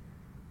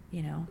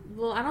 you know.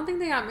 Well, I don't think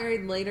they got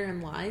married later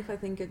in life. I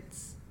think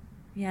it's...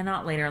 Yeah,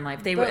 not later in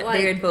life. They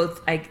had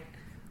both, like,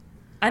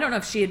 I don't know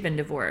if she had been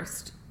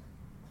divorced.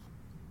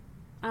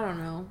 I don't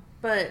know.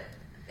 But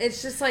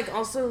it's just like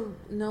also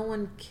no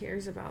one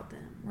cares about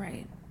them.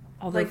 Right.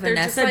 Although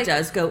Vanessa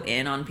does go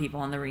in on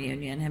people on the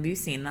reunion. Have you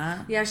seen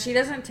that? Yeah, she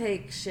doesn't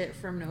take shit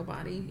from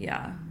nobody.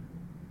 Yeah.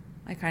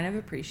 I kind of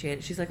appreciate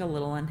it. She's like a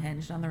little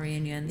unhinged on the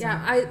reunions.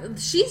 Yeah,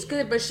 she's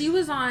good, but she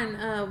was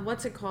on,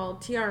 what's it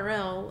called?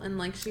 TRL, and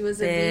like she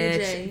was a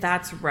DJ.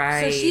 That's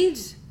right.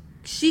 So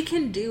she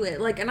can do it.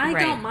 Like, and I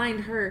don't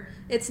mind her.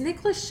 It's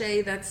Nick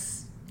Lachey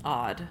that's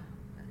odd.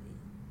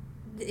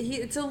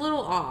 It's a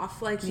little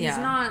off. Like he's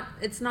not.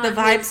 It's not. The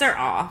vibes are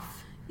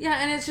off.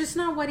 Yeah, and it's just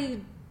not what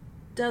he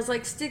does.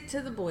 Like stick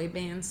to the boy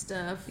band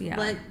stuff.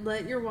 Yeah.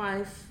 Let your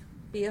wife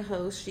be a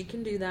host. She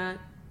can do that.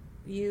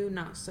 You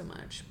not so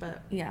much.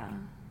 But yeah,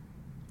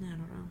 I don't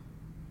know.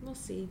 We'll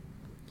see.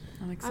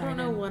 I'm excited. I don't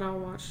know what I'll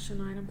watch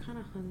tonight. I'm kind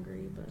of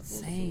hungry, but we'll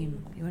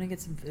same. See. You want to get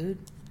some food?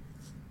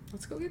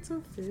 Let's go get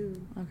some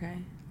food. Okay.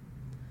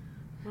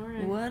 All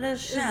right. What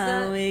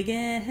shall we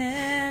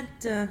get?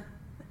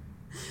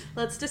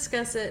 Let's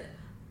discuss it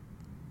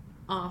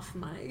off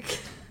mic.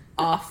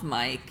 Off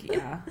mic,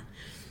 yeah.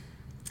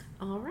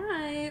 All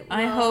right.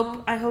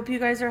 Well, I hope you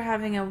guys are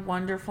having a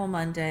wonderful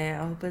Monday.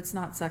 I hope it's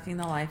not sucking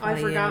the life out of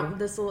you. I forgot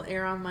this will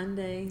air on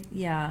Monday.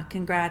 Yeah,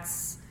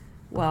 congrats.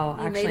 Well,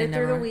 you made it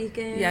through the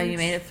weekend. Yeah, you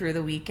made it through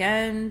the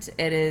weekend.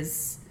 It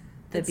is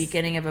the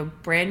beginning of a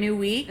brand new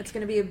week. It's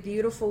going to be a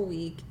beautiful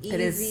week.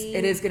 Easy.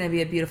 It is going to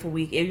be a beautiful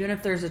week. Even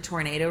if there's a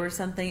tornado or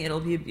something, it'll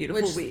be a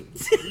beautiful week.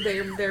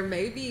 there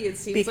may be. It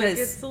seems like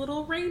it's a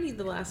little rainy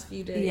the last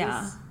few days.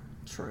 Yeah,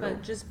 true.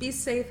 But just be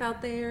safe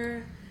out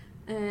there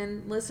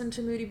and listen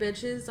to Moody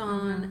Bitches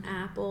on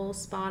Apple,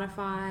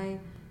 Spotify,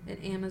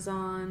 and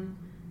Amazon,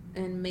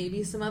 and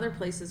maybe some other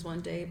places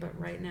one day. But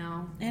right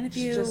now, and if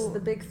just the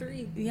big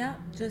three. Yeah,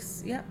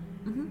 just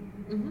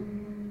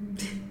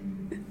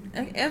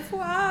Au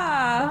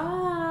revoir.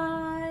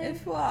 Bye. Au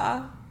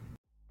revoir.